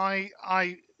 I,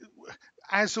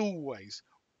 as always,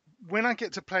 when I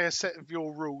get to play a set of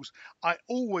your rules, I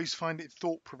always find it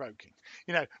thought-provoking.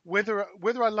 You know, whether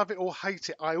I love it or hate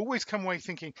it, I always come away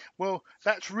thinking, well,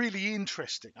 that's really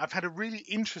interesting. I've had a really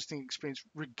interesting experience,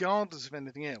 regardless of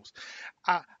anything else.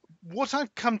 What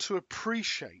I've come to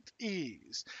appreciate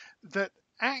is that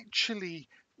actually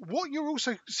what you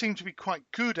also seem to be quite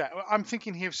good at, I'm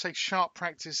thinking here of, say, Sharpe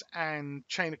practice and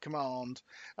chain of command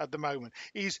at the moment,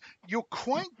 is you're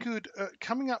quite good at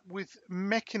coming up with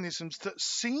mechanisms that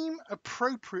seem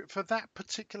appropriate for that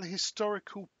particular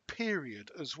historical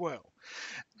period as well,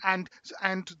 and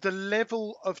the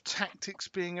level of tactics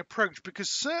being approached. Because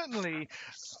certainly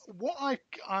what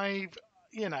I've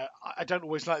you know, I don't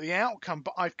always like the outcome,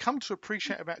 but I've come to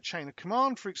appreciate about chain of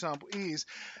command, for example, is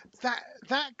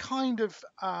that kind of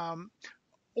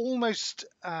almost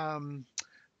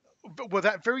well,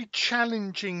 that very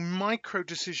challenging micro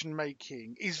decision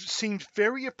making seems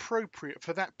very appropriate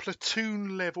for that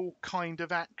platoon level kind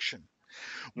of action,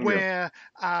 where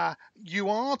you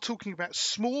are talking about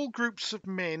small groups of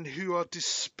men who are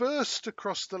dispersed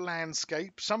across the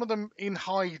landscape, some of them in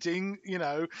hiding, you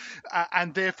know,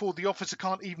 and therefore the officer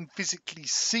can't even physically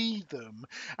see them.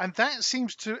 And that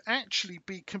seems to actually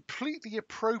be completely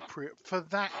appropriate for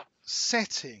that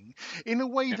setting in a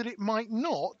way that it might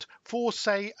not for,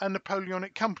 say, a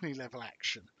Napoleonic company level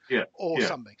action. Or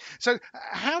something. So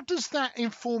how does that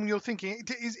inform your thinking?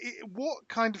 What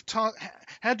kind of task?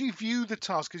 How do you view the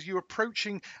task as you're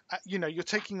approaching? You know, you're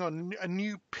taking on a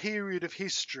new period of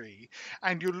history,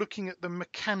 and you're looking at the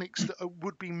mechanics that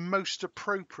would be most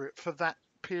appropriate for that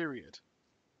period.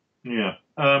 Yeah.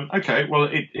 Okay. Well,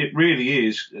 it really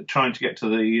is trying to get to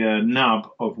the nub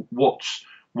of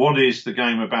what is the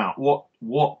game about?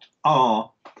 What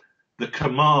are the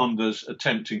commanders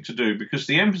attempting to do? Because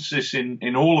the emphasis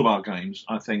in all of our games,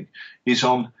 I think, is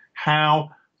on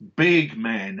how big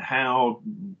men, how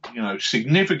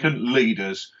significant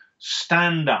leaders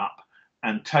stand up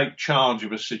and take charge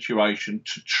of a situation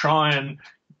to try and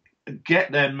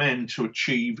get their men to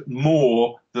achieve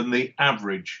more than the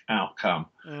average outcome.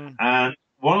 And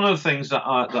one of the things that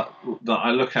I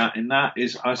look at in that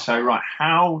is I say, right,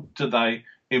 how do they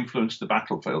influence the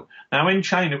battlefield? Now, in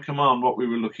chain of command, what we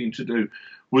were looking to do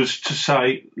was to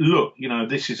say, look,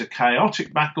 this is a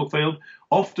chaotic battlefield,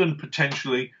 often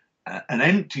potentially an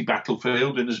empty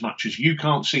battlefield, in as much as you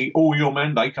can't see all your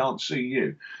men, they can't see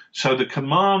you. So the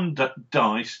command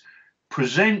dice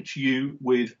present you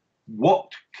with how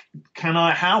can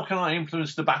I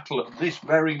influence the battle at this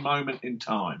very moment in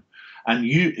time? And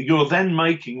you're then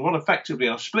making what effectively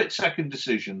are split-second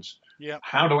decisions. Yeah.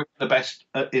 How do I get the best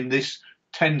in this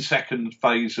 10-second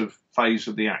phase of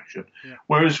the action? Yeah.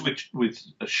 Whereas with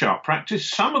a Sharpe practice,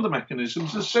 some of the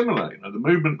mechanisms are similar. The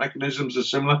movement mechanisms are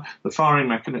similar. The firing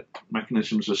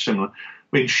mechanisms are similar.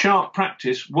 In Sharpe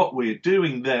practice, what we're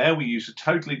doing there, we use a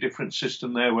totally different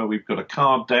system there, where we've got a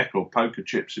card deck or poker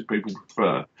chips, if people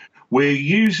prefer. We're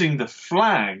using the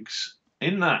flags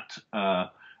in that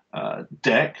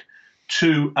deck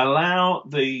to allow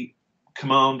the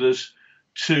commanders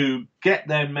to get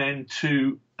their men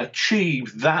to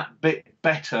achieve that bit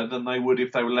better than they would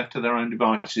if they were left to their own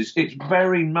devices. It's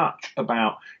very much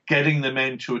about getting the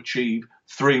men to achieve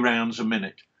 3 rounds a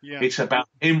minute. Yeah. It's about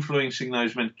influencing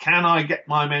those men. Can I get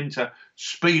my men to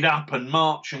speed up and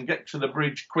march and get to the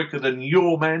bridge quicker than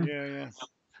your men? Yeah.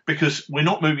 Because we're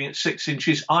not moving at 6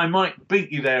 inches. I might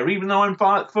beat you there, even though I'm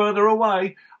further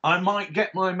away. I might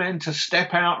get my men to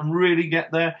step out and really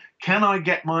get there. Can I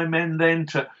get my men then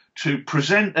to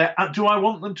present do I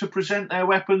want them to present their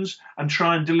weapons and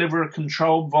try and deliver a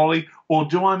controlled volley? Or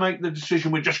do I make the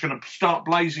decision we're just going to start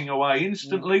blazing away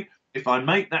instantly? Yeah. If I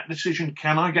make that decision,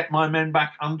 can I get my men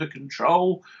back under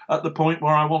control at the point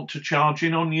where I want to charge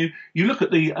in on you? You look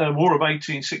at the War of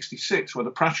 1866, where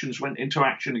the Prussians went into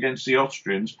action against the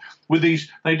Austrians with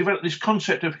they developed this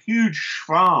concept of huge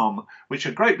Schwarm, which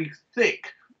are great big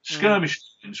thick skirmish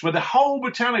lines, where the whole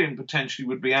battalion potentially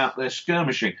would be out there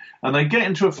skirmishing. And they get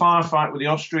into a firefight with the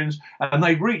Austrians, and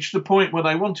they reach the point where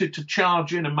they wanted to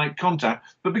charge in and make contact.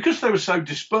 But because they were so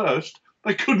dispersed,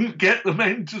 they couldn't get the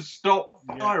men to stop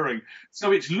firing. Yeah.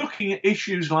 So it's looking at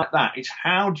issues like that. It's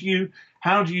how do you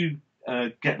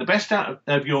get the best out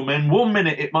of your men? 1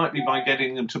 minute it might be by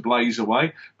getting them to blaze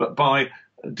away, but by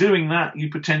doing that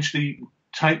you potentially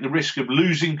take the risk of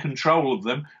losing control of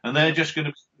them, and they're just going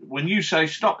to, when you say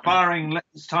stop firing,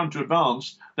 it's time to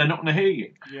advance, they're not going to hear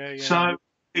you. Yeah. So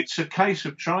it's a case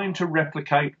of trying to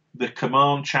replicate the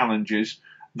command challenges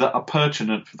that are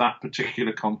pertinent for that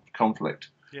particular conflict.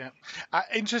 Yeah,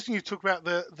 interesting. You talk about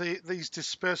these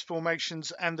dispersed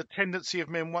formations and the tendency of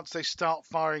men once they start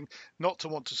firing not to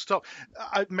want to stop.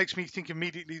 It makes me think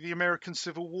immediately the American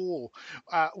Civil War,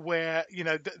 where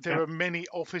there Yeah, are many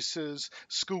officers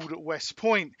schooled at West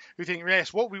Point who think,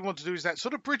 yes, what we want to do is that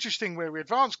sort of British thing where we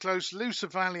advance close, lose a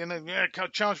valley, and then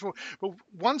charge forward. But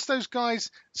once those guys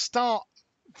start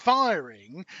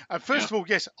firing, yeah, first of all,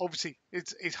 yes, obviously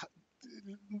it's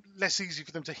less easy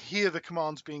for them to hear the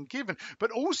commands being given,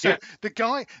 but also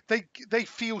yeah. they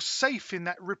feel safe in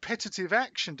that repetitive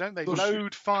action, don't they? Of course,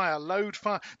 Load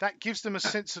fire, that gives them a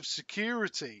sense of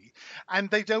security, and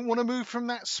they don't want to move from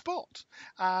that spot,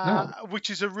 no. which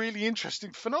is a really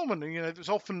interesting phenomenon. That's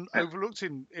often Yeah. overlooked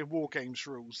in war games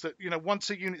rules, that once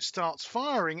a unit starts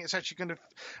firing, it's actually going to,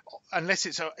 unless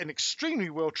it's an extremely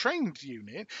well trained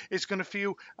unit, it's going to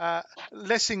feel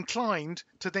less inclined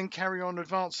to then carry on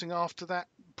advancing after that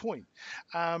point.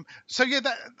 So yeah,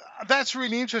 that's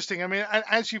really interesting. I mean,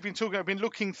 as you've been talking, I've been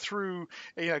looking through,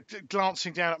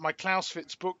 glancing down at my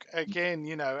Clausewitz book again,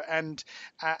 and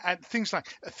things like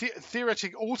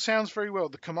theoretic all sounds very well.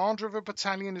 The commander of a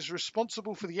battalion is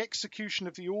responsible for the execution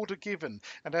of the order given,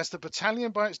 and as the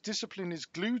battalion by its discipline is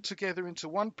glued together into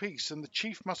one piece, and the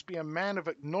chief must be a man of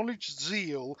acknowledged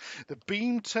zeal, the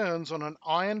beam turns on an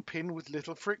iron pin with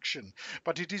little friction.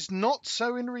 But it is not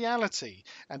so in reality,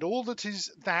 and all that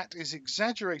is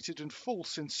exaggerated and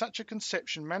false in such a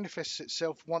conception manifests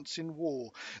itself once in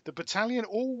war. The battalion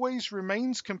always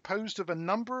remains composed of a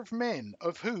number of men,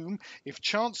 of whom, if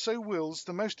chance so wills,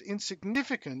 the most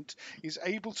insignificant is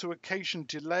able to occasion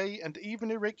delay and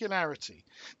even irregularity.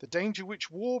 The danger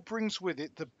which war brings with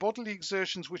it, the bodily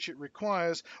exertions which it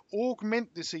requires,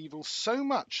 augment this evil so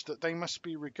much that they must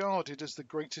be regarded as the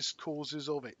greatest causes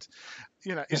of it.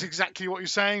 It's exactly what you're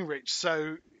saying, Rich.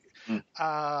 So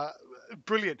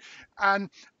brilliant. And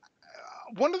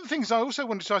one of the things I also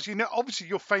wanted to ask you, obviously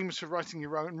you're famous for writing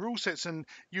your own rule sets, and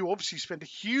you obviously spend a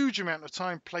huge amount of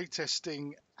time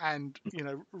playtesting and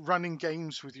running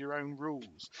games with your own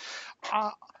rules.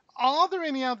 Are there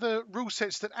any other rule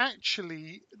sets that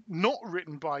actually not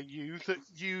written by you that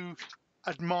you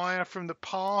admire from the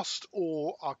past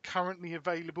or are currently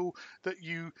available that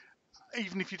you,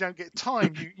 even if you don't get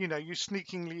time, you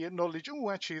sneakingly acknowledge, oh,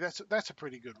 actually that's a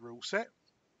pretty good rule set?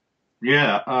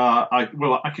 Yeah,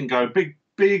 I can go big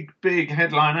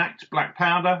headline act, Black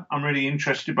Powder. I'm really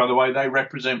interested by the way they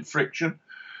represent friction.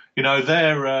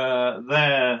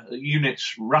 Their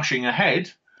units rushing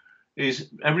ahead is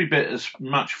every bit as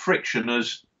much friction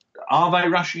as are they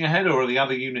rushing ahead or are the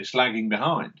other units lagging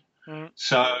behind?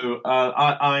 So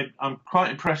I'm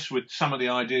quite impressed with some of the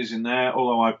ideas in there,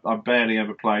 although I barely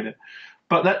ever played it.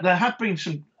 But there have been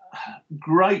some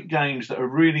great games that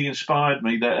have really inspired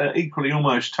me that are equally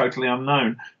almost totally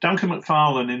unknown. Duncan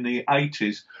McFarlane in the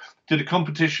 80s did a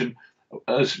competition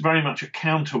as very much a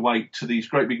counterweight to these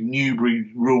great big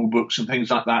Newbery rule books and things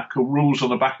like that called Rules on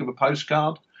the Back of a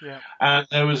Postcard. Yeah. And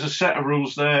there was a set of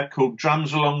rules there called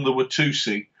Drums Along the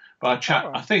Watusi by a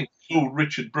chap, I think, called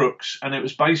Richard Brooks. And it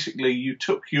was basically you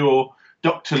took your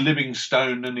Dr.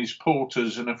 Livingstone and his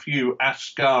porters and a few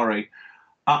Ascari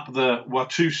up the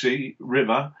Watusi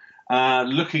River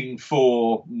looking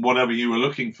for whatever you were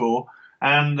looking for.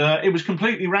 And it was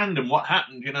completely random what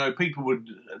happened. People would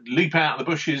leap out of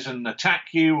the bushes and attack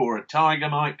you, or a tiger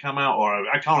might come out, or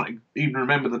I can't even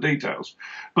remember the details.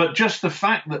 But just the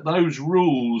fact that those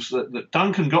rules, that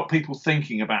Duncan got people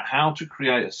thinking about how to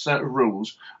create a set of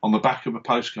rules on the back of a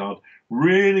postcard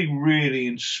really, really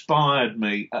inspired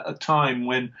me at a time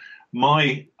when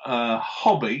my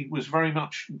hobby was very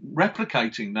much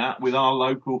replicating that with our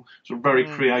local sort of very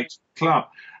creative club.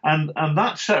 And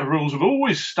that set of rules have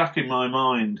always stuck in my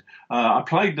mind. I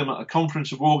played them at a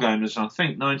conference of Wargamers, I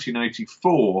think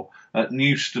 1984, at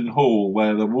Newston Hall,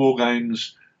 where the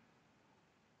Wargames,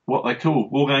 what they call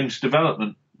Wargames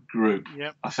Development Group,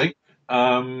 I think,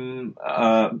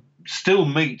 still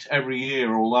meet every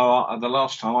year, although the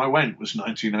last time I went was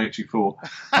 1984.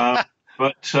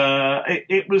 But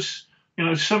it was,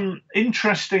 some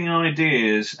interesting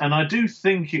ideas, and I do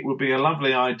think it would be a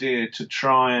lovely idea to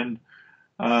try and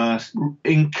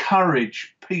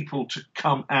encourage people to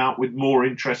come out with more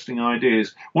interesting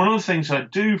ideas. One of the things I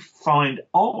do find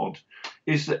odd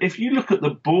is that if you look at the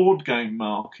board game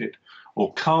market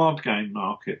or card game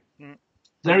market,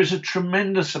 there is a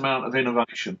tremendous amount of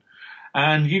innovation.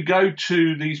 And you go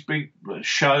to these big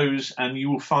shows and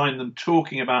you will find them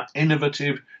talking about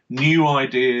innovative new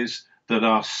ideas that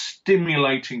are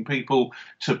stimulating people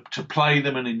to play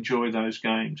them and enjoy those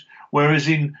games. Whereas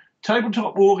in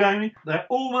tabletop wargaming, there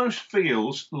almost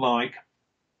feels like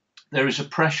there is a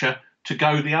pressure to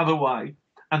go the other way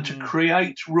and to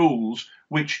create rules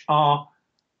which are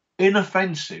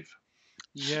inoffensive.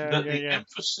 The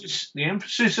emphasis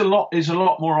is a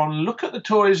lot more on look at the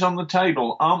toys on the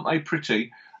table, aren't they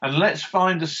pretty? And let's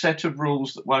find a set of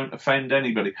rules that won't offend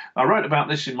anybody. I wrote about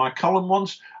this in my column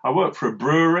once. I worked for a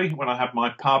brewery when I had my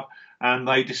pub, and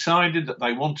they decided that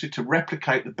they wanted to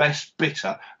replicate the best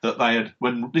bitter that they had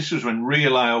this was when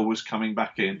real ale was coming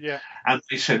back in. Yeah. And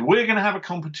they said, we're going to have a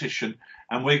competition,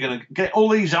 and we're going to get all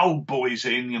these old boys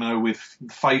in, with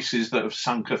faces that have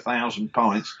sunk 1,000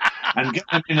 pints, and get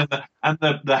them in. And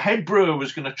the head brewer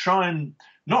was going to try and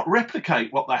not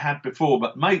replicate what they had before,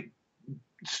 but make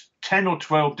 10 or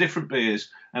 12 different beers.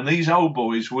 And these old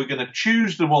boys were going to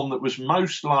choose the one that was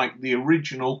most like the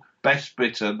original best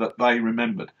bitter that they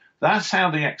remembered. That's how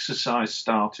the exercise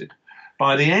started.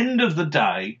 By the end of the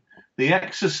day, the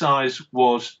exercise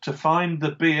was to find the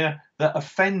beer that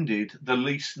offended the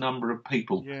least number of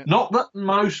people. Yeah. Not that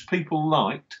most people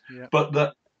liked, but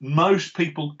that most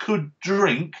people could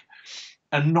drink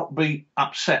and not be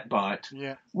upset by it.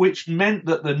 Yeah. Which meant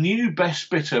that the new best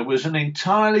bitter was an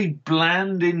entirely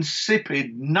bland,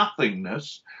 insipid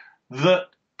nothingness that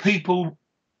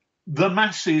the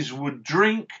masses would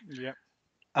drink. Yeah.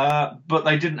 But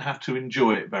they didn't have to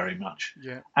enjoy it very much.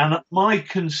 Yeah. And my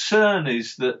concern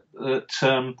is that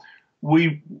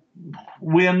we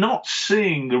are not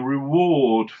seeing the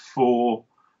reward for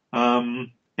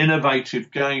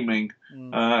innovative gaming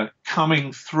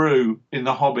coming through in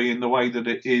the hobby in the way that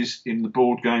it is in the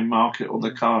board game market or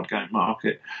the card game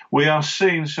market. We are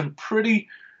seeing some pretty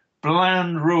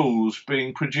bland rules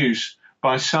being produced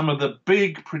by some of the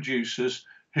big producers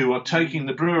who are taking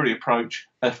the brewery approach,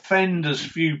 offend as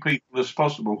few people as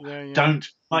possible, don't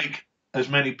make as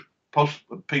many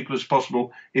people as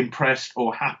possible impressed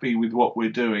or happy with what we're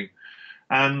doing.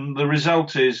 And the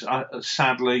result is,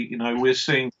 sadly, we're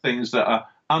seeing things that are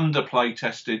under play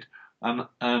tested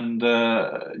and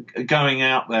going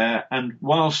out there. And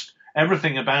whilst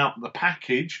everything about the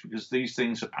package, because these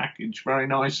things are packaged very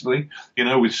nicely,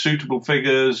 with suitable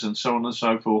figures and so on and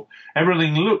so forth,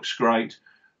 everything looks great.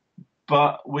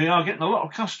 But we are getting a lot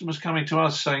of customers coming to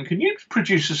us saying, "Can you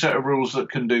produce a set of rules that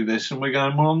can do this?" And we're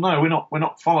going, "Well, no, we're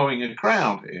not following a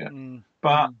crowd here."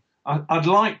 But I'd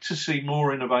like to see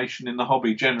more innovation in the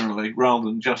hobby generally, rather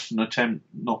than just an attempt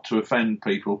not to offend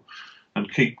people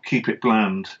and keep it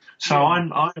bland. So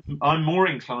I'm more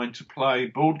inclined to play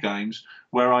board games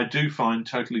where I do find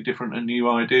totally different and new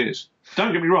ideas.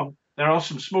 Don't get me wrong, there are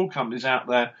some small companies out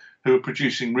there who are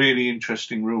producing really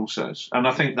interesting rule sets, and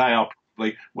I think they are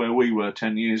where we were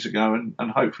 10 years ago,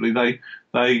 and hopefully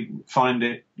they find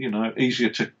it easier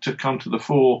to come to the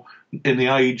fore in the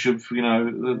age of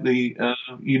the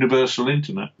universal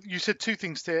internet. You said two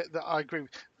things there that I agree with.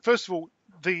 First of all,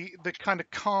 the kind of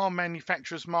car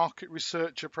manufacturer's market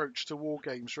research approach to war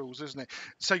games rules, isn't it?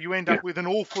 So you end up with an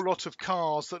awful lot of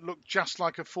cars that look just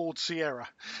like a Ford Sierra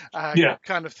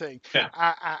kind of thing.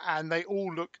 And they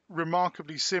all look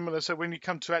remarkably similar. So when you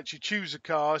come to actually choose a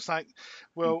car, it's like,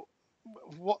 well,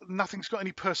 nothing's got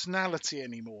any personality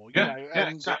anymore,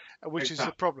 which is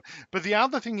the problem. But the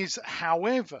other thing is,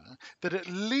 however, that at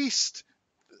least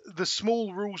the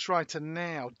small rules writer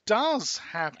now does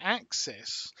have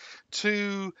access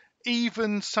to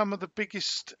even some of the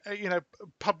biggest,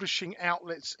 publishing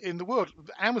outlets in the world,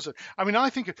 Amazon. I mean,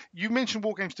 I think you mentioned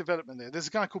War Games development there. There's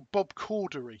a guy called Bob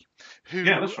Cordery who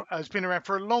has been around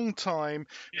for a long time,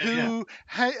 who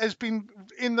has been,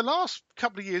 in the last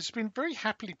couple of years, been very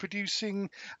happily producing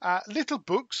little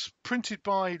books printed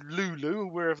by Lulu,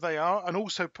 wherever they are, and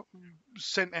also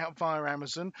sent out via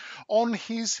Amazon on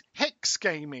his hex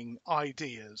gaming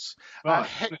ideas,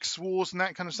 hex wars and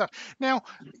that kind of stuff. Now,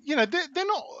 they're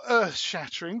not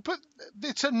earth-shattering, but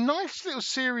it's a nice little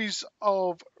series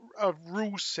of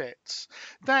rule sets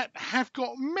that have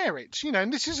got merit,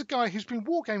 and this is a guy who's been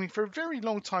wargaming for a very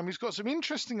long time. He's got some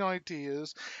interesting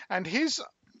ideas, and his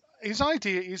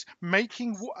idea is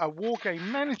making a war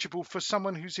game manageable for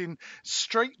someone who's in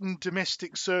straitened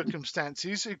domestic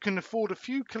circumstances, who can afford a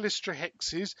few Callistra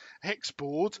hex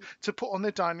boards to put on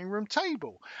their dining room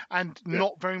table, and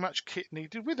not very much kit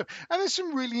needed with them. And there's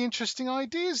some really interesting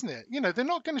ideas in there. They're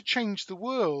not going to change the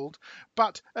world,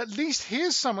 but at least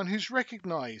here's someone who's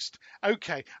recognized,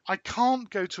 okay, I can't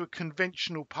go to a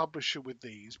conventional publisher with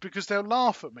these because they'll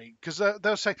laugh at me, because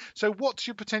they'll say, so what's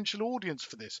your potential audience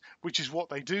for this? Which is what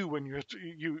they do when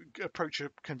you approach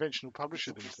a conventional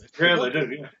publisher these days. Yeah, they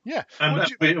do. Yeah. Yeah. And,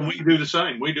 Well, we do the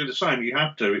same. We do the same. You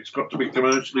have to. It's got to be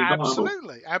commercially viable.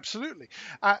 Absolutely.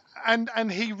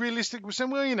 And he realistically was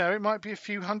saying, well, it might be a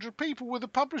few hundred people. Well, the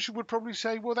publisher would probably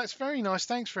say, well, that's very nice.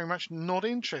 Thanks very much. Not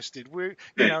interested. We're,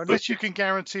 unless you can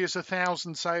guarantee us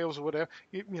 1,000 sales or whatever.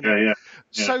 Yeah.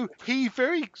 So he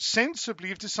very sensibly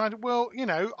have decided, well,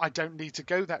 I don't need to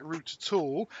go that route at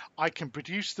all. I can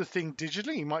produce the thing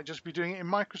digitally. He might just be doing it in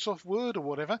Microsoft Word or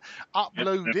whatever.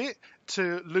 Upload it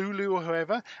to Lulu or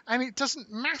whoever, and it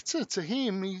doesn't matter to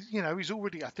him. He's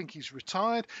already, I think he's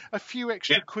retired. A few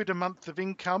extra quid a month of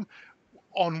income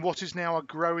on what is now a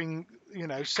growing,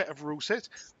 set of rule sets.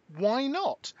 Why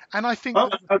not? And I think,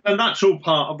 and that's all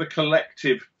part of the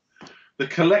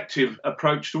collective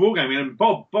approach to wargaming. And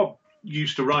Bob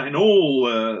used to write in all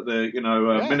the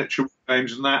miniature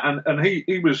games and that, and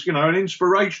he was an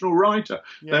inspirational writer.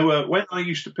 There were, when I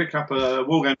used to pick up a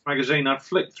Wargames magazine, I'd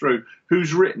flick through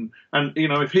who's written, and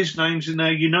if his name's in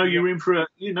there, you're in for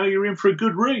a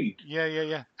good read.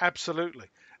 Yeah, absolutely.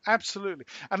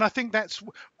 And I think that's,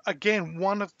 again,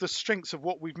 one of the strengths of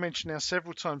what we've mentioned now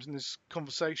several times in this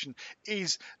conversation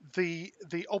is the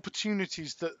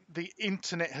opportunities that the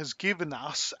internet has given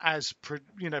us as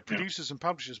producers and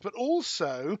publishers, but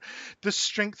also the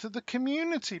strength of the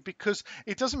community, because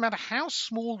it doesn't matter how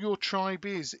small your tribe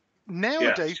is.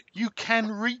 Nowadays, you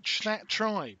can reach that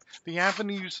tribe. The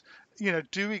avenues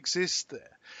do exist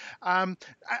there. And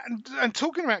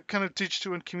talking about kind of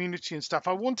digital and community and stuff,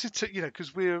 I wanted to,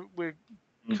 because we're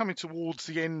coming towards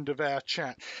the end of our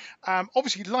chat.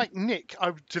 Obviously, like Nick,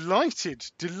 I'm delighted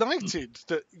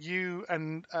that you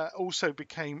and also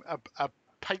became a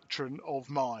patron of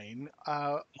mine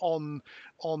on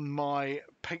my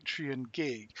Patreon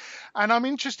gig, and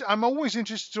I'm always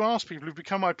interested to ask people who've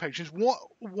become my patrons,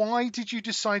 why did you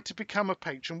decide to become a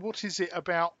patron? What is it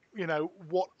about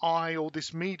what I or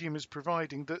this medium is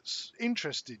providing that's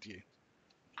interested you?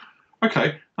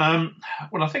 Okay.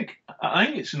 Well, I think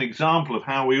it's an example of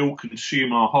how we all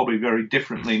consume our hobby very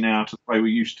differently now to the way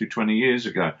we used to 20 years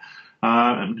ago.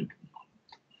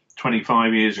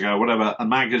 25 years ago, whatever, a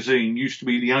magazine used to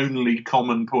be the only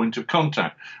common point of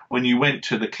contact. When you went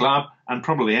to the club, and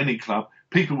probably any club,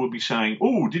 people would be saying,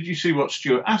 oh, did you see what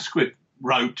Stuart Asquith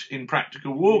wrote in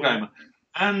Practical Wargamer?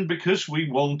 And because we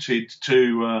wanted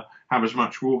to have as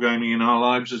much wargaming in our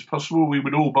lives as possible, we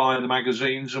would all buy the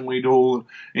magazines and we'd all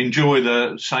enjoy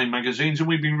the same magazines, and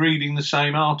we'd be reading the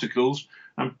same articles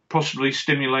and possibly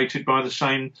stimulated by the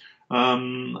same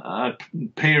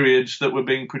periods that were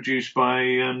being produced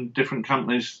by different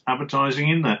companies advertising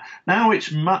in there. Now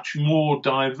it's much more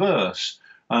diverse.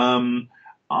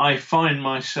 I find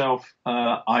myself,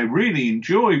 I really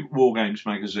enjoy Wargames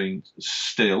magazines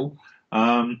still.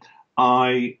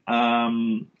 I,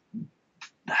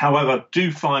 however,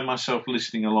 do find myself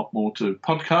listening a lot more to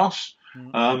podcasts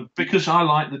because I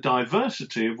like the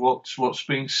diversity of what's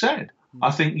being said.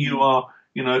 I think you are,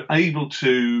 able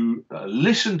to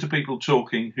listen to people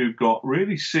talking who've got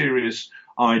really serious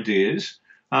ideas.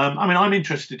 I'm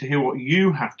interested to hear what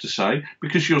you have to say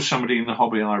because you're somebody in the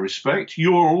hobby I respect.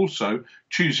 You're also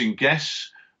choosing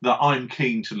guests that I'm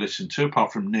keen to listen to,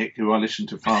 apart from Nick, who I listen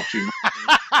to far too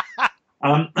much.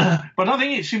 But I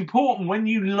think it's important when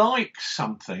you like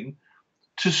something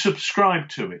to subscribe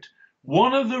to it.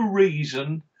 One of the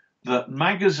reasons that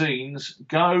magazines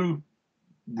go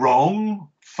wrong,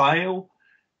 fail,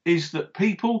 is that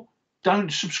people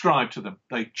don't subscribe to them.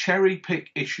 They cherry pick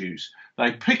issues.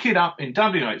 They pick it up in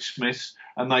W.H. Smith's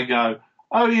and they go,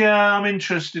 oh yeah, I'm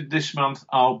interested this month,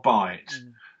 I'll buy it.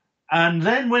 And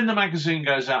then when the magazine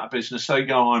goes out of business, they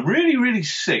go, I'm really, really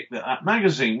sick that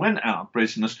magazine went out of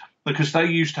business because they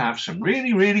used to have some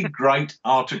really, really great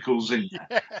articles in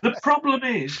there. The problem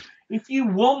is, if you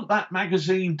want that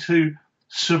magazine to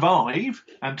survive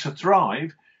and to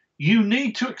thrive, you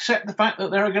need to accept the fact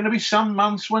that there are going to be some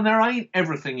months when there ain't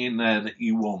everything in there that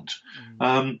you want.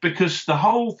 Because the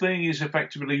whole thing is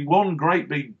effectively one great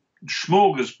big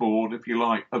smorgasbord, if you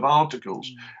like, of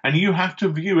articles, and you have to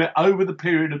view it over the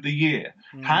period of the year.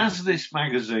 Has this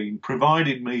magazine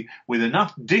provided me with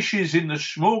enough dishes in the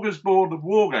smorgasbord of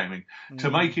wargaming to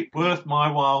make it worth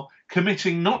my while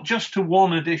committing not just to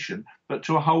one edition but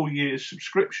to a whole year's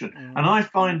subscription? And I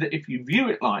find that if you view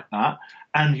it like that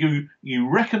and you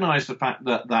recognise the fact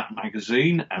that that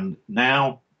magazine and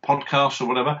now podcasts or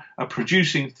whatever are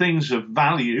producing things of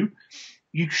value,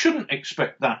 you shouldn't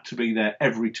expect that to be there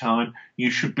every time.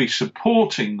 You should be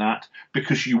supporting that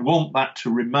because you want that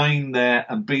to remain there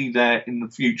and be there in the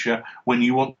future when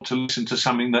you want to listen to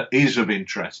something that is of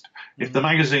interest. If the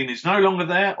magazine is no longer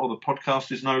there or the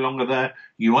podcast is no longer there,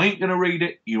 you ain't going to read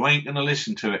it, you ain't going to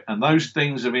listen to it, and those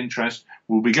things of interest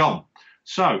will be gone.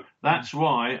 So that's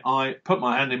why I put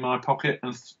my hand in my pocket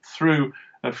and threw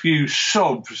a few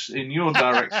sobs in your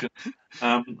direction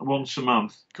once a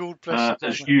month, God bless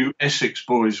as you Essex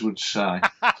boys would say.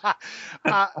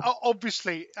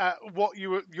 Obviously,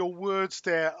 your words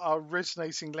there are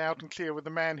resonating loud and clear with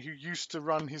a man who used to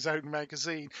run his own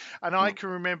magazine. And I can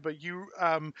remember you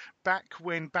back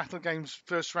when Battlegames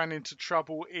first ran into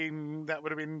trouble that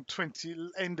would have been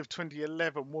end of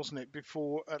 2011, wasn't it?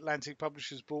 Before Atlantic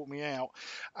Publishers bought me out,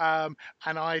 and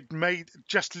I'd made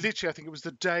just literally, I think it was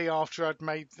the day after I'd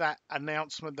made that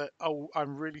announcement that, oh,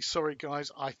 I'm really sorry,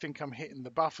 guys, I think I'm hitting the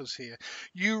buffers here.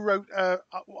 You wrote,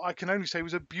 I can only say, it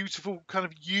was a beautiful kind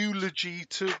of eulogy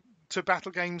to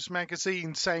Battlegames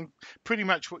magazine, saying pretty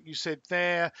much what you said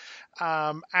there.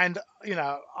 And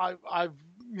I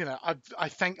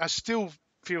still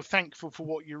feel thankful for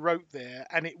what you wrote there,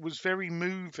 and it was very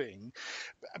moving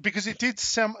because it did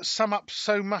sum up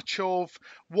so much of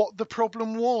what the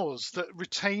problem was, that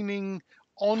retaining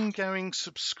ongoing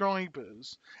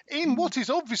subscribers in what is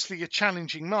obviously a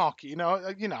challenging market.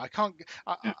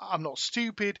 I'm not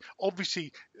stupid.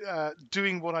 Obviously,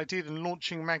 doing what I did and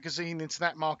launching a magazine into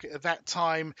that market at that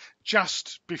time,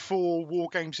 just before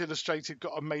Wargames Illustrated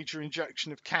got a major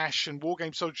injection of cash and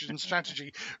Wargame Soldiers and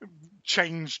Strategy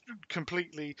changed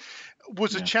completely,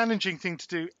 was a challenging thing to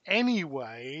do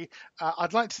anyway.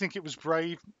 I'd like to think it was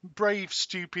brave,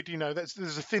 stupid.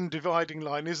 There's a thin dividing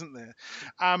line, isn't there?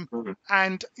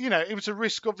 And it was a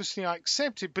risk. Obviously, I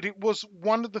accepted, but it was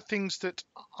one of the things that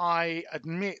I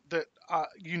admit that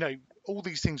all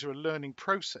these things are a learning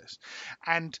process,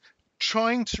 and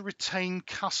trying to retain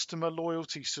customer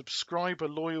loyalty, subscriber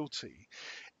loyalty,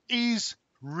 is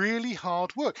really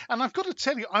hard work. And I've got to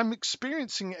tell you, I'm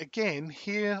experiencing it again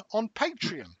here on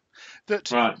Patreon.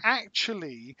 That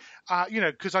actually,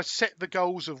 because I set the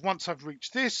goals of once I've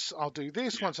reached this, I'll do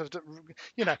this. Once I've done,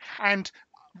 and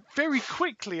very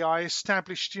quickly I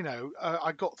established,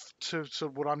 I got to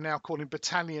what I'm now calling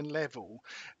battalion level,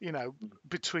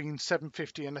 between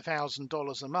 $750 and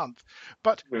 $1,000 a month.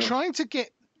 But trying to get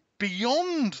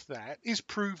beyond that is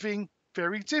proving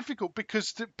very difficult,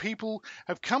 because the people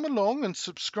have come along and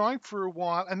subscribed for a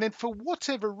while, and then for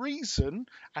whatever reason,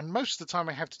 and most of the time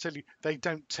I have to tell you, they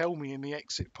don't tell me in the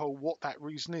exit poll what that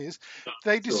reason is,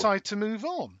 they decide to move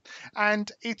on.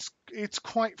 And it's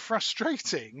quite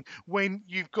frustrating when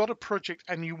you've got a project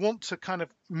and you want to kind of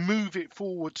move it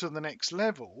forward to the next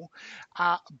level,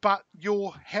 but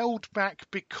you're held back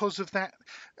because of that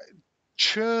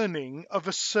churning of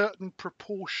a certain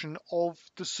proportion of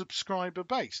the subscriber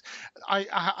base. I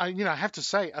have to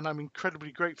say, and I'm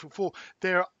incredibly grateful for,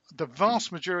 the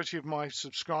vast majority of my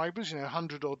subscribers,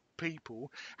 100 odd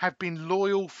people, have been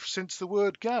loyal since the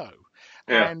word go.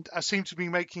 And I seem to be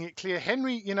making it clear,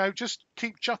 Henry, just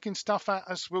keep chucking stuff at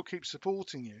us, we'll keep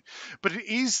supporting you. But it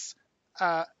is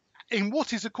in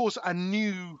what is, of course, a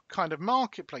new kind of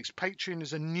marketplace. Patreon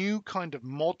is a new kind of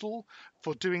model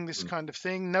for doing this kind of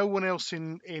thing. No one else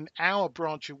in our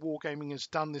branch of Wargaming has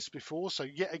done this before. So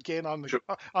yet again, I'm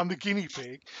the guinea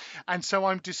pig. And so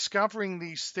I'm discovering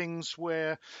these things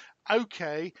where,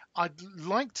 okay, I'd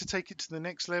like to take it to the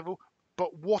next level,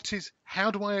 but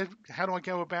how do I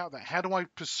go about that? How do I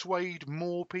persuade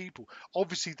more people?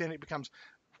 Obviously, then it becomes,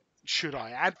 should I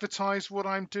advertise what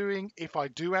I'm doing? If I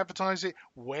do advertise it,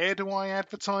 where do I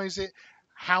advertise it?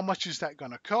 How much is that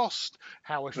going to cost?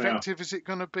 How effective is it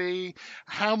going to be?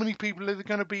 How many people are there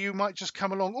going to be who might just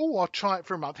come along? Oh, I'll try it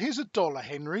for a month. Here's $1,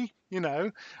 Henry.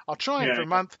 I'll try it for a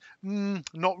month.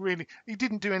 Not really. He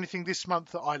didn't do anything this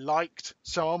month that I liked,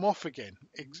 so I'm off again,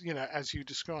 as you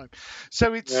described.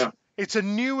 So it's a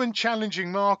new and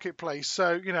challenging marketplace.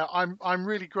 So, I'm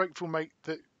really grateful, mate,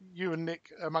 that you and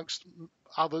Nick, amongst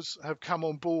others, have come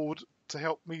on board to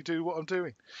help me do what I'm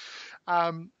doing.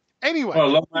 Anyway,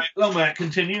 well, long may it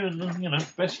continue, and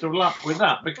best of luck with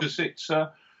that, because it's.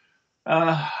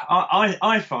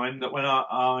 I find that when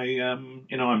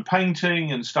I'm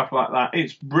painting and stuff like that,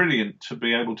 it's brilliant to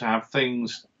be able to have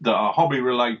things that are hobby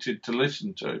related to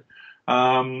listen to,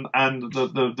 and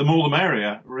the more the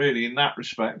merrier, really, in that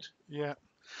respect. Yeah.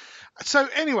 So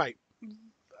anyway.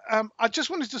 I just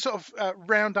wanted to sort of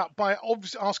round up by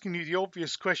asking you the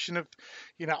obvious question of,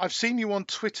 I've seen you on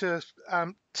Twitter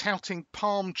touting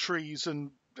palm trees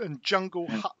and and jungle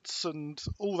huts and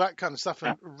all that kind of stuff,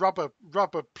 and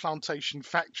rubber plantation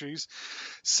factories.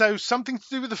 So something to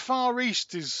do with the Far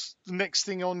East is the next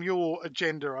thing on your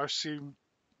agenda, I assume.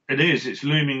 It is. It's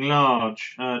looming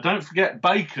large. Don't forget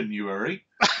Baconuary,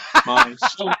 my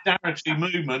solidarity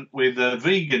movement with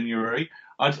Veganuary.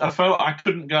 I felt I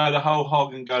couldn't go the whole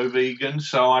hog and go vegan,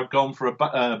 so I've gone for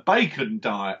a bacon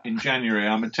diet in January.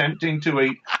 I'm attempting to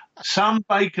eat some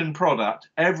bacon product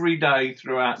every day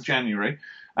throughout January.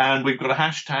 And we've got a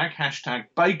hashtag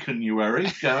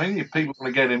Baconuary going, if people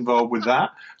want to get involved with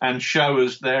that and show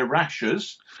us their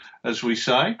rashers, as we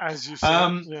say. As you say,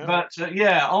 yeah. But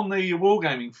on the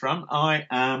wargaming front, I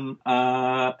am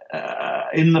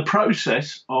in the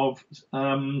process of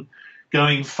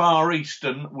going Far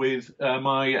Eastern with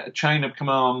my chain of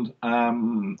command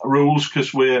rules,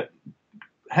 because we're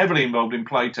heavily involved in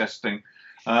playtesting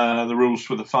the rules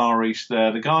for the Far East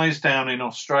there. The guys down in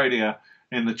Australia,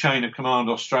 in the Chain of Command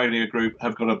Australia group,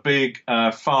 have got a big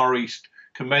Far East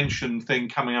convention thing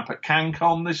coming up at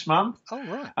CanCon this month. Oh,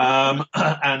 right.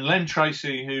 And Len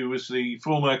Tracy, who was the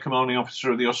former commanding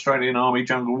officer of the Australian Army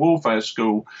Jungle Warfare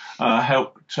School, did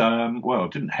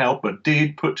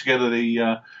put together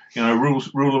the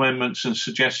rule amendments and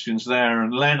suggestions there.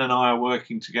 And Len and I are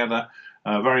working together,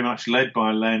 very much led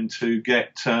by Len, to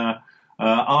get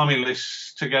army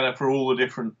lists together for all the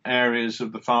different areas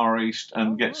of the Far East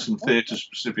and get some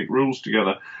theatre-specific rules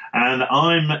together. And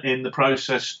I'm in the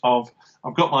process of,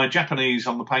 I've got my Japanese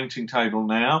on the painting table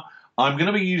now. I'm going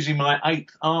to be using my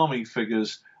 8th Army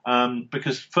figures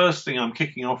because first thing I'm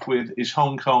kicking off with is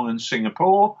Hong Kong and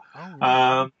Singapore in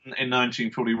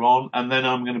 1941. And then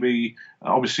I'm going to be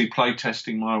obviously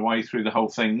playtesting my way through the whole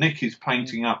thing. Nick is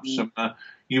painting up some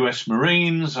US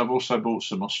Marines. I've also bought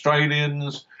some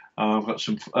Australians. I've got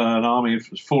an army,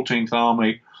 14th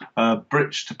Army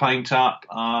Brits to paint up,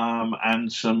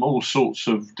 and some all sorts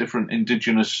of different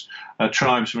indigenous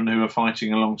tribesmen who are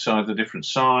fighting alongside the different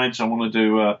sides. I want to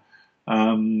do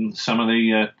some of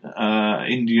the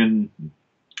Indian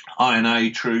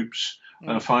INA troops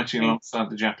fighting alongside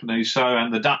the Japanese,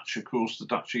 and the Dutch, of course, the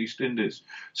Dutch East Indies.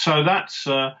 So that's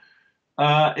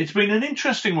it's been an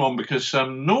interesting one because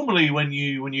normally when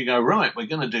you go, right, we're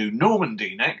going to do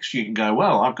Normandy next, you can go,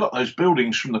 well, I've got those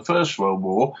buildings from the First World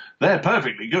War. They're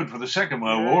perfectly good for the Second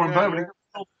World War. And perfectly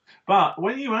good. But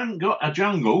when you haven't got a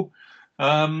jungle,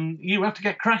 you have to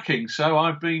get cracking. So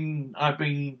I've been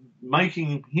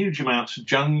making huge amounts of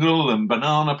jungle and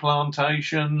banana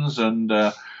plantations and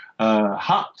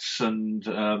huts and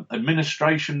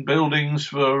administration buildings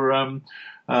for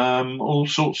all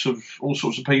sorts of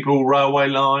people, railway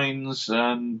lines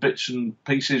and bits and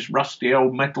pieces, rusty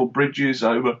old metal bridges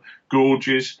over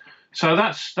gorges. So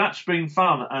that's been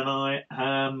fun, and I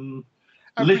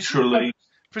literally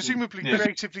presumably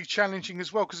creatively challenging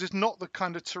as well, because it's not the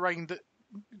kind of terrain that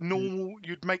normal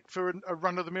you'd make for a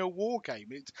run-of-the-mill war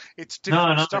game. It's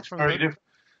different stuff. It's very different.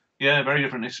 Yeah, very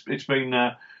different. It's been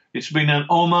an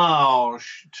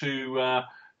homage to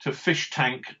fish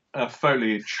tank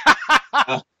foliage.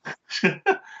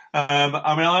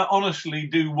 I mean, I honestly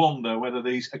do wonder whether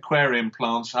these aquarium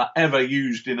plants are ever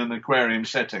used in an aquarium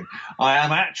setting. I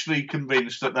am actually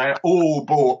convinced that they're all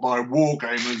bought by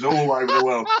wargamers all over the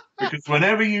world, because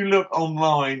whenever you look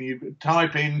online, you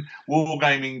type in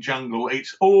wargaming jungle,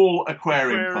 it's all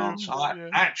aquarium plants. I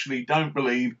actually don't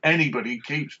believe anybody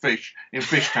keeps fish in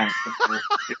fish tanks.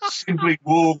 It's simply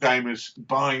wargamers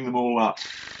buying them all up.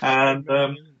 And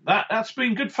that's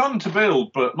been good fun to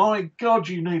build, but my God,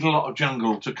 you need a lot of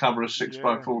jungle to cover a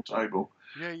 6x4 table.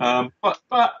 But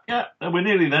we're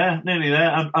nearly there.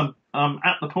 I'm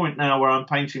at the point now where I'm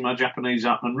painting my Japanese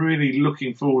up and really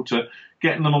looking forward to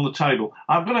getting them on the table.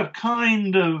 I've got a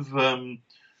kind of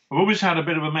I've always had a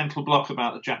bit of a mental block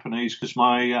about the Japanese because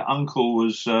my uncle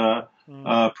was a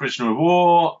prisoner of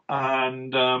war,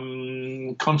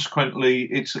 and consequently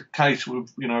it's a case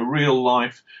of real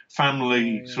life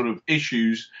family sort of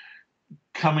issues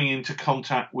coming into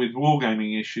contact with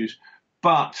wargaming issues.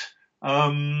 But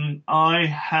I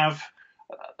have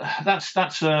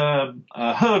that's a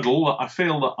hurdle that I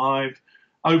feel that I've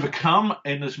overcome,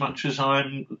 in as much as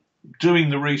I'm doing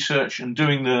the research and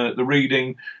doing the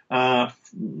reading as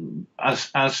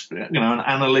an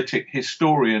analytic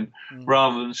historian,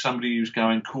 rather than somebody who's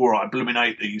going, cool, I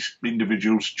eliminate these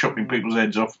individuals, chopping people's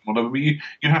heads off, whatever. But you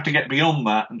have to get beyond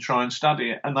that and try and study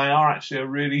it. And they are actually a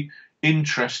really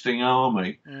interesting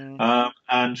army,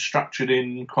 and structured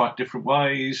in quite different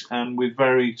ways and with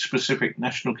very specific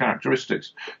national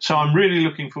characteristics. So I'm really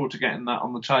looking forward to getting that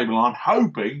on the table. I'm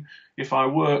hoping if I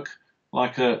work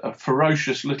like a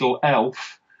ferocious little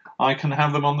elf, I can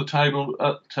have them on the table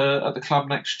at the club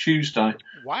next Tuesday.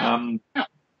 Wow.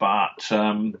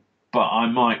 but I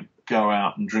might go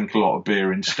out and drink a lot of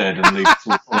beer instead and leave.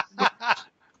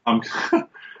 I'm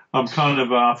I'm kind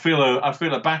of I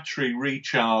feel a battery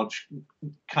recharge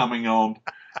coming on,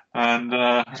 and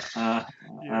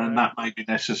that may be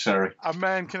necessary. A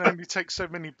man can only take so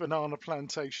many banana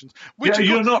plantations.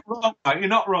 You're not wrong, mate. You're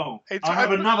not wrong. I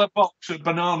have another box of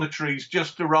banana trees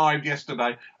just arrived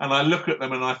yesterday, and I look at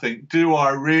them and I think, do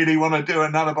I really want to do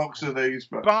another box of these?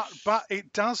 But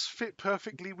it does fit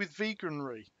perfectly with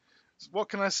veganry. What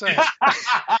can I say?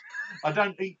 I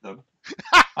don't eat them.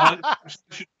 I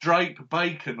should drape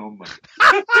bacon on them.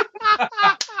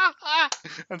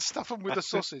 And stuff them with a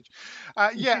sausage.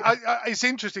 It's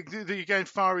interesting that you're going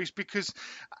Far East because,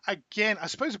 again, I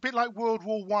suppose a bit like World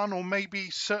War One, or maybe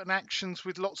certain actions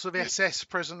with lots of SS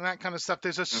present and that kind of stuff.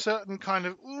 There's a certain kind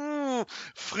of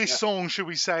frisson, shall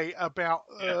we say, about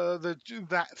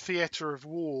that theatre of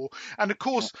war. And of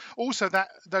course, also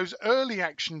those early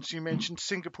actions you mentioned,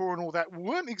 Singapore and all that,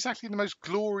 weren't exactly the most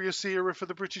glorious era for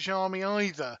the British Army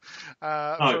either, for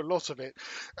a lot of it.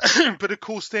 But of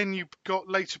course, then you've got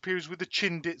later periods with the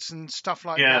Chindits and stuff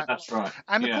like that. Yeah, that's right.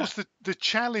 And of course, the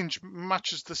challenge,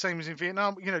 much as the same as in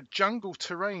Vietnam, jungle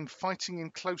terrain, fighting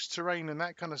in close terrain and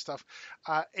that kind of stuff.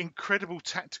 Incredible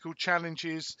tactical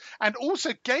challenges, and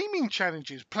also gaming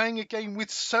challenges, playing a game with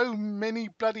so many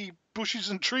bloody bushes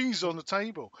and trees on the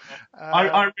table.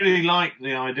 I really like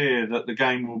the idea that the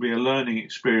game will be a learning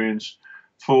experience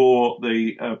for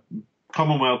the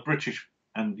Commonwealth, British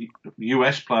and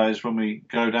US players when we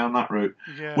go down that route,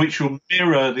 which will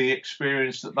mirror the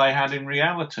experience that they had in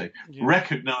reality,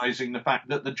 recognising the fact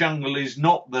that the jungle is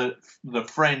not the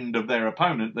friend of their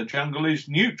opponent. The jungle is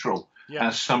neutral,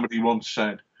 as somebody once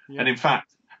said. And in fact,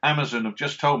 Amazon have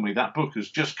just told me that book has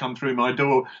just come through my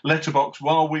door letterbox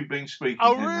while we've been speaking.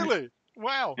 Oh, really?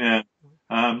 Wow. Yeah.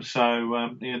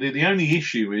 The only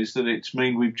issue is that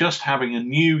we're just having a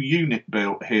new unit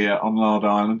built here on Lard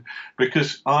Island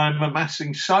because I'm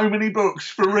amassing so many books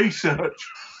for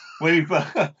research. We've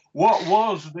what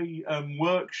was the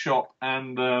workshop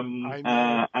and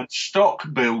stock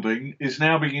building is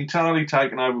now being entirely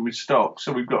taken over with stock.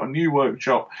 So we've got a new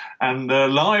workshop and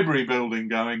library building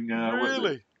going.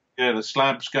 Really? The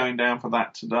slab's going down for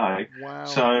that today. Wow.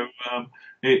 So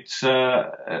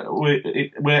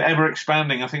we're ever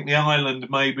expanding. I think the island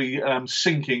may be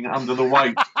sinking under the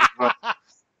weight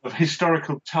of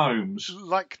historical tomes.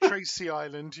 Like Tracy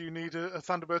Island, you need a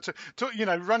Thunderbird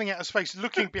to running out of space.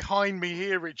 Looking behind me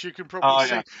here, Rich, you can probably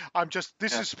see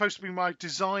this is supposed to be my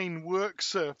design work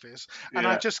surface, and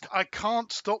I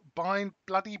can't stop buying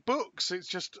bloody books. It's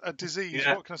just a disease.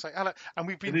 What can I say? And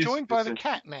we've been joined by the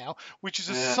cat now, which is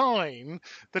a sign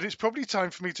that it's probably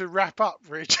time for me to wrap up,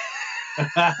 Rich.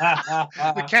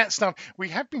 The cat stuff. We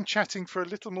have been chatting for a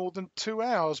little more than 2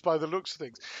 hours by the looks of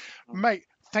things, mate.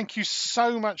 Thank you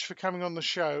so much for coming on the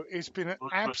show. It's been an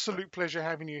absolute pleasure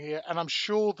having you here, and I'm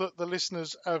sure that the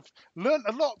listeners have learnt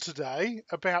a lot today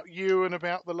about you and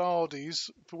about the Lardies,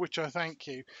 for which I thank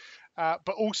you.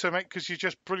 But also, mate, because you're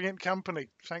just brilliant company.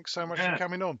 Thanks so much for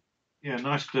coming on. Yeah,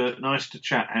 nice to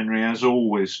chat, Henry, as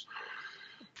always.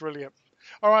 Brilliant.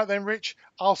 All right then, Rich.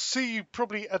 I'll see you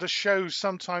probably at a show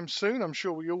sometime soon. I'm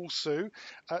sure we all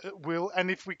will. And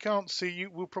if we can't see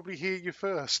you, we'll probably hear you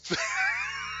first.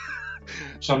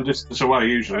 Some distance away,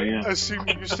 usually,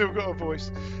 Assuming you've still got a voice.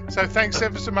 So thanks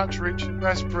ever so much, Rich.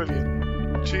 That's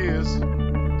brilliant. Cheers.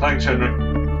 Thanks, Henry.